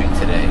this country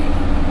today.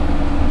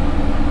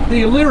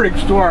 The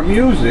lyrics to our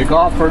music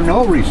offer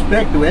no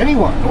respect to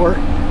anyone or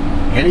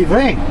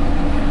anything.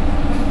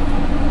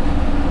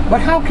 But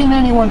how can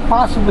anyone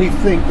possibly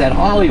think that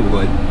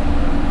Hollywood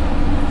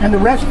and the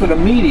rest of the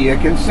media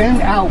can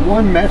send out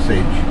one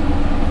message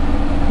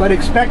but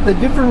expect a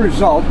different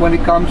result when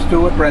it comes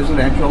to a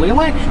presidential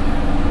election?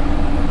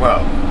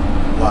 Well,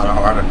 a lot of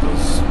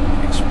articles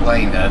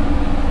explain that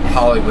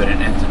Hollywood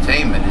and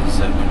entertainment is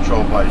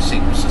controlled by the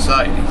secret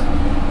societies.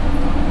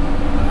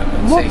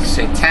 It's a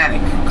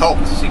satanic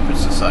cult secret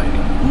society.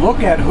 Look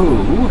at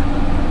who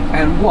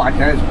and what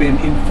has been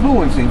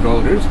influencing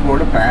voters for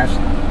the past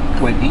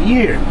 20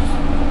 years.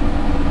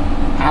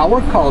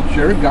 Our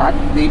culture got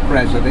the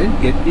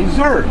president it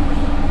deserves.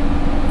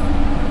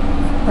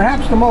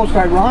 Perhaps the most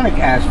ironic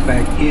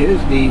aspect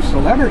is the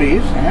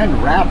celebrities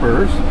and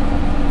rappers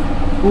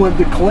who have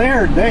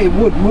declared they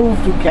would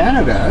move to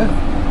Canada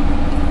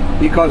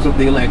because of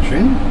the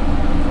election,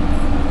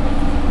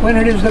 when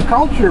it is the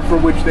culture for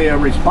which they are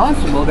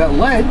responsible that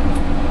led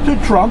to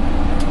Trump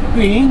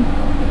being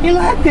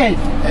elected.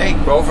 Hey,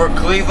 Grover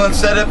Cleveland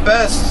said it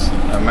best.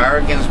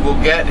 Americans will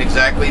get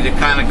exactly the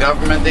kind of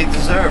government they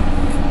deserve.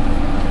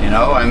 You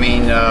know, I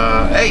mean,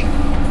 hey,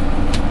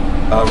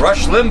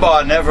 Rush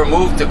Limbaugh never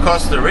moved to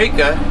Costa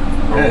Rica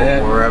or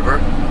wherever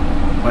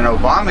when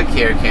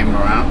Obamacare came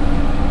around.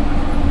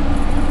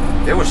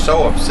 They were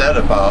so upset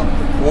about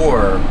the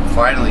poor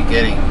finally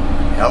getting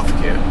health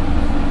care.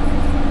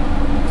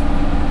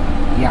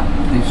 Yeah,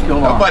 they still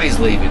are. Nobody's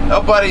leaving.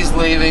 Nobody's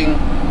leaving.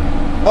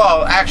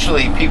 Well,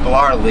 actually, people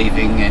are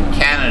leaving, and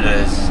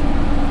Canada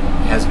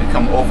has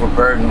become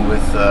overburdened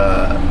with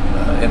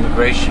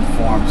immigration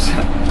forms.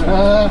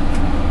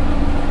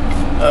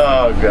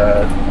 Oh,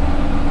 God.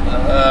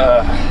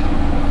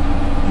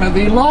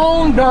 The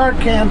long, dark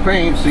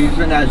campaign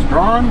season has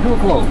drawn to a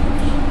close,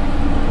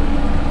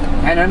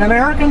 and an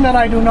American that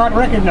I do not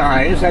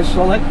recognize has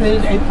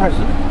selected a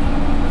president.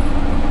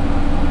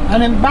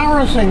 An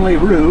embarrassingly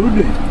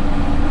rude,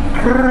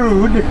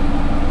 crude,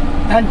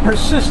 and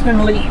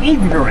persistently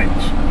ignorant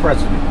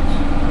president.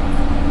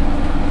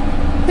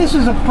 This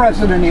is a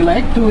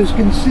president-elect who is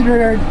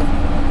considered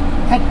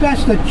at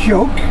best a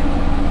joke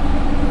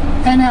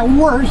and at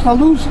worst a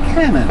loose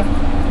cannon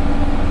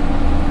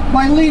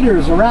by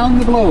leaders around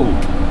the globe.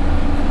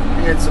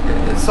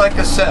 It's like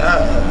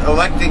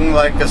electing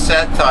like a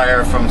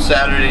satire from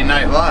Saturday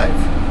Night Live.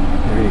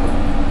 There you go.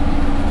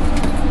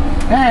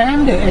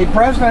 And a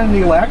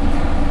president-elect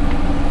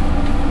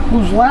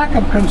whose lack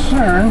of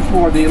concern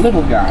for the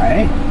little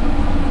guy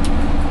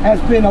has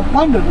been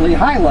abundantly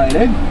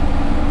highlighted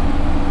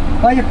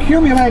by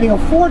accumulating a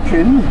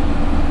fortune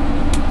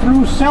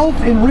through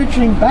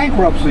self-enriching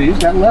bankruptcies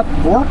that left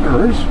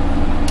workers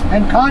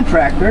and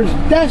contractors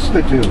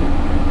destitute.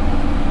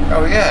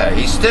 Oh yeah,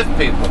 he stiffed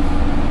people.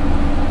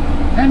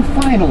 And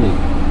finally,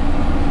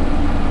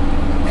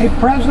 a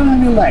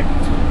president-elect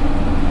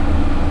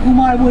whom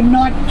I would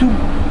not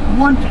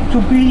want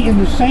to be in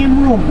the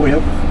same room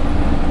with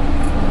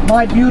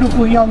my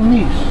beautiful young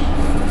niece,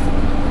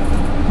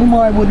 whom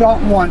I would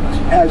not want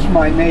as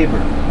my neighbor,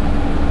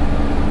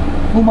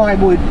 whom I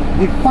would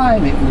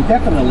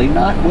definitely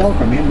not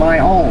welcome in my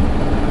home,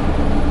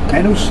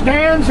 and who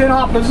stands in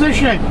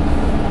opposition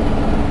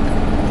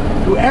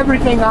to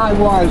everything I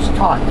was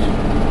taught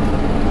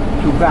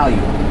to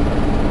value.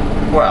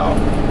 Well,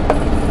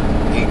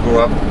 he grew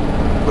up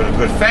with a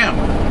good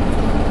family.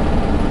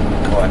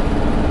 But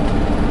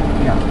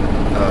Yeah.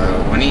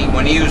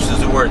 when he uses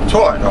the word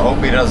taught, I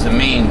hope he doesn't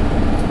mean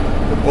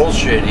the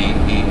bullshit he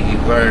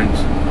learned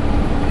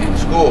in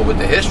school with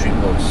the history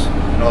books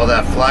and all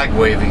that flag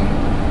waving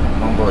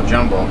mumbo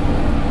jumbo.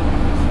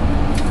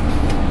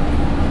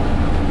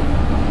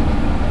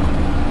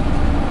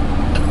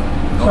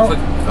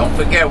 Don't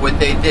forget what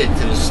they did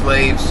to the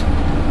slaves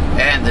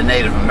and the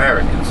Native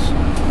Americans.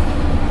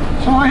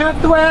 So I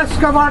have to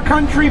ask of our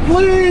country,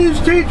 please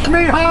teach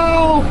me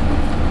how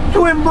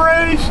to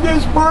embrace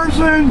this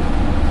person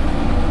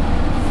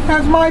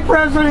as my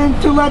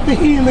president to let the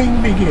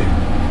healing begin.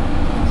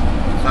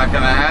 It's not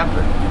gonna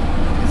happen.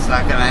 It's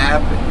not gonna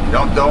happen.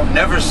 Don't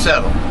never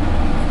settle.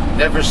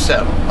 Never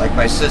settle. Like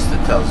my sister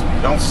tells me,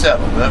 don't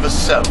settle. Never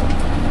settle.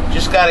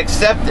 Just gotta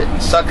accept it.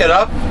 Suck it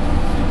up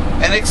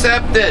and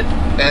accept it.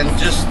 And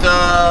just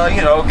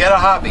get a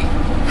hobby.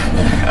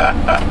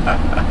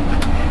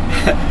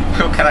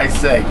 What can I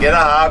say? Get a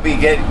hobby.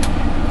 Get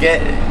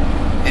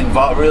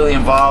really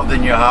involved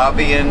in your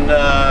hobby, and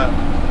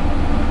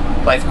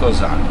life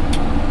goes on.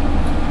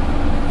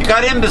 You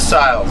got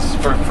imbeciles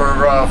for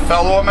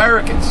fellow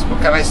Americans.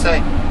 What can I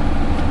say?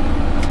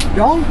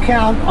 Don't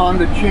count on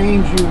the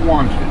change you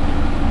wanted.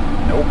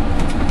 Nope.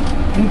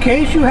 In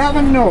case you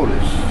haven't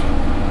noticed,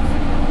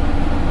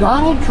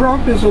 Donald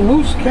Trump is a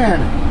loose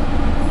cannon,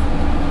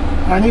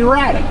 and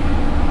erratic,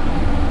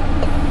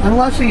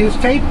 unless he is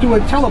taped to a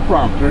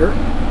teleprompter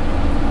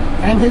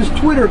and his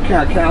Twitter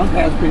account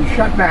has been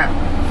shut down.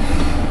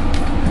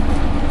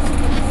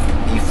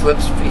 He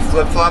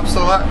flip-flops a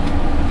lot?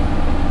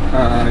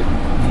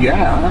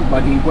 Yeah,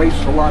 but he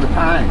wastes a lot of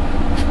time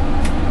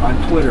on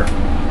Twitter,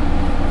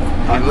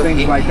 on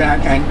things like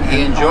that, and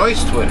he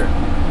enjoys Twitter.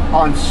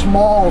 On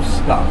small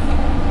stuff.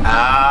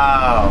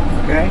 Oh.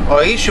 Okay?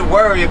 Well, he should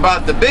worry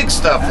about the big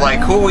stuff, like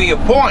who he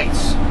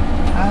appoints.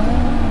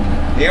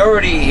 He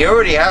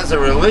already has a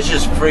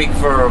religious freak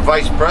for a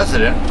vice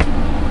president.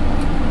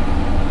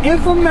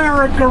 If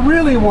America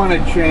really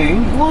wanted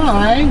change,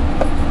 why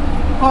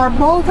are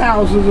both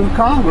houses of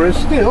Congress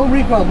still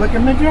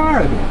Republican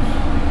majorities?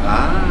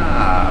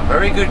 Ah,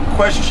 very good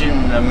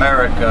question,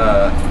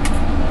 America.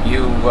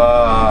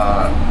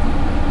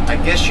 I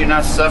guess you're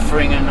not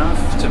suffering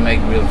enough to make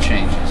real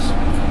changes.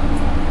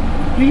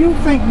 Do you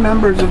think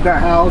members of the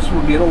House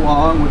will get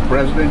along with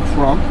President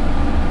Trump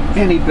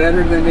any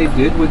better than they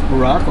did with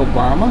Barack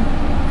Obama?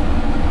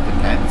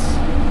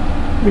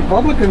 Depends.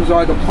 Republicans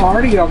are the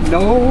party of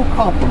no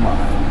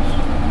compromise.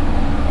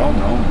 Oh,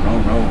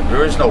 no.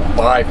 There is no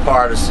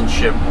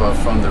bipartisanship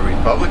from the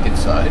Republican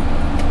side.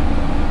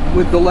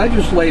 With the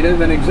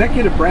legislative and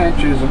executive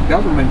branches of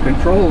government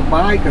controlled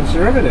by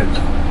conservatives,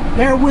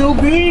 there will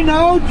be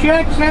no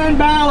checks and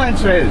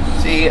balances.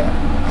 See,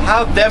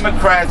 how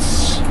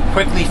Democrats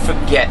quickly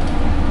forget.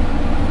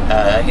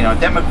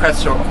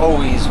 Democrats are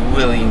always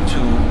willing to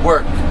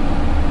work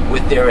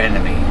with their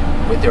enemy,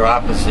 with their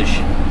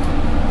opposition,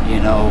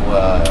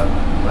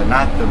 but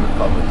not the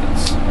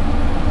Republicans.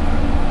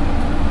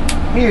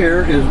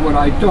 Here is what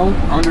I don't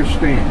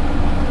understand.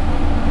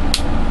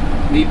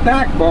 The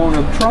backbone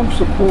of Trump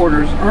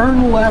supporters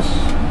earn less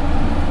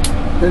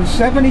than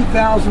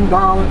 $70,000,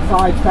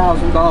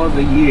 $5,000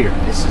 a year.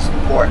 This is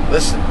important.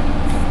 Listen.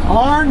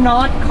 Are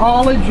not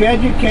college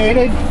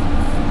educated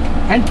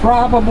and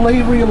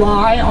probably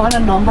rely on a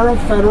number of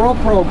federal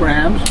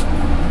programs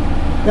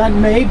that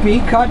may be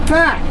cut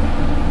back.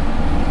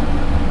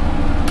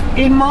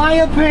 In my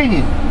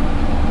opinion,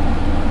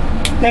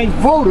 they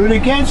voted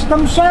against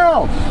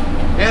themselves.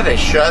 Yeah,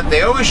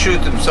 they always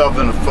shoot themselves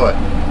in the foot.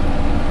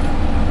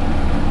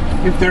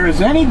 If there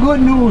is any good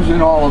news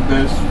in all of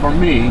this for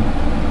me,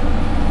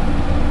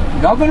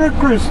 Governor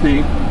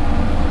Christie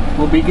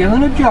will be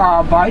given a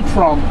job by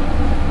Trump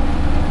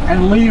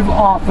and leave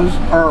office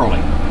early.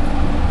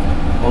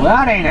 Well,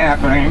 that ain't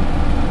happening.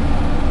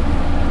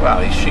 Well,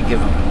 he should give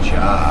him a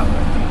job.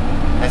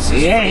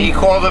 He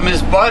called him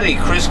his buddy,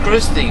 Chris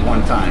Christie,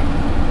 one time.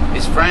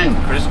 His friend,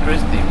 Chris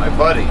Christie, my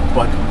buddy.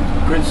 But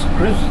Chris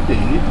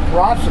Christie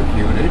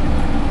prosecuted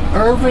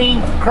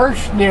Irving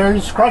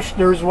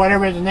Kirchner's,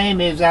 whatever his name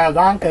is,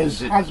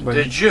 Ivanka's husband.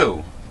 The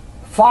Jew.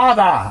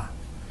 Father.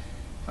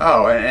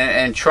 Oh,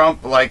 and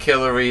Trump, like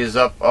Hillary, is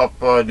up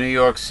New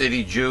York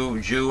City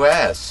Jew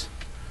ass.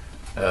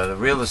 The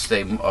real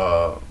estate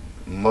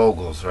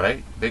moguls,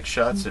 right? Big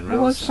shots in real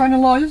Well, his estate.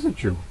 son-in-law is a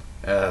Jew.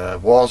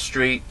 Wall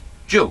Street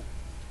Jew.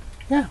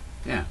 Yeah.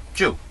 Yeah,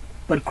 Jew.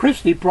 But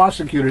Christie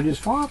prosecuted his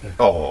father.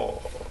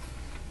 Oh.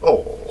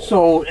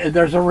 So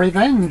there's a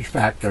revenge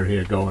factor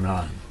here going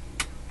on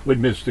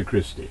with Mr.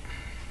 Christie.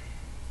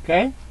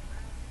 Okay?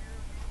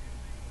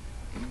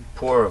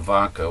 Poor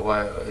Ivanka.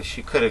 Why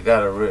she could have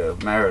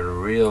got married a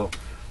real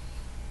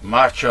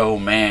macho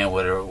man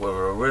with a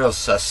real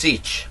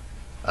sausage,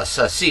 a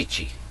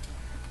sausici,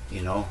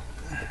 you know,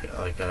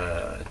 like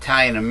a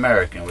Italian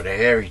American with a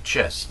hairy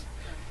chest.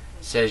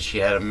 Said she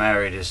had to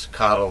marry this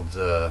coddled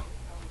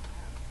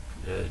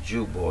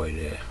Jew boy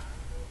there.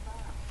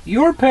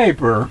 Your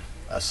paper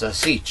A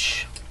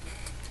sausage.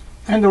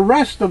 and the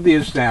rest of the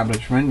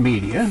establishment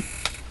media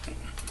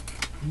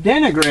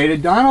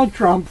denigrated Donald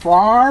Trump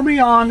far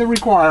beyond the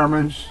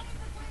requirements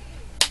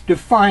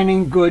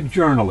defining good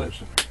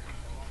journalism.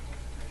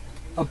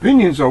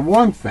 Opinions are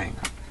one thing,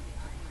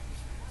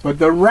 but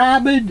the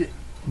rabid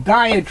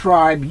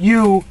diatribe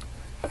you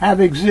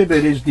have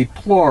exhibited is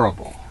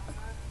deplorable.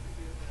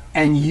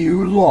 And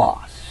you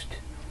lost.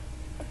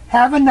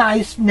 Have a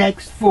nice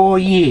next 4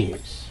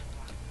 years.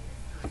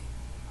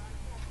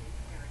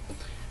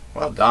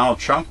 Well, Donald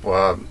Trump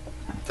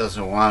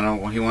doesn't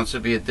want to. He wants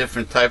to be a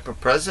different type of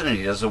president.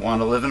 He doesn't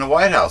want to live in the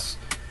White House.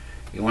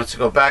 He wants to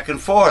go back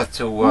and forth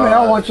to. Who the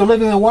hell wants to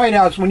live in the White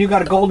House when you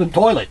got a golden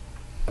toilet?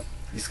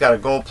 He's got a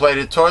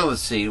gold-plated toilet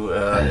seat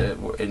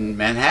in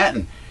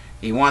Manhattan.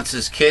 He wants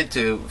his kid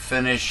to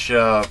finish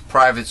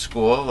private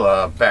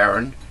school,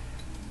 Barron,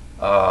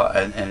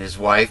 and his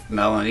wife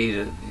Melanie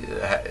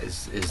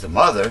is the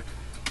mother.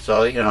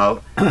 So you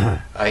know,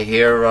 I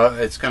hear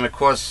it's going to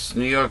cost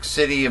New York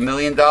City $1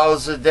 million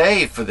a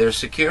day for their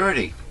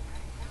security.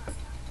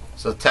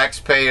 So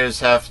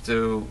taxpayers have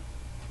to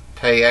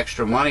pay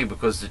extra money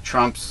because the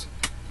Trumps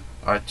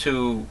are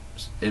too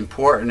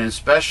important and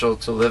special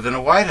to live in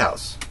a White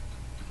House.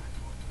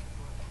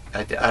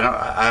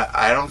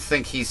 I don't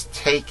think he's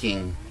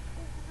taking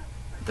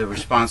the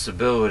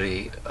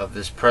responsibility of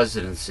this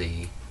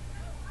presidency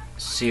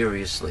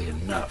seriously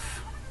enough.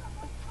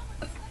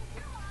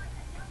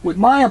 With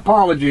my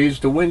apologies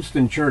to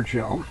Winston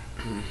Churchill,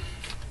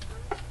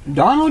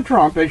 Donald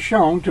Trump is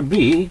shown to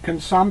be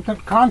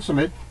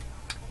consummate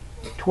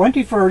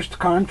 21st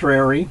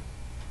contrary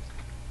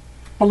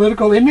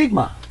political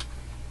enigma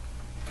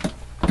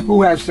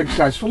who has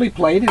successfully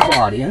played his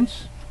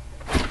audience,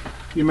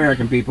 the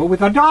American people,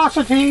 with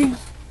audacity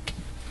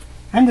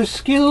and the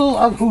skill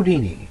of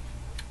Houdini.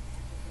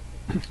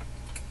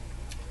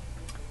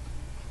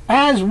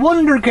 As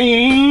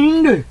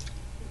wunderkind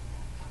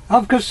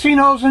of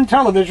casinos and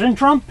television,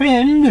 Trump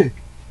pinned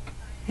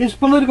his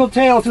political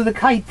tail to the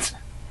kite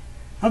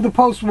of the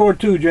post-War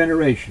II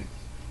generation.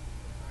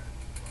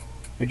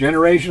 A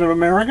generation of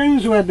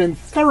Americans who have been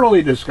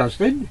thoroughly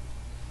disgusted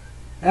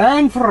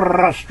and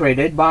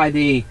frustrated by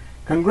the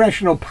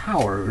congressional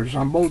powers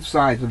on both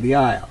sides of the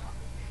aisle.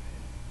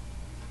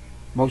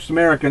 Most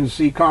Americans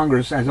see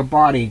Congress as a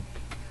body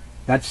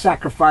that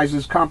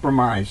sacrifices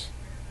compromise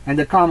and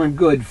the common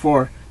good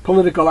for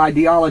political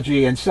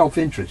ideology and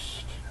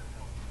self-interest.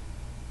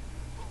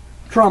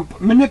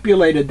 Trump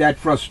manipulated that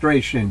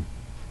frustration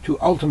to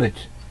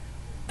ultimate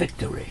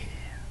victory.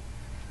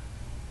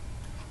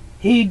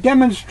 He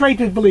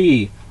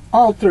demonstratively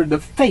altered the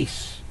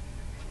face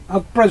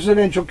of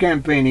presidential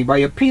campaigning by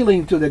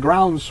appealing to the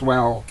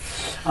groundswell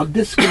of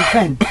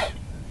discontent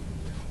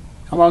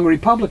among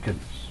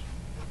Republicans,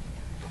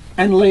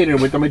 and later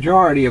with the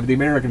majority of the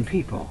American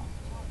people.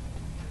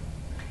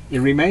 It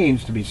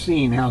remains to be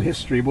seen how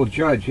history will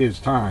judge his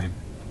time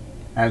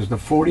as the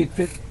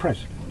 45th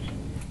president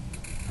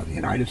of the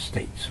United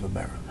States of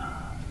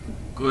America.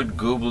 Good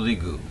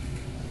goobly-goo.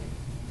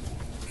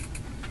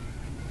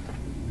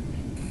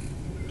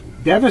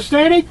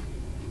 Devastated?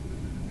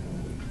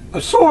 A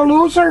sore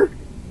loser?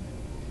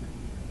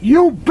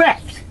 You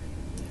bet!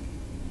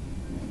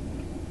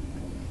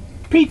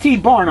 P.T.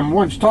 Barnum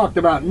once talked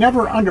about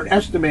never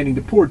underestimating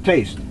the poor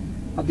taste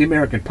of the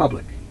American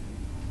public.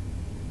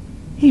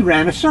 He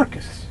ran a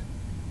circus.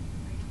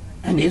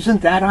 And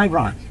isn't that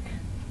ironic?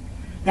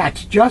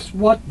 That's just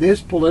what this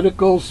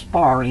political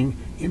sparring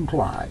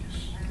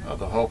implies. Well,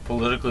 the whole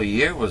political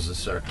year was a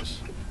circus.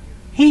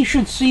 He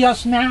should see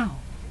us now.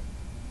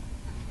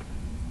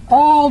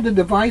 All the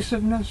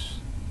divisiveness,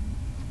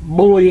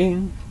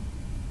 bullying,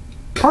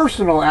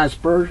 personal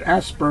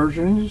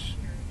aspersions,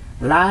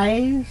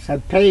 lies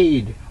have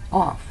paid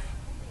off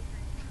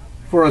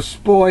for a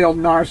spoiled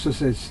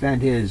narcissist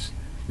and his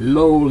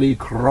lowly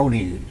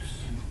cronies.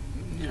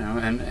 You know,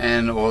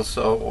 and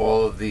also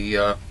all of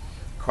the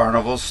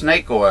Carnival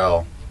snake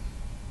oil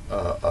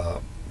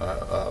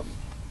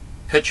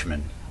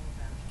pitchmen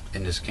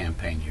in this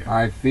campaign year.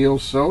 I feel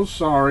so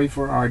sorry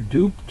for our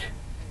duped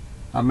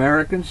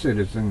American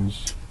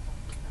citizens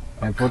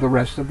and for the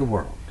rest of the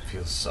world.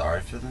 Feel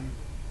sorry for them?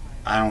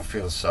 I don't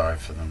feel sorry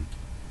for them.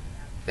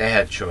 They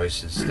had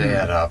choices. They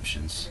had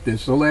options.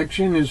 This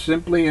election is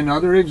simply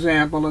another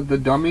example of the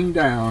dumbing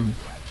down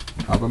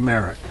of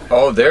America.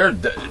 Oh,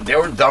 they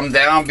were dumbed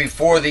down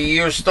before the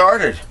year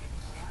started.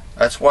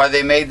 That's why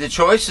they made the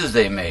choices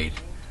they made.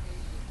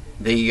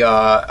 The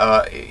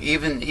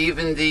even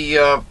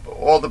the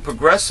all the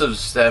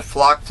progressives that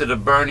flocked to the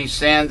Bernie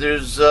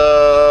Sanders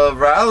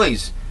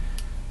rallies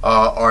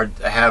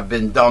have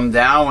been dumbed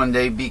down when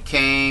they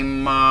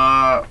became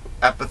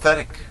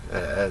apathetic.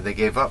 They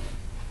gave up.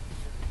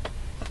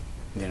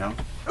 You know,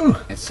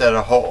 instead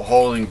of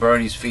holding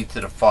Bernie's feet to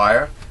the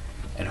fire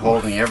and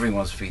holding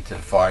everyone's feet to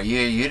the fire.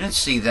 You didn't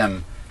see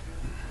them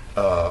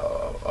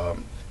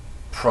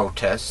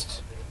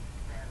protest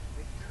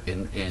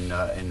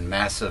in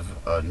massive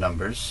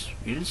numbers.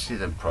 You didn't see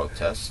them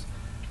protest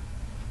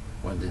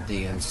when the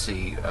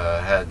DNC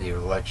had the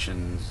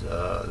elections,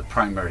 the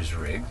primaries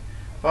rigged.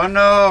 Oh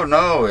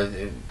no!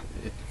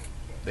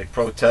 They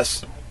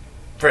protested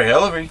for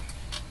Hillary.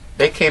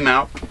 They came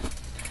out.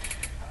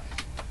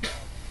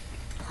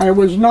 I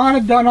was not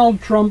a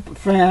Donald Trump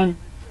fan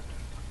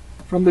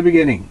from the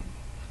beginning.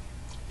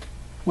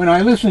 When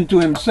I listened to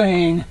him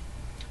saying,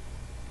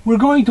 "We're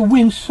going to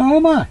win so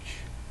much,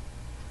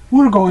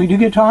 we're going to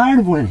get tired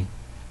of winning."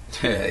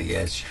 Yeah,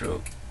 it's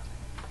true.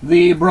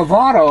 The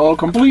bravado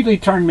completely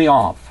turned me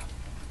off.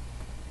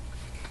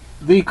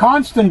 The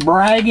constant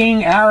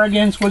bragging,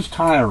 arrogance was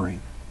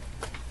tiring.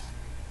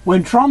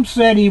 When Trump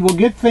said he will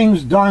get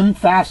things done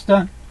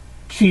faster,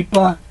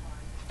 cheaper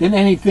than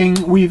anything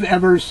we've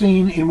ever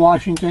seen in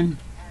Washington,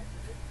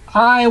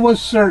 I was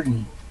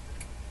certain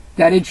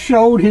that it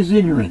showed his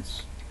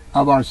ignorance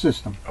of our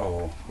system.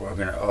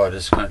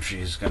 This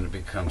country is gonna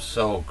become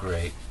so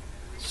great,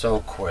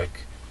 so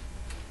quick.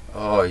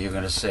 Oh, you're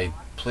gonna say,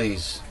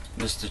 please,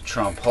 Mr.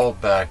 Trump,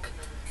 hold back.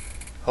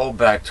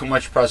 Too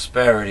much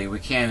prosperity, we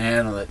can't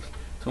handle it.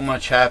 Too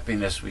much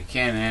happiness, we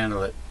can't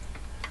handle it.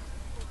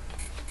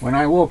 When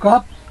I woke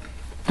up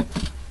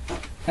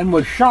and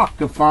was shocked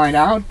to find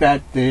out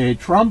that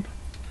Trump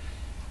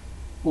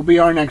will be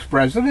our next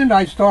president,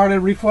 I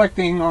started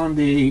reflecting on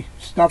the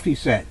stuff he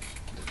said.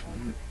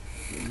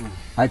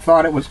 I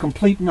thought it was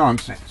complete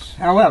nonsense.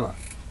 However,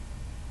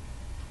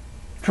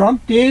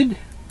 Trump did,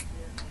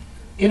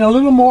 in a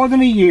little more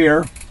than a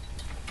year,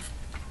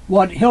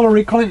 what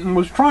Hillary Clinton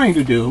was trying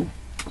to do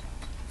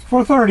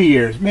for 30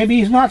 years. Maybe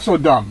he's not so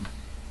dumb.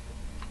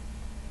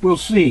 We'll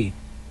see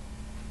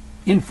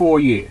in 4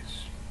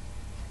 years.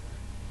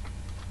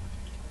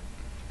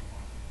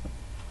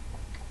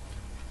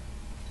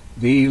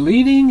 The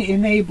leading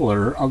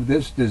enabler of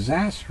this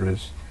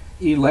disastrous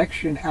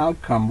election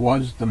outcome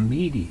was the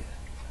media,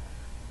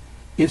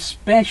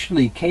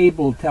 especially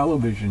cable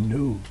television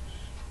news.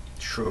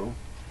 True.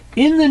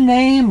 In the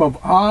name of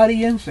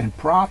audience and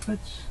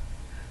profits,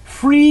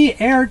 free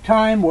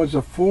airtime was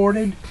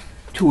afforded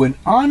to an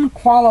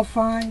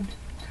unqualified,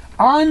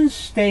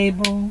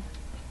 unstable,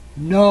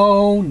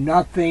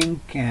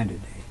 know-nothing candidate.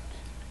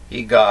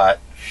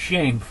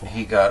 Shameful.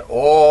 He got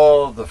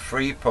all the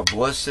free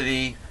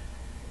publicity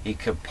he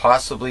could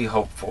possibly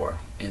hope for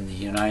in the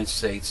United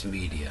States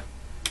media.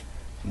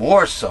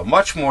 More so,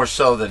 much more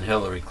so than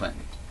Hillary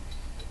Clinton.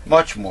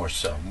 Much more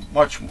so.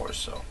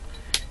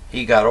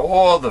 He got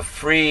all the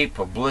free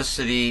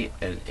publicity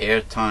and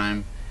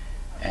airtime,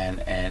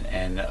 and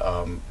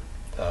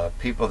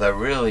people that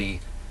really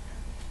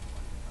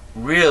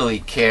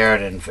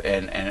cared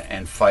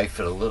and fight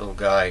for the little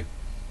guy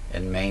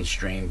in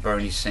mainstream.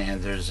 Bernie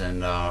Sanders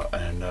and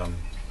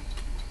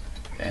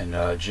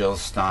Jill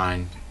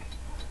Stein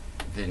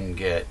didn't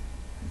get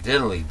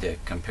diddly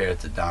dick compared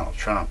to Donald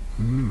Trump.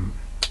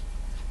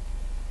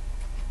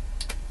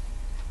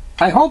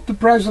 I hope the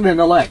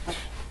president-elect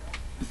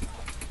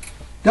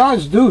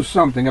does do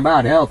something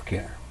about health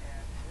care.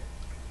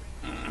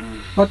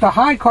 But the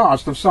high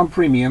cost of some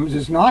premiums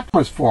is not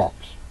his fault.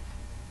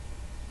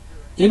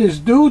 It is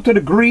due to the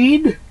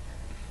greed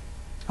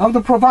of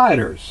the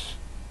providers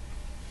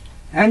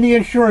and the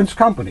insurance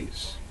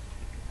companies.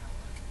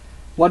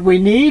 What we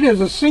need is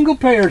a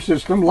single-payer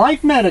system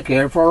like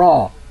Medicare for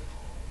all.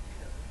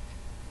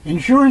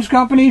 Insurance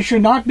companies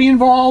should not be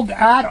involved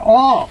at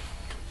all.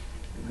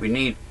 We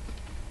need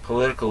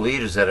political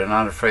leaders that are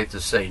not afraid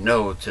to say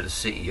no to the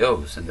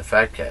CEOs and the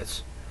fat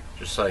cats.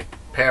 Just like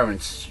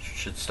parents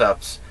should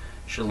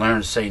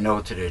learn to say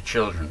no to their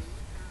children.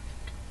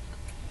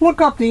 Look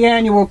up the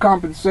annual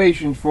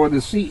compensation for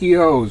the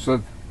CEOs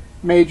of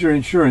major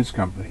insurance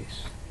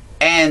companies.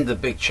 And the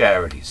big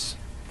charities.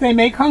 They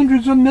make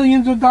hundreds of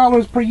millions of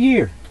dollars per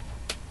year.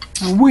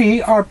 And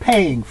we are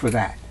paying for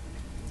that.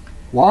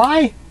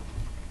 Why?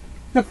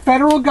 The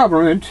federal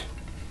government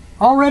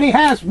already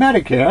has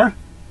Medicare,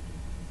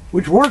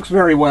 which works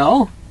very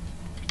well,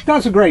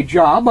 does a great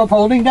job of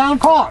holding down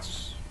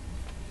costs.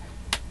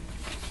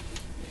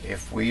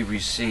 If we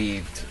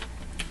received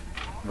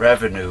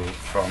revenue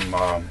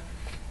from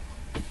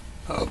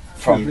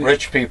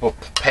rich people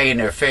paying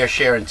their fair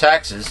share in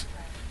taxes,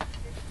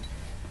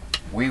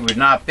 we would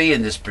not be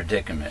in this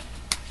predicament.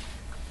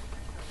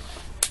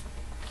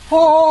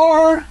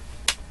 Or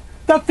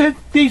the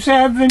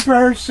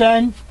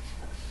 57%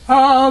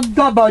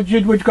 The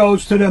budget which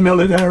goes to the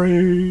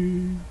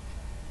military.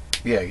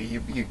 Yeah, you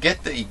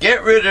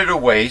get rid of the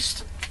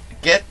waste.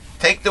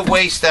 Take the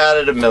waste out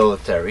of the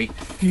military.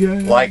 Yeah.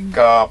 Like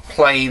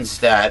planes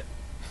that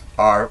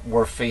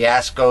were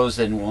fiascos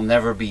and will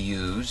never be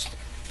used.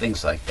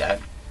 Things like that.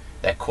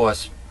 That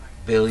cost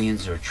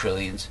billions or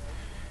trillions.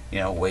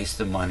 Waste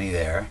of money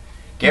there.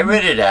 Get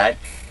rid of that.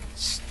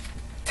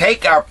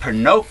 Take our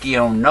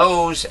Pinocchio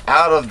nose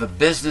out of the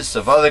business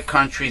of other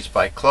countries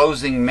by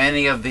closing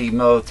many of the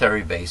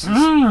military bases,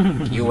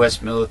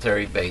 U.S.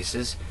 military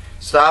bases.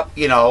 Stop,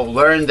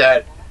 learn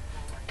that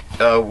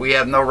we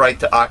have no right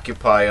to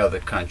occupy other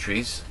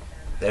countries.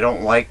 They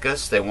don't like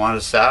us. They want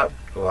us out.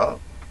 Well,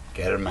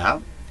 get them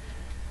out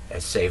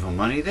and save them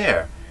money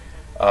there.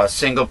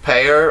 Single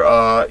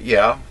payer,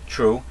 yeah,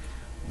 true.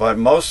 But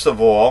most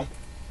of all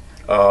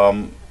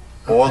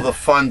the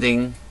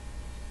funding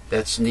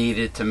that's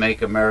needed to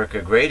make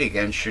America great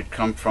again should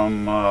come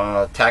from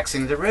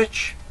taxing the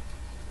rich,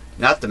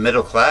 not the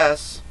middle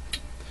class.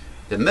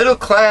 The middle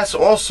class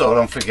also,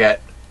 don't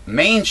forget,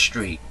 Main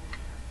Street.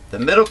 The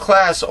middle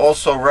class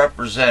also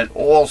represent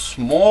all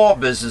small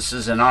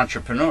businesses and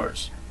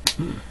entrepreneurs.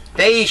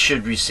 They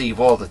should receive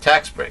all the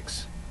tax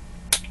breaks,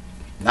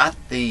 not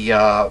the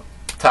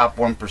top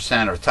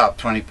 1% or top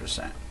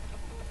 20%.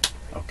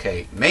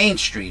 Okay, Main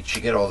Street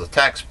should get all the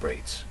tax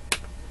breaks,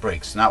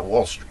 not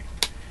Wall Street.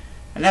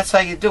 And that's how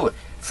you do it.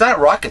 It's not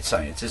rocket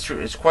science.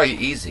 It's quite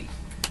easy,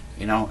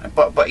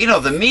 But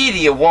the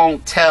media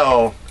won't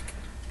tell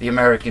the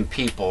American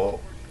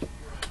people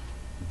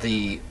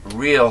the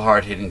real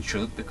hard-hitting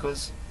truth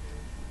because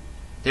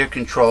they're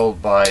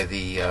controlled by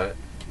the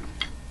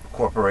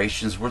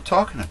corporations we're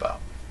talking about.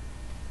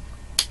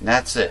 And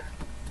that's it.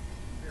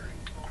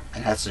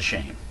 And that's a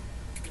shame.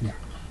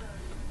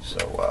 So,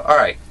 all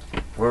right,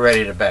 we're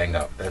ready to bang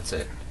up. That's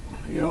it.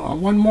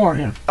 One more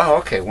here. Oh,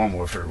 okay, one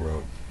more for the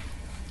road.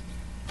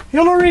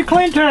 Hillary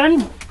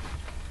Clinton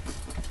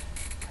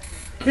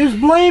is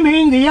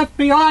blaming the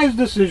FBI's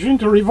decision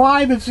to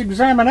revive its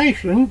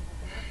examination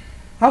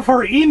of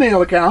her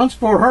email accounts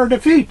for her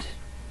defeat.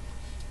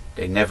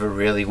 They never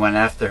really went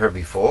after her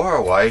before,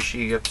 or why is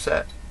she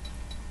upset?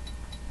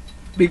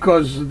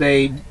 Because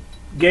they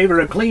gave her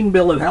a clean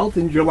bill of health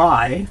in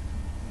July,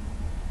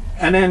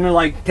 and then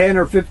like 10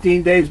 or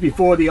 15 days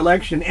before the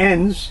election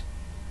ends,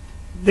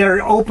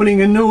 they're opening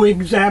a new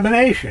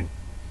examination,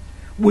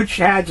 which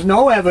has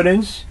no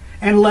evidence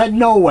and led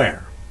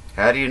nowhere.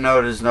 How do you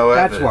know there's no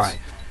evidence? That's why.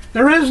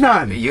 There is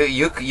none.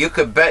 You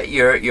could bet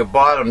your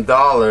bottom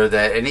dollar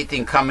that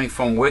anything coming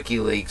from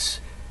WikiLeaks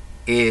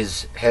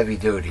is heavy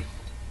duty.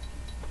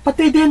 But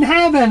they didn't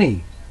have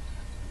any.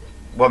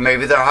 Well,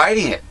 maybe they're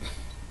hiding it.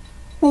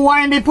 Well, why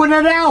didn't they put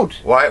it out?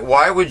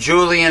 Why would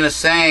Julian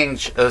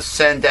Assange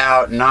send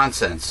out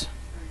nonsense?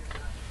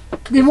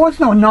 There was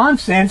no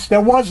nonsense.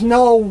 There was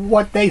no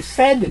what they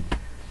said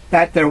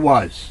that there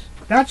was.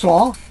 That's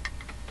all.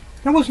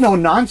 There was no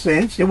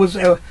nonsense. It was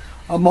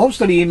most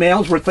of the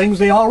emails were things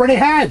they already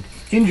had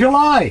in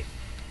July.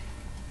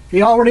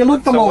 They already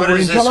looked them over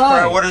in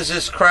July. What is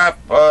this crap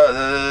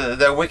that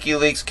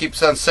WikiLeaks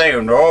keeps on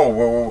saying?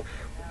 Oh,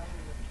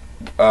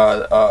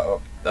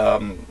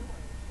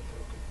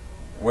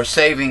 we're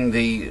saving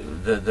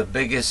the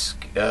biggest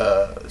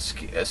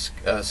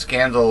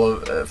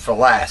scandal for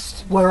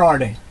last. Where are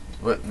they?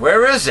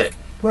 Where is it?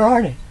 Where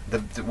are they?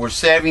 We're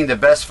saving the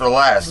best for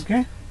last.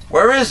 Okay.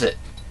 Where is it?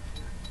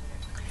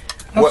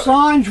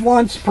 Assange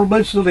wants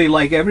publicity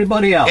like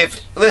everybody else.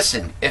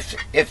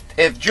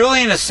 If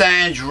Julian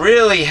Assange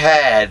really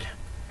had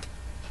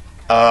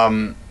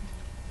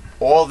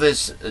all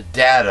this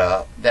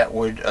data that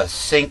would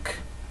sink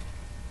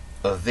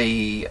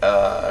the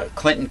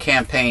Clinton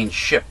campaign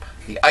ship,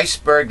 the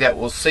iceberg that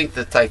will sink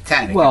the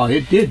Titanic. Well,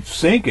 it did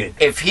sink it.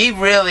 If he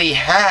really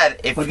had,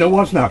 but there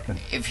was nothing.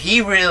 If he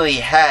really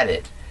had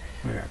it,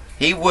 yeah.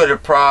 He would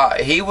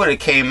have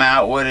came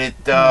out with it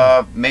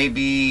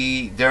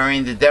maybe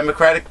during the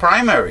Democratic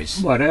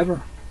primaries.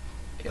 Whatever.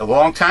 A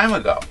long time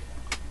ago.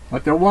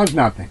 But there was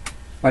nothing.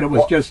 But it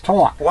was just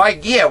talk. Why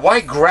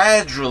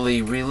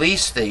gradually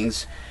release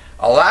things,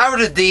 allow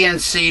the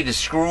DNC to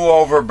screw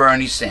over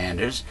Bernie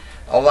Sanders,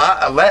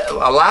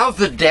 allow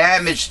the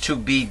damage to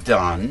be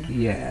done,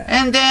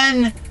 and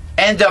then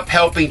end up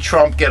helping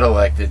Trump get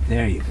elected.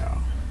 There you go.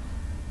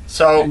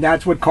 So, and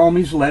that's what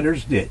Comey's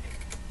letters did.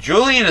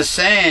 Julian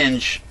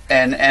Assange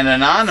and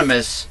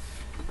Anonymous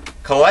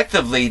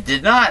collectively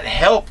did not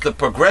help the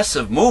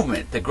progressive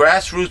movement, the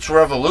grassroots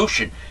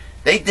revolution.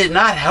 They did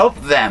not help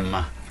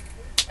them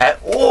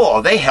at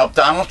all. They helped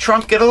Donald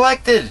Trump get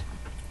elected.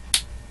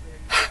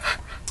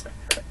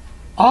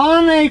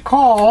 On a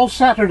call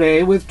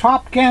Saturday with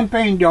top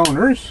campaign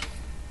donors,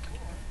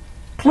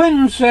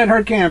 Clinton said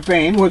her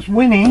campaign was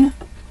winning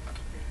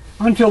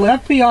until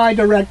FBI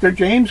Director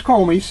James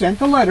Comey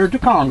sent a letter to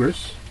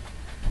Congress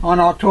on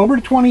October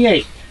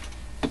 28th,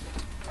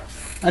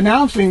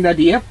 announcing that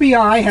the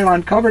FBI had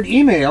uncovered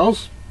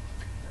emails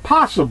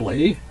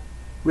possibly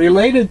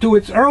related to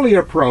its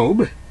earlier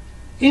probe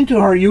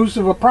into her use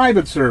of a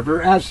private server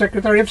as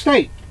Secretary of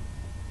State.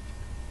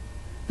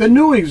 The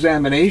new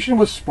examination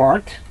was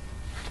sparked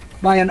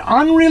by an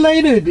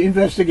unrelated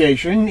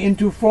investigation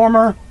into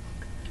former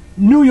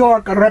New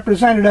York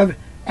Representative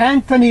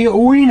Anthony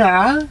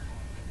Weiner,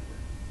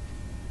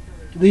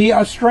 the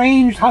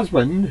estranged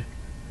husband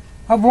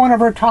of one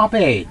of her top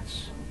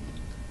aides.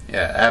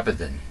 Yeah,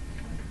 Abaddon.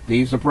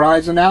 The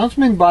surprise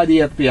announcement by the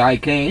FBI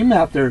came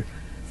after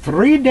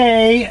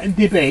 3-day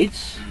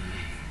debates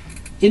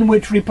in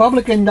which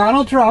Republican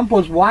Donald Trump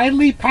was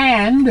widely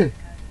panned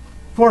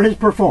for his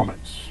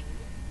performance.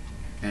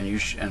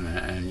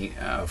 And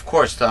of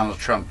course, Donald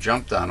Trump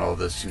jumped on all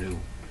this new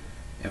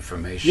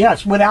information.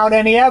 Yes, without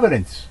any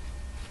evidence.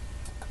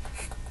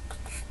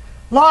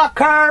 Lock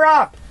her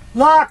up!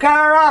 Lock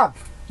her up!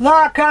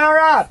 Lock her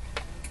up!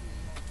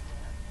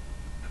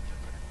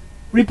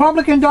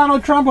 Republican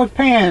Donald Trump was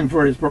panned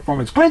for his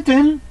performance.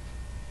 Clinton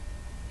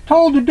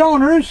told the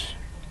donors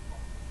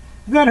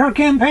that her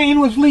campaign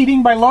was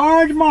leading by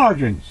large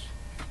margins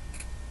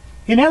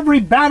in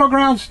every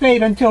battleground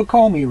state until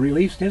Comey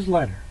released his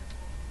letter.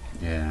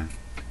 Yeah.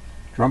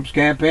 Trump's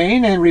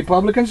campaign and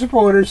Republican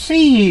supporters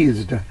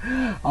seized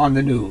on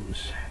the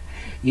news,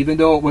 even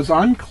though it was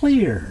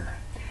unclear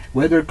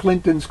whether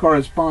Clinton's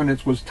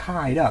correspondence was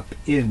tied up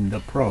in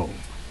the probe.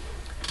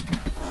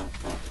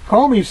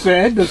 Comey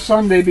said the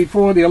Sunday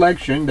before the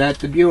election that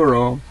the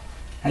Bureau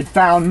had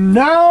found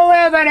no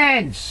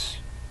evidence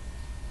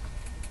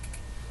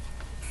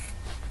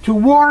to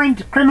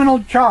warrant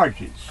criminal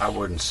charges. I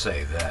wouldn't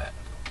say that.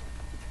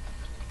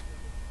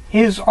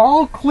 His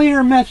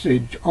all-clear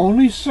message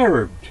only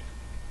served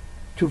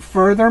to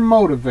further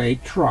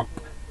motivate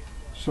Trump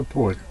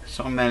supporters.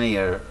 So many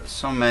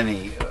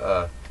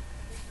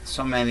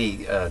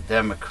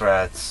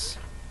Democrats,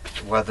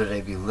 whether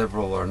they be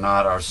liberal or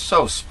not, are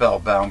so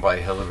spellbound by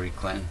Hillary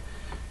Clinton.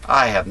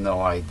 I have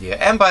no idea,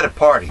 and by the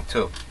party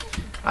too.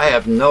 I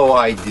have no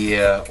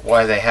idea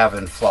why they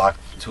haven't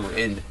flocked to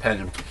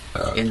independent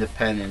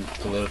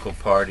political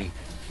party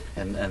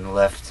and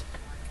left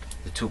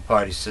the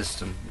two-party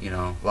system.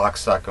 Lock,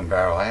 stock, and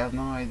barrel. I have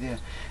no idea.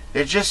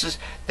 They're just as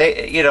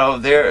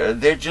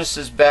they're just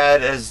as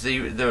bad as the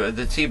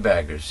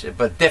teabaggers,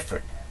 but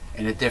different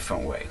in a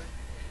different way.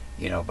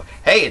 But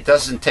hey, it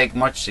doesn't take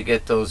much to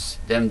get those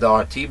them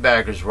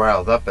teabaggers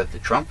riled up at the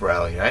Trump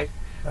rally, right?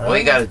 All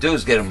you got to do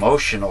is get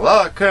emotional.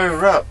 Lock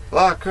her up.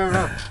 Lock her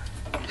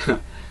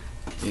up.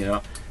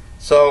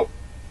 So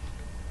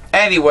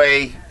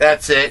anyway,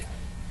 that's it.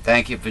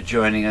 Thank you for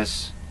joining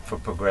us for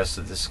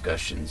Progressive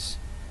Discussions.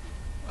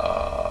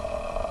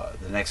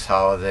 The next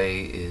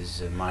holiday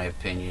is, in my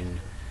opinion,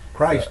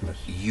 Christmas.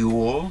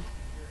 Yule.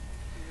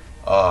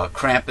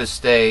 Krampus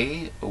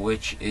Day,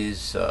 which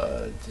is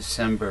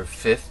December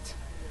 5th.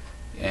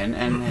 And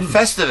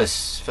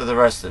Festivus for the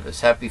rest of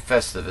us. Happy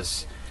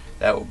Festivus.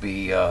 That will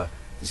be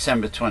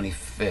December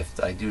 25th.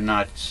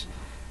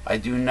 I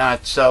do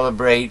not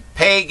celebrate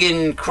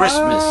pagan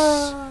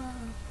Christmas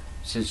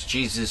since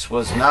Jesus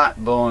was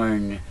not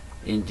born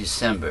in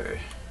December.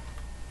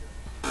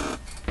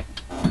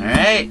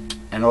 Alright?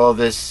 And all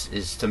this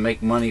is to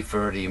make money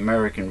for the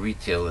American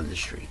retail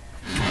industry.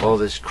 All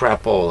this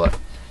crapola.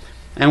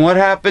 And what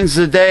happens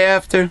the day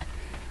after?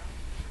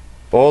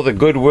 All the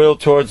goodwill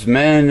towards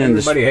men and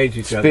Everybody hates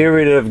each other.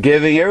 Spirit of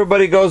giving.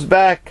 Everybody goes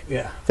back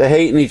to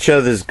hating each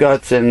other's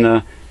guts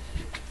and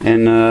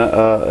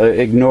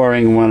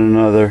ignoring one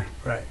another.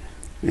 Right.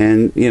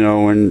 And,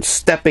 and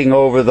stepping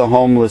over the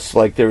homeless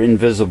like they're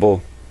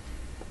invisible.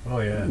 Oh,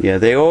 yeah. Yeah,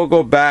 they all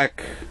go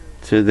back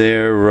to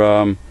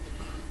their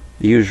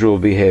usual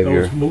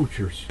behavior. Those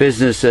moochers.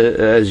 Business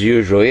as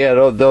usual. Yeah,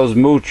 those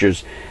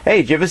moochers.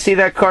 Hey, did you ever see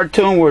that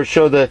cartoon where it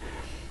showed the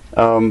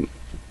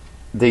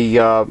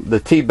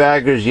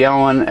teabaggers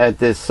yelling at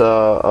this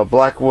a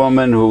black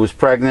woman who was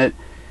pregnant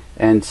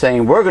and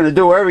saying, "We're going to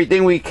do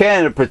everything we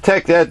can to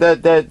protect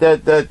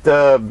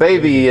that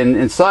baby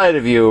inside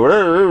of you."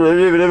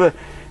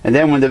 And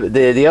then when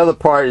the other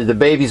part, the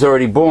baby's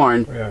already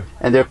born,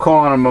 and they're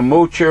calling him a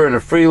moocher and a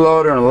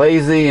freeloader and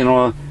lazy and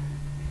all.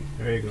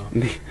 There you go.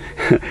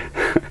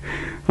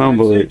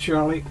 Unbelievable. That's it,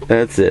 Charlie.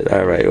 That's it.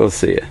 All right, we'll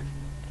see you.